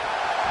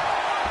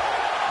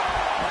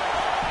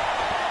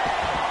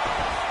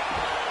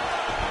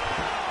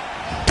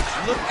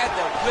 Look at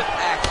the whip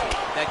action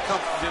that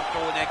comes from him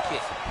throwing that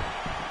kick.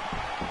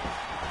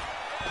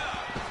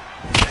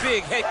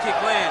 Big head kick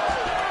lands.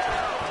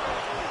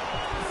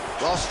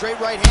 Well, straight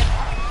right hand.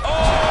 Oh!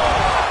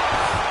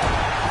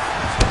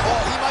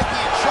 Oh, he might be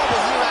in trouble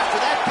here after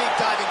that big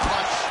diving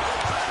punch.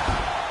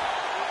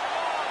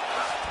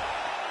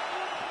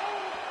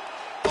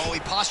 Oh, he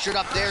postured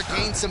up there,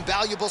 gained some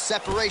valuable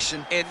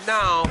separation. And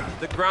now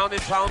the ground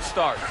and pound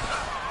starts.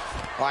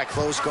 All right,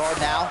 close guard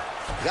now.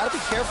 You got to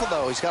be careful,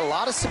 though. He's got a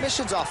lot of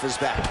submissions off his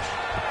back.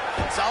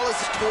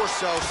 Gonzalez's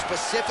torso,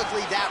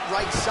 specifically that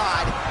right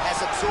side,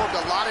 has absorbed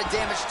a lot of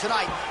damage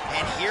tonight.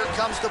 And here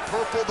comes the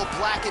purple, the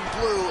black, and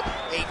blue.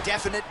 A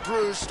definite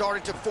bruise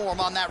starting to form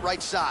on that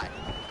right side.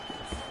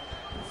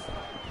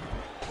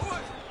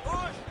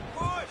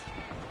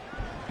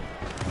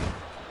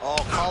 Oh,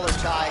 collar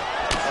tie.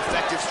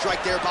 Effective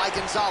strike there by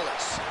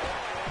Gonzalez.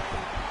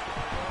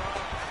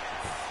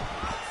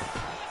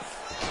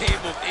 Game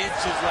of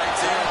inches right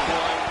there,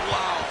 boy.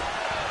 Wow.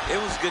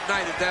 It was good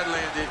night if that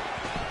landed.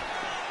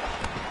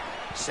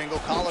 Single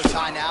collar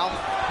tie now.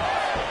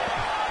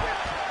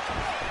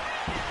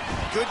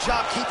 Good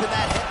job keeping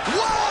that hit.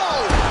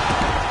 Whoa!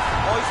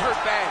 Oh, he's hurt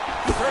bad.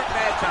 He's hurt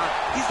bad, John.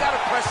 He's got to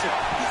press him.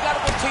 He's got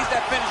to go chase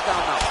that finish down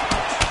now.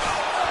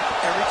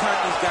 Every time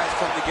these guys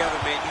come together,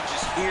 man, you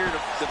just hear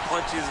the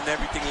punches and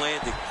everything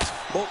landing.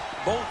 Both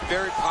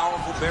very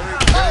powerful, very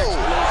explosive.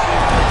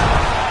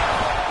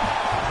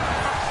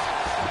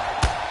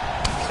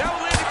 That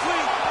one landed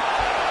clean.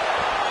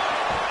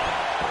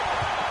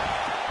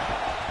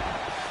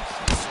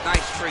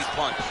 Nice straight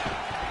punch.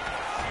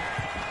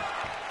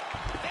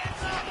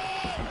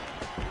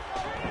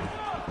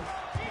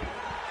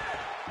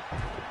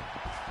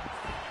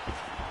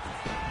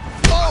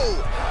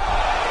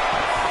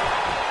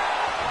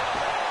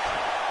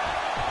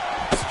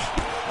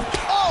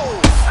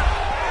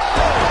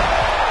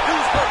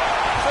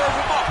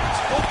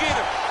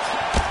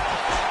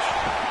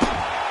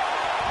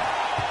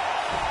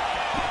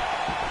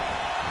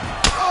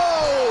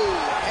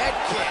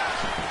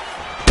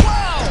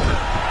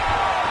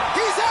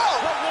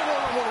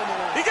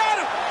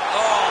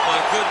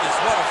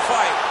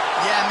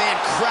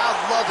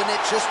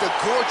 Just a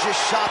gorgeous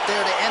shot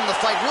there to end the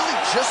fight. Really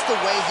just the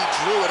way he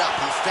drew it up.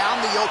 He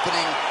found the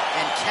opening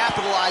and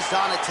capitalized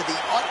on it to the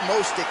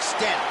utmost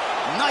extent.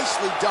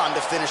 Nicely done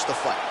to finish the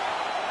fight.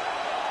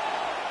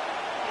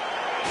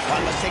 All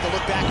right, let's take a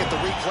look back at the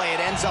replay.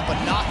 It ends up a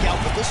knockout,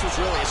 but this was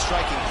really a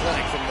striking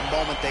clinic from the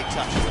moment they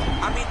touched it.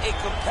 I mean, a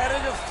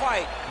competitive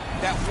fight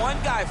that one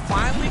guy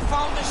finally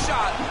found the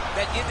shot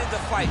that ended the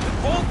fight.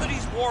 Both of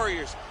these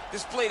warriors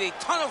displayed a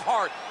ton of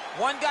heart.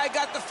 One guy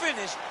got the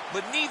finish,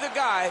 but neither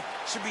guy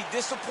should be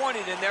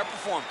disappointed in their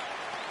performance.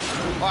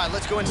 All right,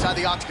 let's go inside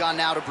the octagon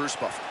now to Bruce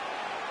Buffer.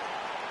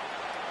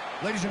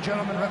 Ladies and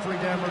gentlemen, referee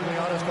Dan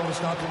Miragliotta is going to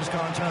stop this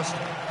contest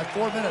at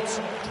 4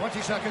 minutes,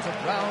 20 seconds of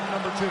round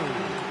number 2.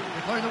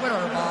 Declaring the winner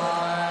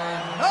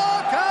by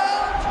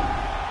knockout,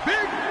 Big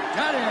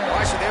Daddy. All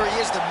right, so there he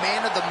is, the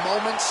man of the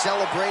moment,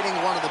 celebrating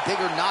one of the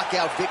bigger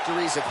knockout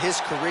victories of his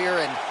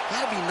career. And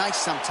that'd be nice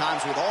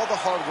sometimes with all the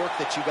hard work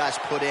that you guys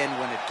put in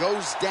when it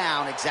goes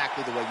down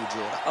exactly the way you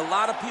drew it up. A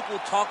lot of people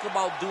talk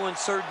about doing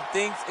certain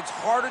things. It's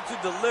harder to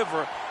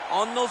deliver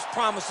on those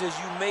promises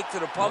you make to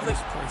the public.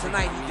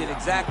 Tonight he did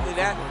exactly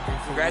that.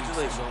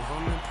 Congratulations. Go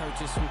home and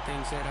purchase some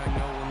things that I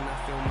know will not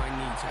fill my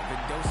needs. Have a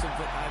dose of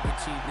what I've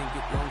achieved and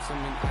get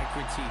lonesome and I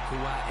critique who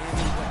I am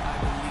and what I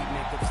believe.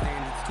 Make up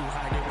standards too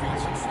high to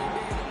reach.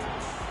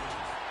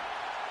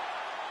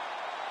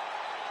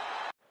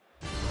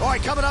 All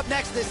right, coming up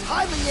next, this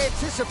highly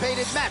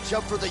anticipated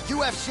matchup for the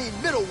UFC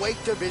middleweight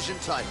division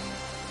title.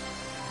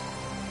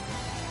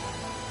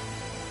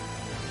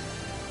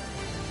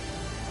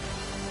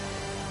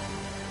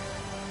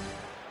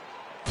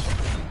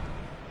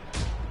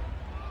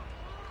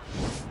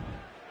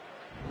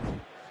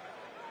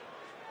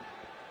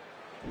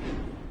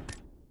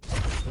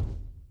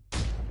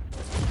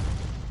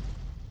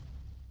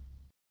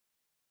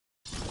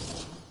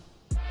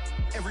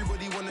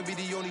 Everybody wanna be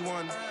the only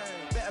one.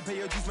 Better pay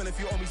your dues, man, if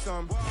you owe me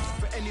some.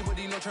 For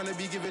anybody not trying to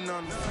be given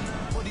none.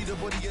 Body the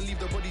body and leave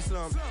the body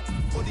slum.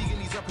 Body in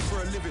these rappers for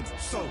a living.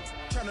 So,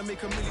 trying to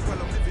make a million while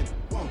I'm living.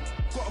 Whoa,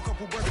 got a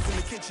couple brothers in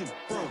the kitchen.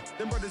 Bro,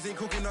 them brothers ain't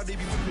cooking, now they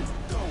be whipping.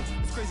 Go,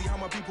 it's crazy how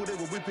my people, they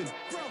were whipping.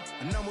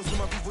 And now most of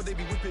my people, they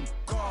be whipping.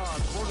 God,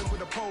 rolling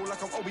with a pole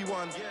like I'm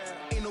Obi-Wan.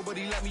 Ain't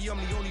nobody like me, I'm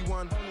the only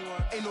one.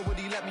 Ain't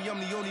nobody like me, I'm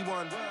the only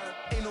one.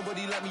 Ain't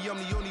nobody like me, I'm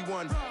the only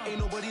one. Ain't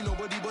nobody,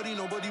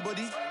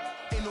 buddy.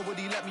 Ain't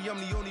nobody like me, I'm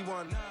the only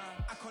one.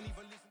 I can't even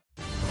listen.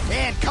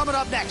 And coming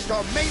up next,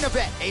 our main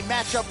event, a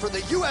matchup for the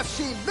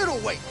UFC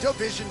middleweight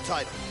division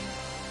title.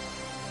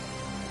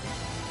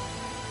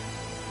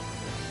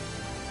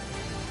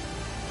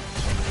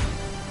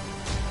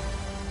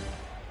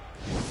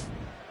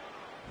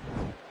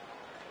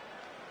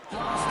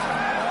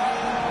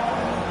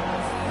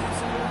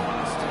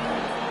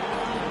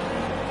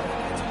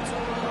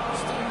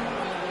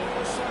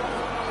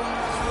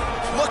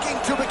 Looking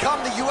to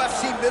become the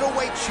UFC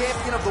middleweight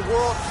champion of the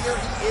world, here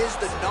he is,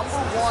 the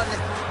 #1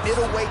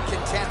 middleweight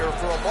contender.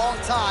 For a long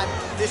time,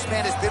 this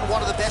man has been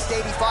one of the best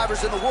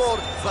 85ers in the world,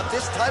 but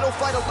this title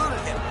fight eluded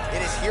him.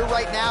 It is here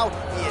right now.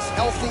 He is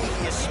healthy.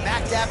 He is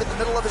smack dab in the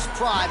middle of his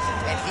prime,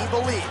 and he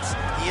believes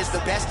he is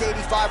the best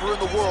 85er in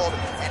the world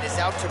and is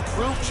out to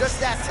prove just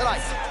that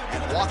tonight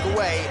and walk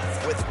away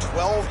with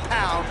 12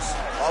 pounds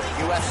of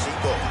UFC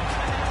gold.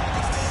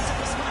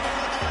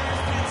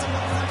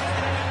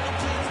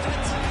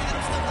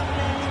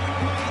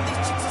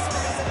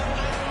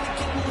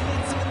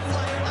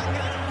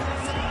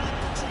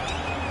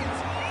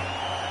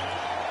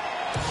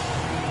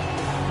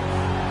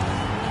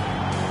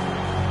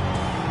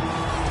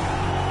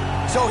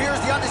 So So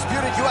here's the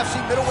undisputed UFC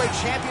middleweight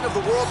champion of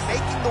the world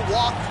making the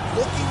walk,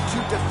 looking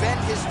to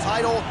defend his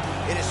title.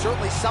 It is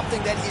certainly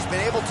something that he's been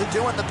able to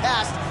do in the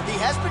past. He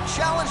has been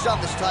challenged on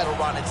this title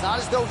run. It's not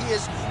as though he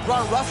has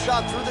run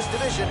roughshod through this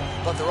division,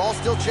 but they're all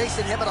still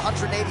chasing him at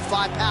 185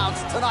 pounds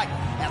tonight.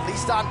 At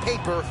least on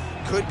paper,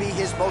 could be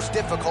his most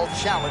difficult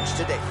challenge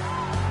to date.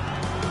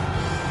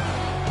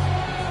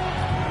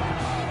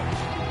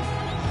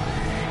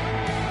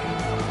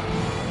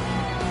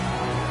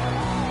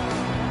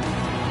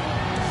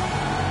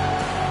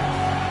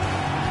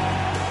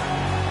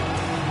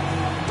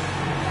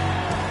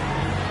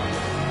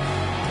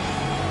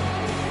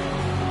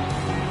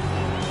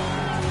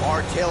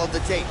 Our tale of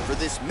the tape for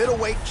this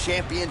middleweight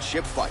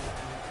championship fight.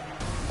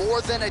 More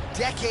than a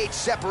decade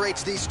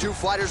separates these two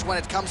fighters when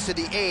it comes to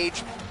the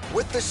age,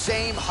 with the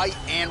same height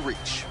and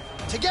reach.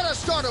 To get us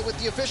started with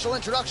the official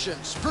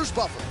introductions, Bruce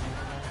Buffer.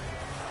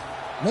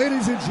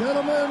 Ladies and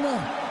gentlemen,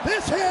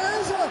 this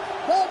is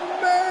the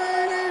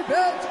main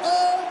event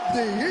of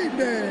the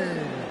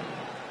evening.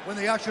 When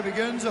the action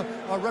begins,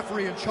 our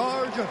referee in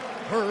charge,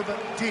 Herb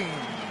Dean.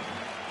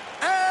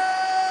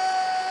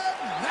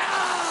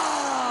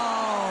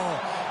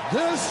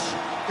 This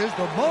is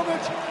the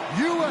moment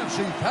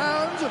UFC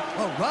fans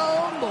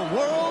around the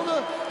world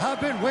have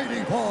been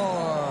waiting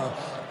for.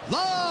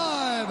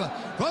 Live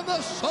from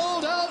the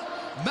sold-out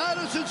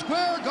Madison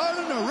Square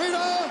Garden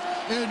Arena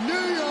in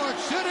New York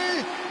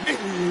City, it's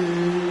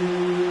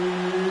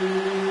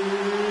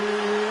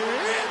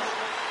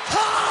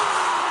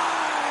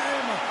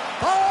time!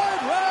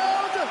 5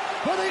 rounds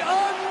for the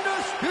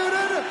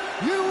undisputed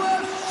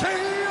UFC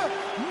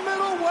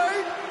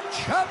middleweight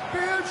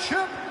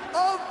championship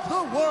of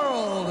the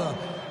world.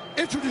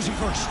 Introducing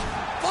first,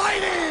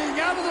 fighting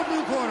out of the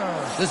blue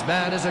corner. This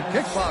man is a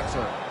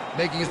kickboxer,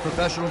 making his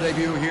professional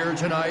debut here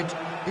tonight.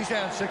 He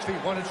stands 6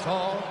 feet 1 inch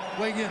tall,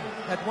 weighing in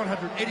at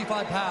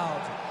 185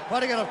 pounds.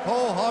 Fighting out of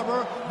Cole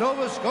Harbour,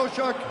 Nova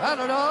Scotia,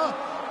 Canada,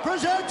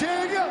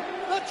 presenting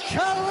the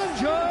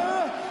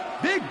challenger,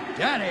 Big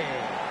Daddy.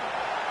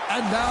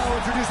 And now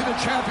introducing the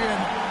champion,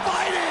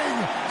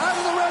 fighting out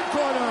of the red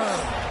corner.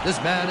 This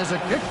man is a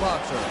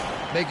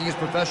kickboxer, making his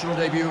professional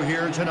debut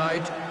here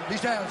tonight. He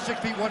stands 6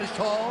 feet 1 inch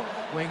tall,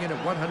 weighing in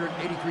at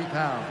 183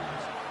 pounds.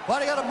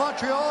 Fighting out of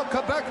Montreal,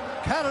 Quebec,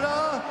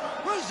 Canada,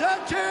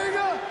 presenting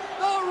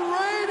the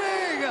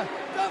reigning,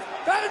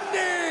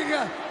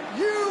 defending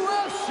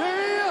UFC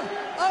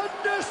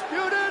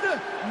undisputed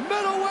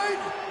middleweight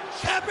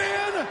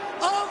champion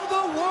of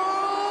the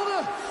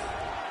world,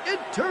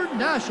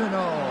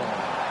 International.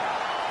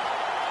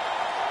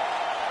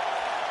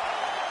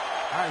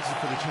 All right, this is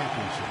for the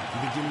championship.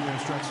 You've been given your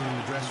instructions in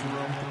the dressing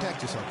room.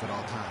 Protect yourself at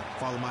all times.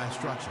 Follow my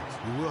instructions.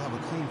 We will have a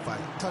clean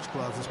fight. Touch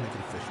gloves. Let's make it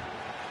official.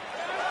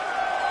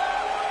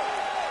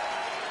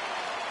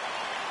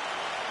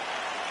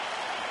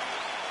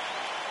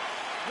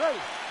 Ready.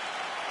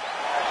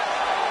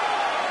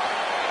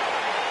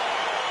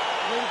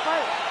 Ready to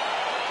fight.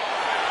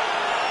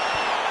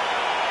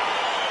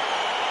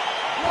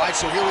 All right,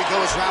 so here we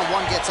go as round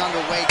one gets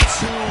underway.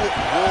 2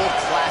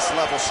 world-class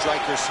level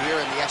strikers here,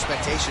 and the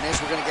expectation is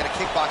we're going to get a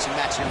kickboxing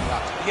match here in the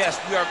octagon. Yes,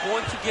 we are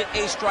going to get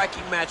a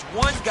striking match.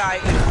 One guy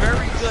is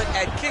very good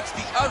at kicks.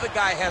 The other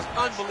guy has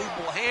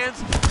unbelievable hands.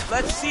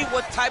 Let's see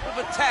what type of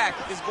attack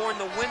is going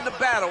to win the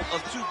battle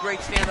of 2 great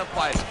stand-up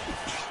fighters.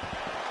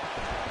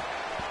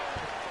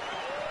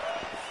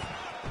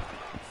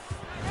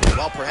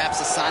 Well, perhaps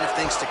a sign of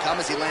things to come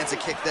as he lands a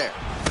kick there.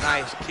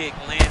 Nice kick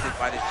landed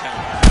by this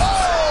challenger.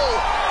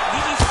 Oh! He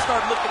needs to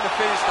start looking to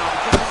finish now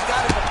because he's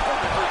got his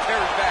opponent hurt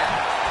very bad.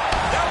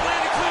 That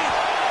landed clean.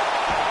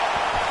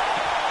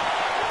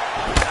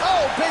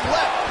 Oh, big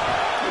left.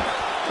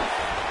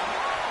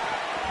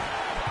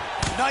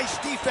 Nice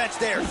defense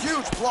there.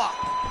 Huge block.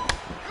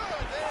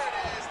 Good.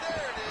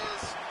 There it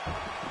is.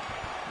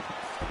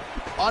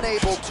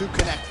 Unable to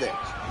connect there.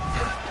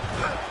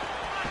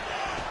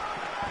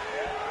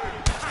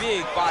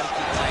 Big body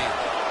kick land.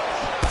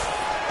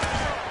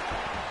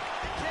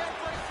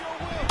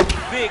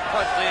 Big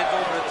punch lands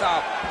over the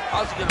top.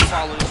 How's he gonna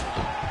follow this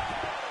one?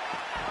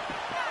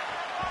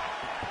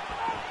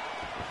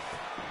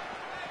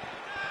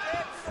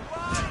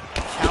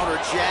 Counter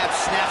jab,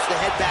 snaps the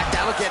head back.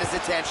 That'll get his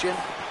attention.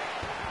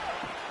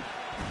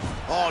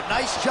 Oh,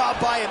 nice job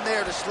by him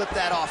there to slip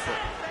that offer.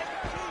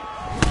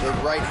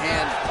 Big right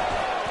hand.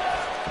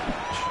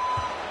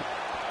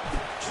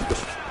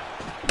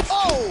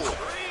 Oh!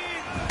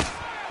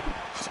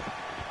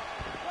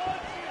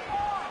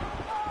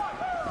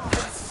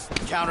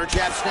 Counter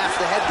jab, snaps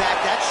the head back.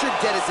 That should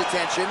get his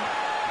attention.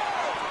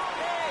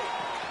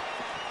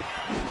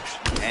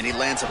 And he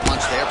lands a punch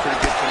there. Pretty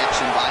good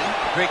connection by him.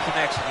 Great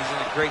connection. He's in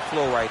a great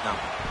flow right now.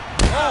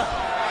 Oh!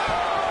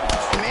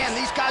 Man,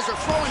 these guys are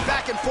throwing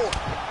back and forth.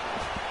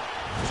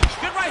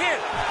 Good right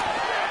hand.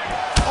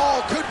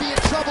 Oh, could be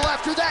in trouble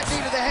after that knee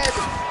to the head.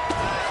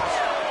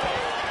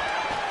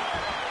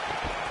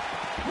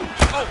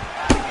 Oh,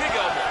 big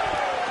elbow.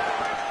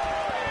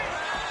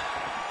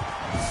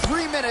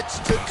 3 minutes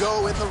to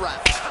go in the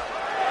round.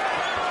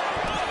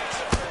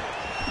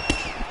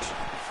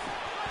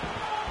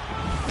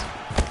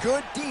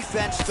 Good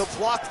defense to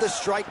block the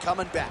strike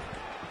coming back.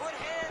 Put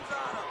hands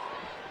on him.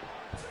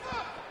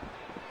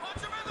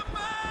 Punch him in the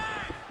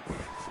back.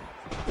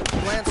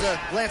 Lands a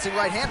glancing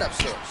right hand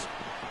upstairs.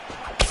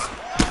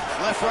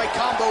 Left-right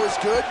combo is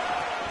good.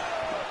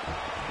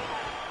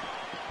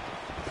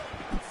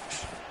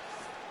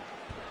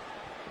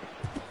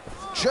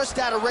 Just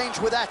out of range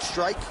with that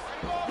strike.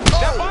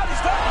 That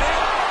body's done,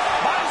 man.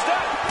 Body's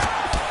done.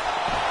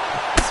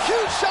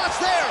 Huge shots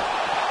there.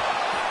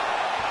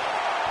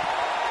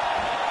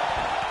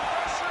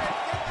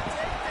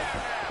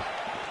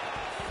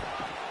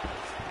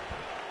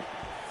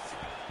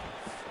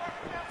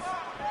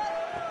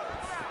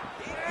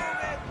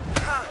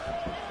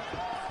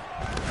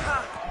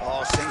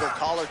 Oh, single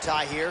collar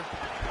tie here.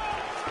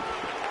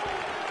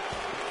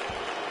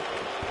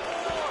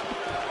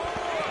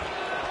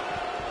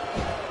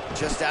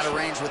 Just out of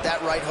range with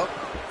that right hook.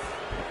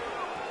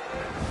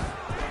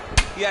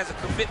 He has a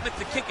commitment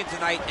to kicking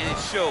tonight, and it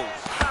shows.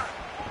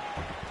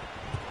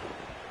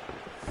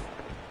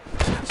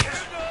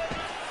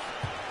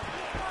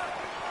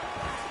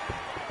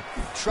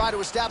 Try to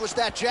establish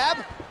that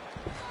jab.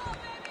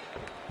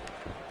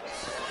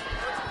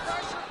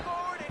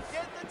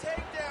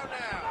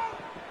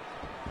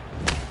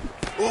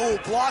 Ooh,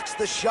 blocks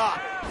the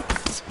shot.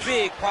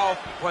 Big,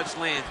 powerful punch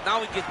lands.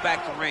 Now he gets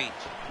back to range.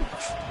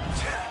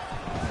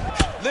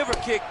 Liver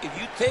kick, if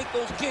you take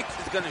those kicks,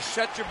 it's going to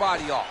shut your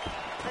body off.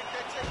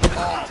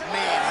 Oh,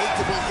 man, hate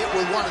to be hit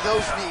with one of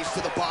those knees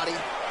to the body.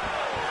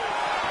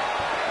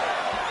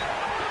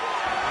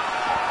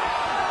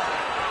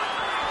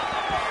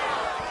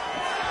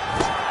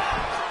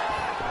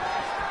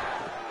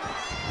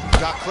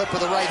 Got clip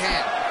with the right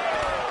hand.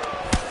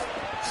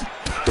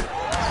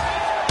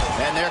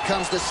 And there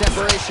comes the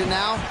separation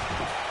now.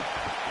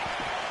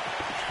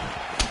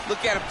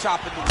 Look at him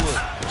chopping the wood.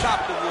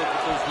 Chop the wood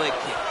with those leg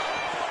kicks.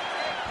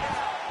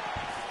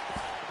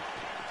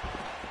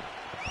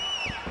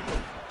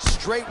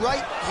 Straight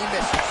right, he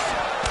misses.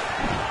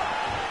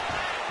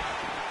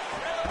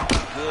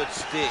 Good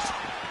stick.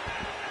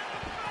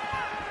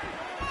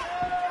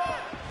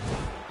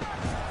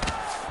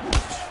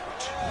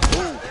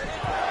 Ooh.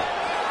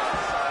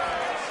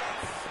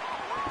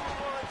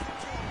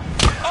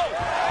 Oh,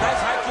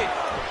 nice high kick.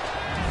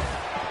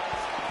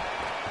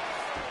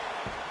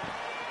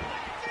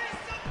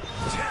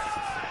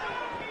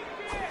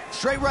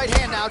 Straight right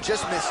hand now,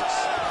 just misses.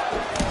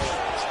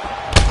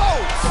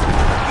 Oh,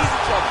 he's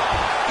in trouble.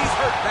 He's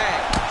hurt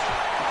bad.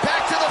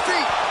 Back to the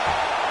feet.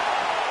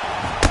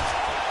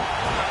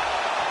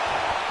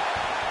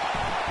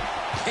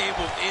 Game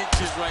of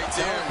inches right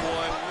there,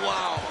 boy.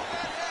 Wow.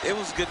 It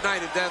was good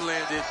night if that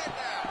landed.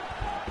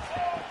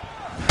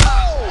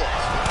 Oh!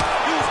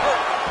 He's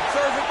hurt.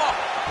 Serve him up.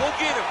 Go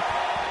get him.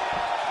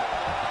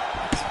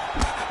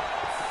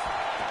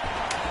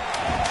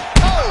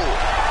 Oh!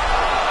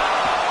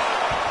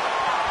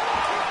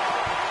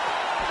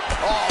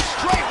 Oh,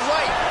 straight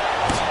right.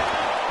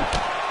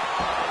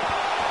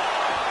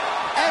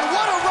 And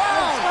what a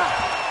round!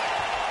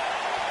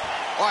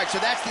 All right, so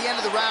that's the end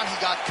of the round. He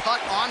got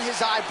cut on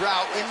his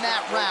eyebrow in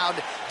that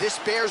round. This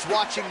bears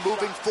watching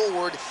moving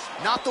forward.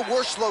 Not the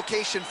worst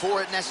location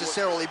for it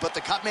necessarily, but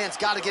the cut man's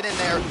got to get in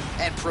there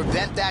and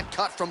prevent that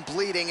cut from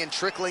bleeding and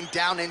trickling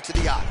down into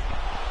the eye.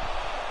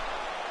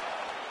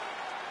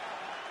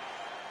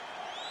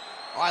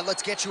 All right,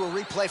 let's get you a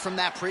replay from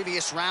that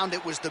previous round.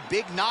 It was the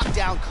big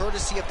knockdown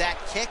courtesy of that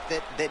kick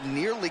that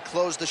nearly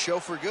closed the show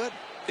for good.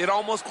 It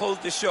almost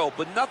closed the show,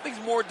 but nothing's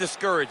more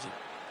discouraging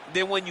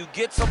than when you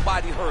get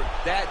somebody hurt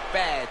that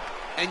bad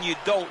and you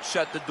don't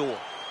shut the door.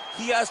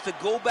 He has to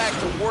go back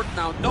to work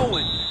now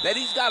knowing that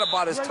he's got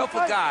about as tough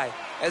a guy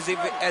as he's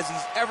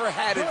ever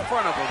had in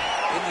front of him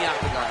in the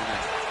octagon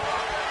tonight.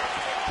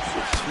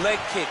 Leg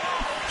kick.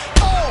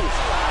 Oh!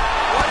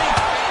 What a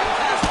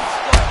fantastic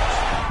start.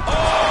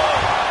 Oh!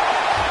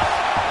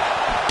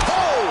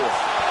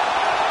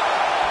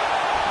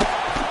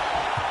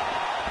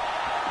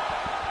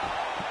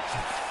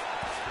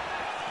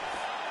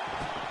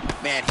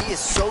 Man, he is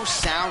so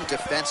sound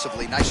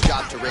defensively. Nice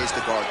job to raise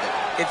the guard there.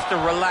 It's the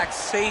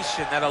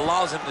relaxation that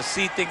allows him to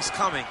see things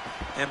coming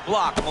and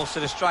block most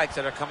of the strikes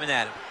that are coming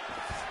at him.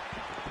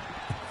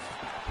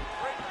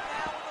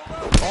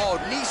 Oh,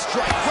 knee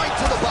strike right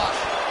to the body.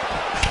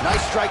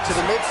 Nice strike to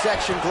the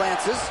midsection,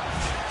 glances.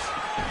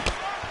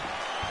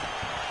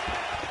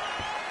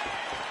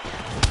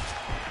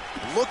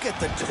 Look at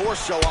the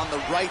torso on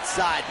the right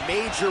side.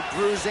 Major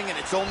bruising, and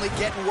it's only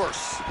getting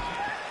worse.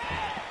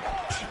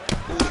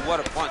 Ooh, what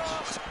a punch.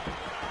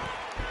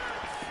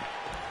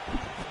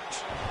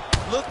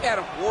 Look at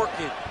him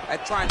working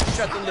at trying to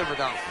shut the liver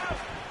down.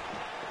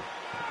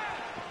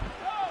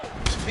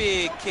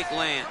 Big kick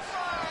lands.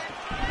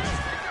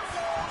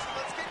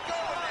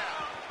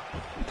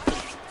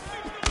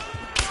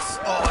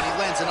 Oh, and he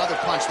lands another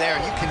punch there,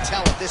 and you can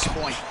tell at this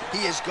point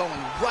he is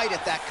going right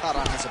at that cut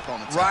on his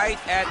opponent's right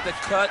eye. At the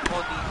cut on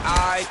the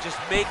eye, just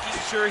making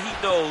sure he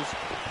knows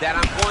that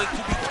I'm going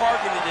to be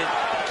targeting it.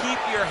 Keep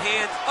your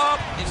hands up,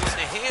 and when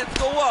the hands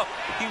go up,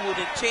 he will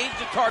then change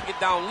the target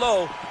down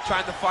low,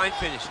 trying to find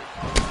finishes.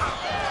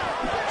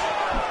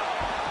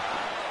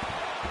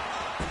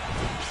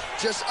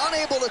 just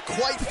unable to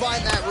quite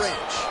find that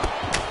range.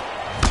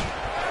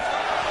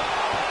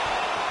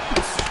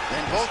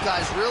 And both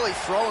guys really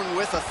throwing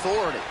with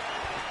authority.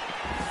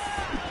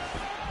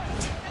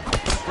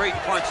 Great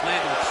punch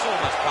landed with so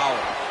much power.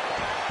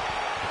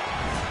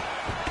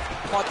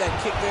 Caught that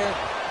kick there.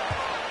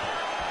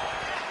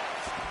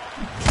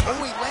 Oh,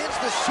 he lands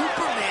the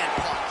Superman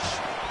punch.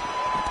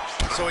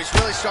 So he's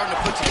really starting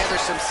to put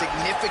together some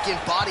significant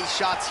body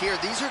shots here.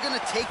 These are going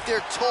to take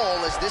their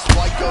toll as this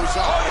fight goes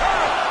on.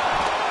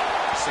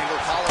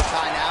 Single collar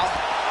tie now.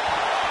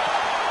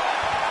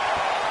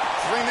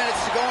 3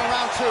 minutes to go in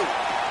round 2.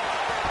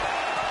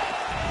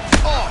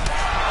 Oh,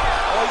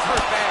 he's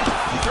hurt bad.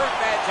 He's hurt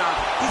bad, John.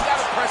 He's got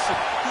to press him.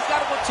 He's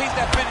got to go chase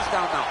that finish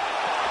down now.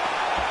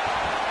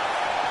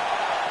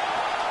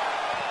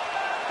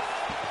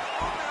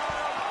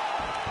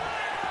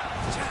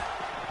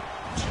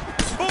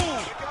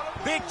 Boom!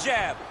 Big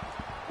jab.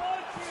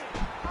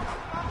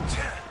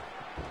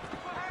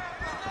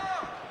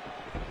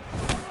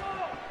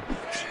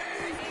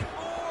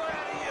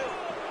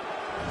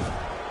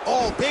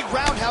 Oh, big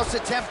roundhouse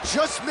attempt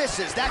just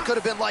misses. That could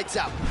have been lights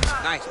out.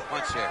 Nice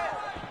punch there.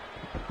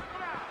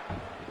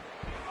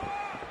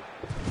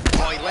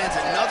 Oh, he lands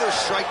another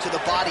strike to the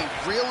body,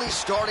 really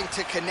starting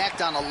to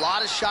connect on a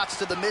lot of shots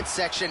to the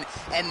midsection,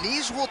 and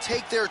these will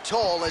take their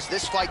toll as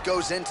this fight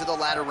goes into the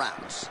latter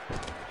rounds.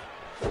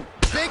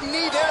 Big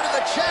knee there to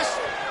the chest.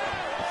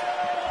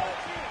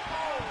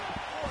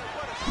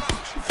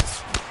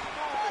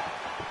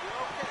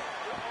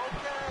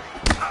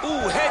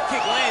 Ooh, head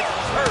kick lands.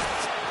 He's hurt.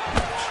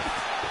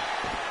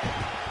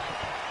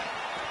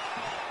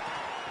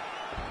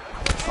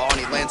 Oh, and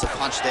he lands a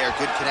punch there.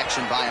 Good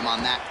connection by him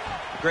on that.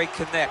 Great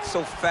connect,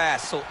 so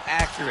fast, so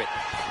accurate.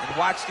 And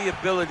watch the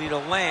ability to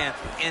land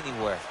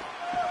anywhere.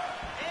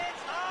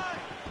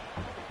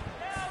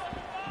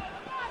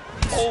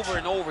 Over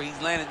and over,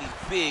 he's landing these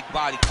big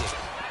body kicks.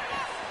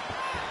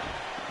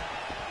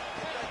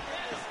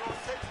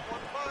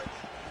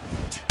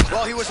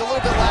 Well, he was a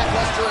little bit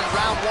lackluster in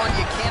round 1.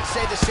 You can't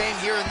say the same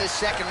here in this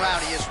second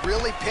round. He has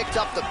really picked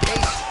up the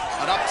pace,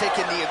 an uptick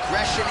in the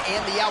aggression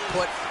and the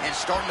output, and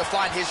starting to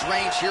find his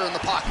range here in the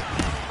pocket.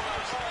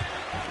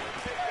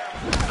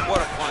 What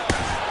a punch.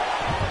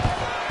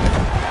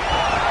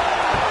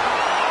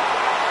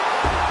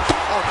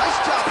 Oh, nice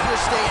job here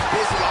staying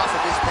busy off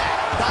of his back.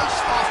 Nice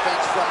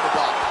offense from the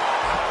dog.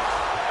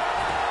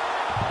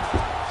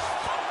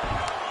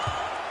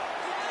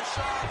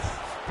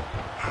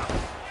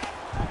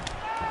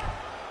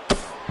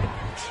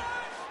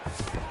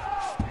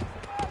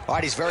 All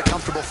right, he's very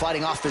comfortable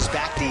fighting off his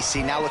back,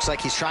 DC. Now looks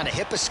like he's trying to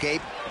hip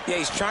escape. Yeah,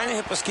 he's trying to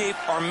hip escape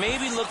or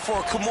maybe look for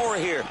a Kimura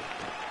here.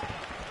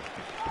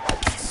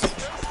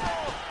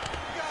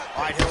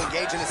 All right, he'll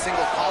engage in a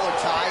single collar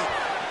tie.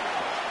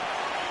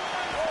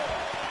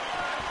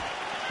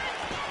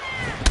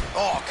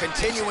 Oh,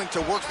 continuing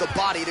to work the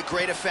body to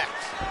great effect.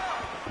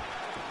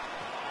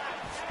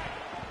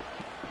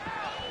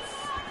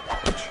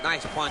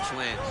 Nice punch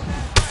lands.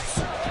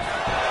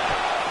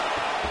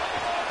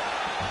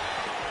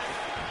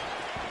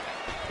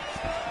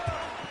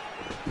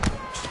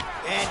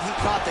 And he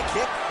caught the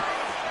kick.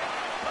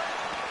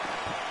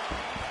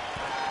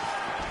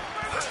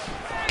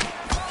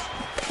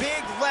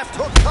 Big left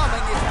hook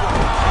coming.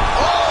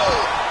 Oh!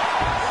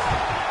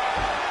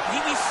 He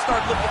needs to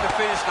start looking to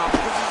finish now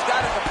because he's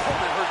got his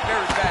opponent hurt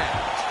very bad.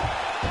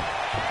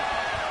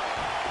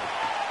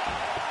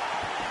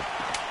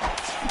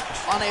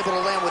 Unable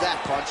to land with that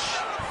punch.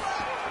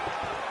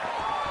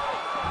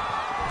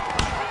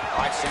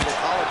 All right, single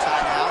collar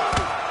tie now.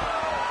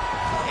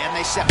 And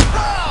they set.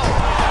 Oh!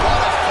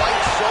 What a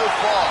fight so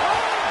far.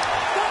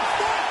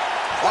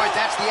 All right,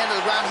 that's the end of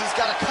the round. He's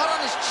got a cut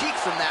on his cheek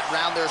from that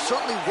round. There are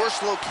certainly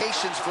worse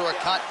locations for a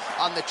cut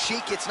on the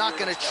cheek. It's not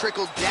going to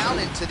trickle down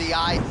into the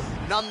eye.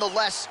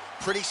 Nonetheless,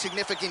 pretty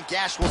significant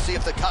gash. We'll see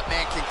if the cut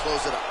man can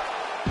close it up.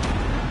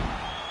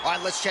 All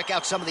right, let's check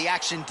out some of the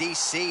action,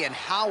 DC. And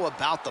how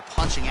about the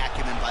punching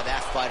acumen by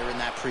that fighter in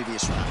that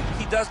previous round?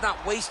 He does not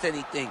waste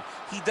anything.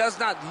 He does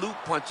not loop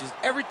punches.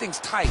 Everything's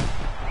tight.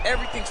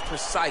 Everything's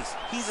precise.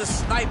 He's a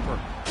sniper.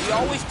 We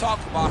always talk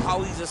about how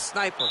he's a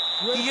sniper.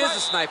 He is a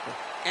sniper.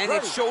 And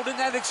it showed in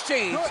that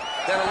exchange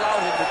that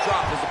allowed him to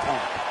drop his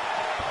opponent.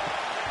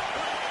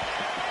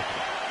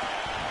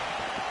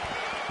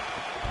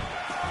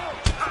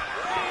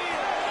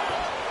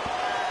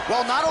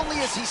 Well, not only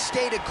has he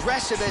stayed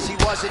aggressive as he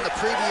was in the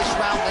previous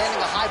round,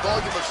 landing a high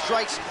volume of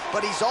strikes,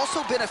 but he's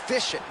also been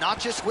efficient, not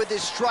just with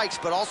his strikes,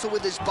 but also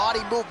with his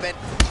body movement.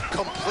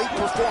 Complete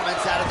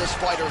performance out of this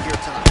fighter here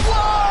tonight.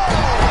 Whoa!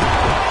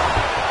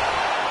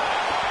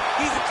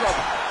 He's in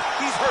trouble.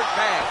 He's hurt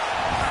bad.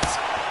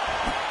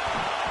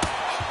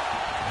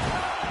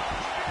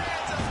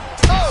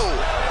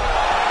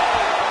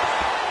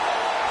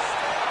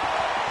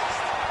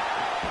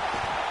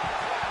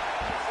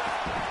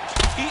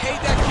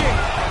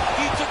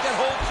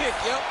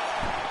 Yep.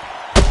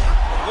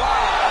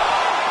 Wow.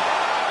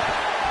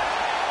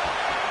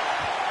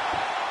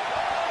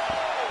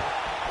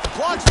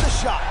 Blocks the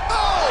shot.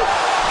 Oh!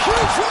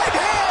 Huge right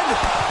hand!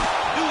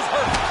 Dude's hurt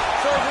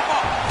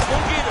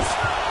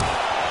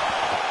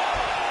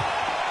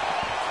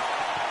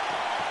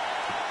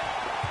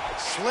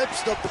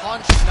slips the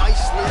punch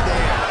nicely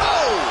there.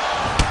 Oh!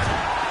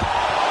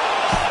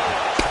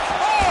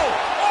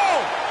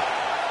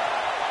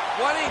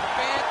 What a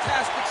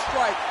fantastic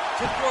strike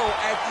to throw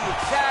at the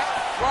exact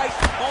right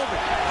moment.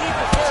 He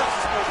deserves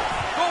this moment.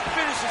 Go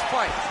finish his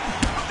fight.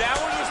 That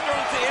one was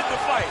thrown to end the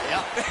fight.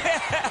 Yeah.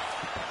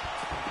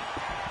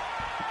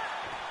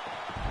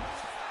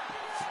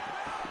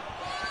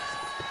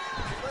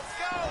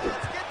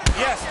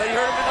 Yes, they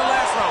heard him in the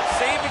last round.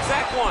 Same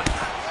exact one.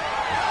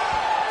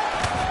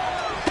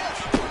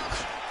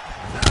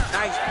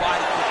 Nice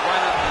body kick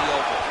right under the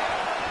elbow.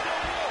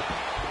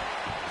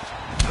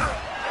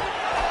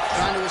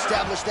 Trying to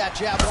establish that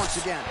jab once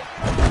again.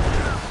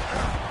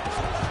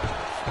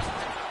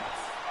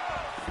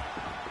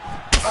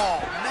 Oh,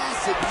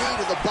 massive knee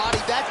to the body.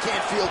 That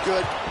can't feel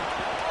good.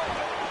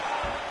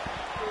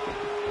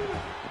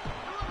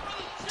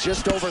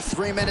 Just over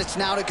 3 minutes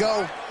now to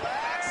go.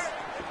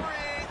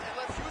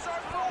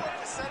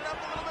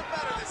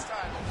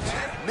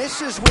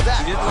 Misses with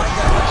that. He didn't like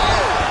that.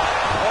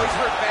 Oh, he's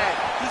hurt bad.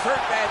 He's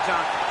hurt bad,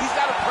 John. He's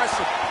got to press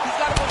him. He's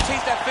got to go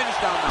chase that finish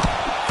down now.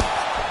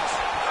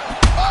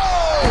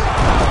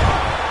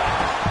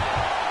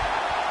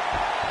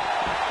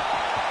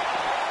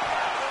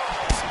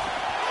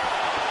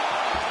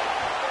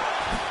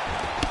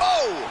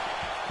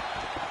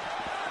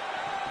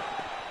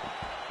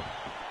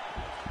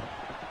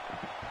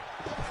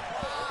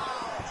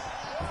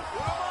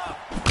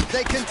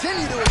 They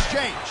continue to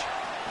exchange.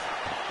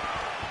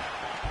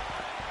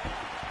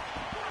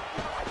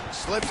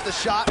 Slips the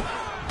shot.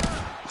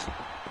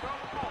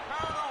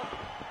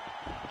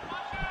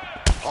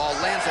 Oh,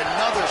 lands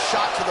another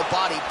shot to the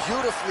body,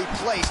 beautifully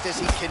placed as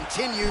he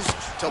continues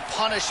to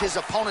punish his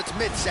opponent's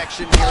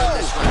midsection here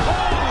in this round.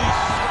 Holy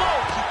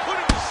smokes, he put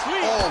him to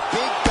sleep. Oh,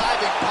 big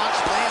diving punch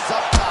lands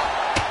up top.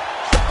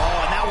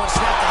 Oh, and that one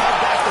snapped the head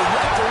back. The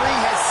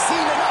referee has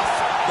seen enough.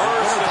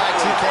 By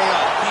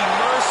TKO. He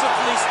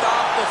mercifully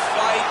stopped the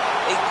fight.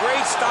 A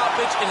great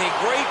stoppage and a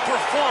great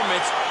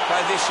performance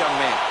by this young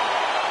man.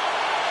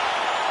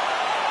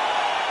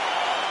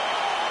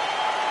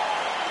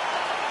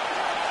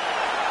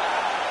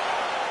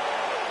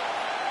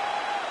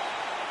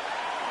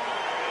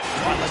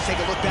 Let's take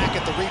a look back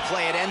at the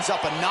replay. It ends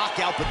up a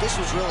knockout, but this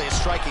was really a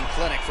striking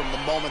clinic from the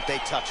moment they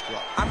touched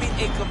glove. I mean,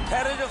 a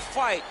competitive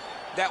fight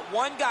that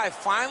one guy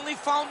finally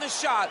found the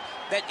shot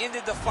that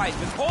ended the fight.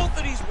 Because both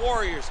of these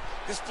warriors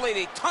displayed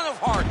a ton of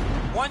heart.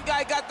 One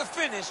guy got the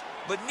finish,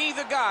 but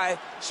neither guy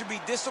should be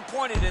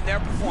disappointed in their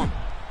performance.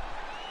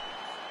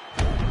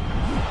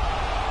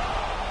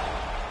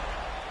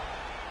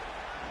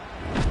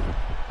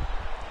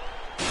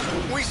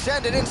 We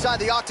send it inside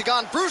the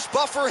octagon. Bruce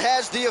Buffer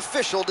has the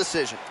official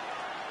decision.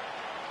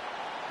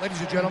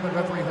 Ladies and gentlemen,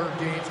 referee Herb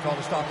Deans called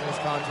a stop to this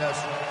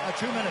contest at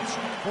 2 minutes,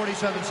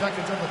 47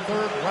 seconds of the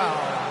third round,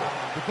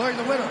 declaring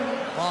the winner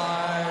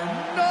by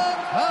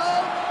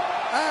knockout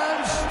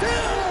and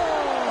still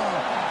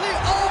the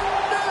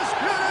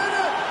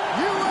undisputed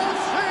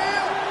UFC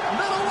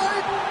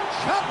middleweight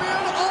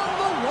champion of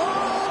the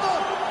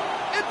world,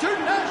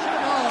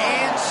 international.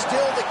 And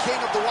still the king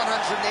of the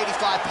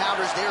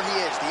 185-pounders. There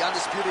he is, the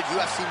undisputed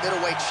UFC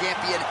middleweight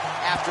champion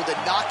after the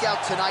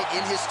knockout tonight in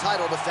his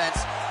title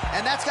defense.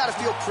 And that's got to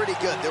feel pretty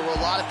good. There were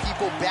a lot of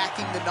people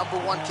backing the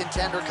 #1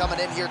 contender coming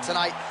in here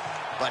tonight,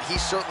 but he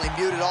certainly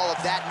muted all of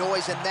that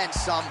noise and then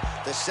some.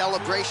 The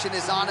celebration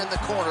is on in the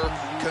corner.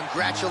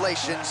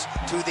 Congratulations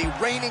to the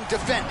reigning,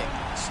 defending,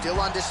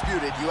 still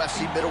undisputed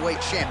UFC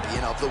middleweight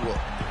champion of the world.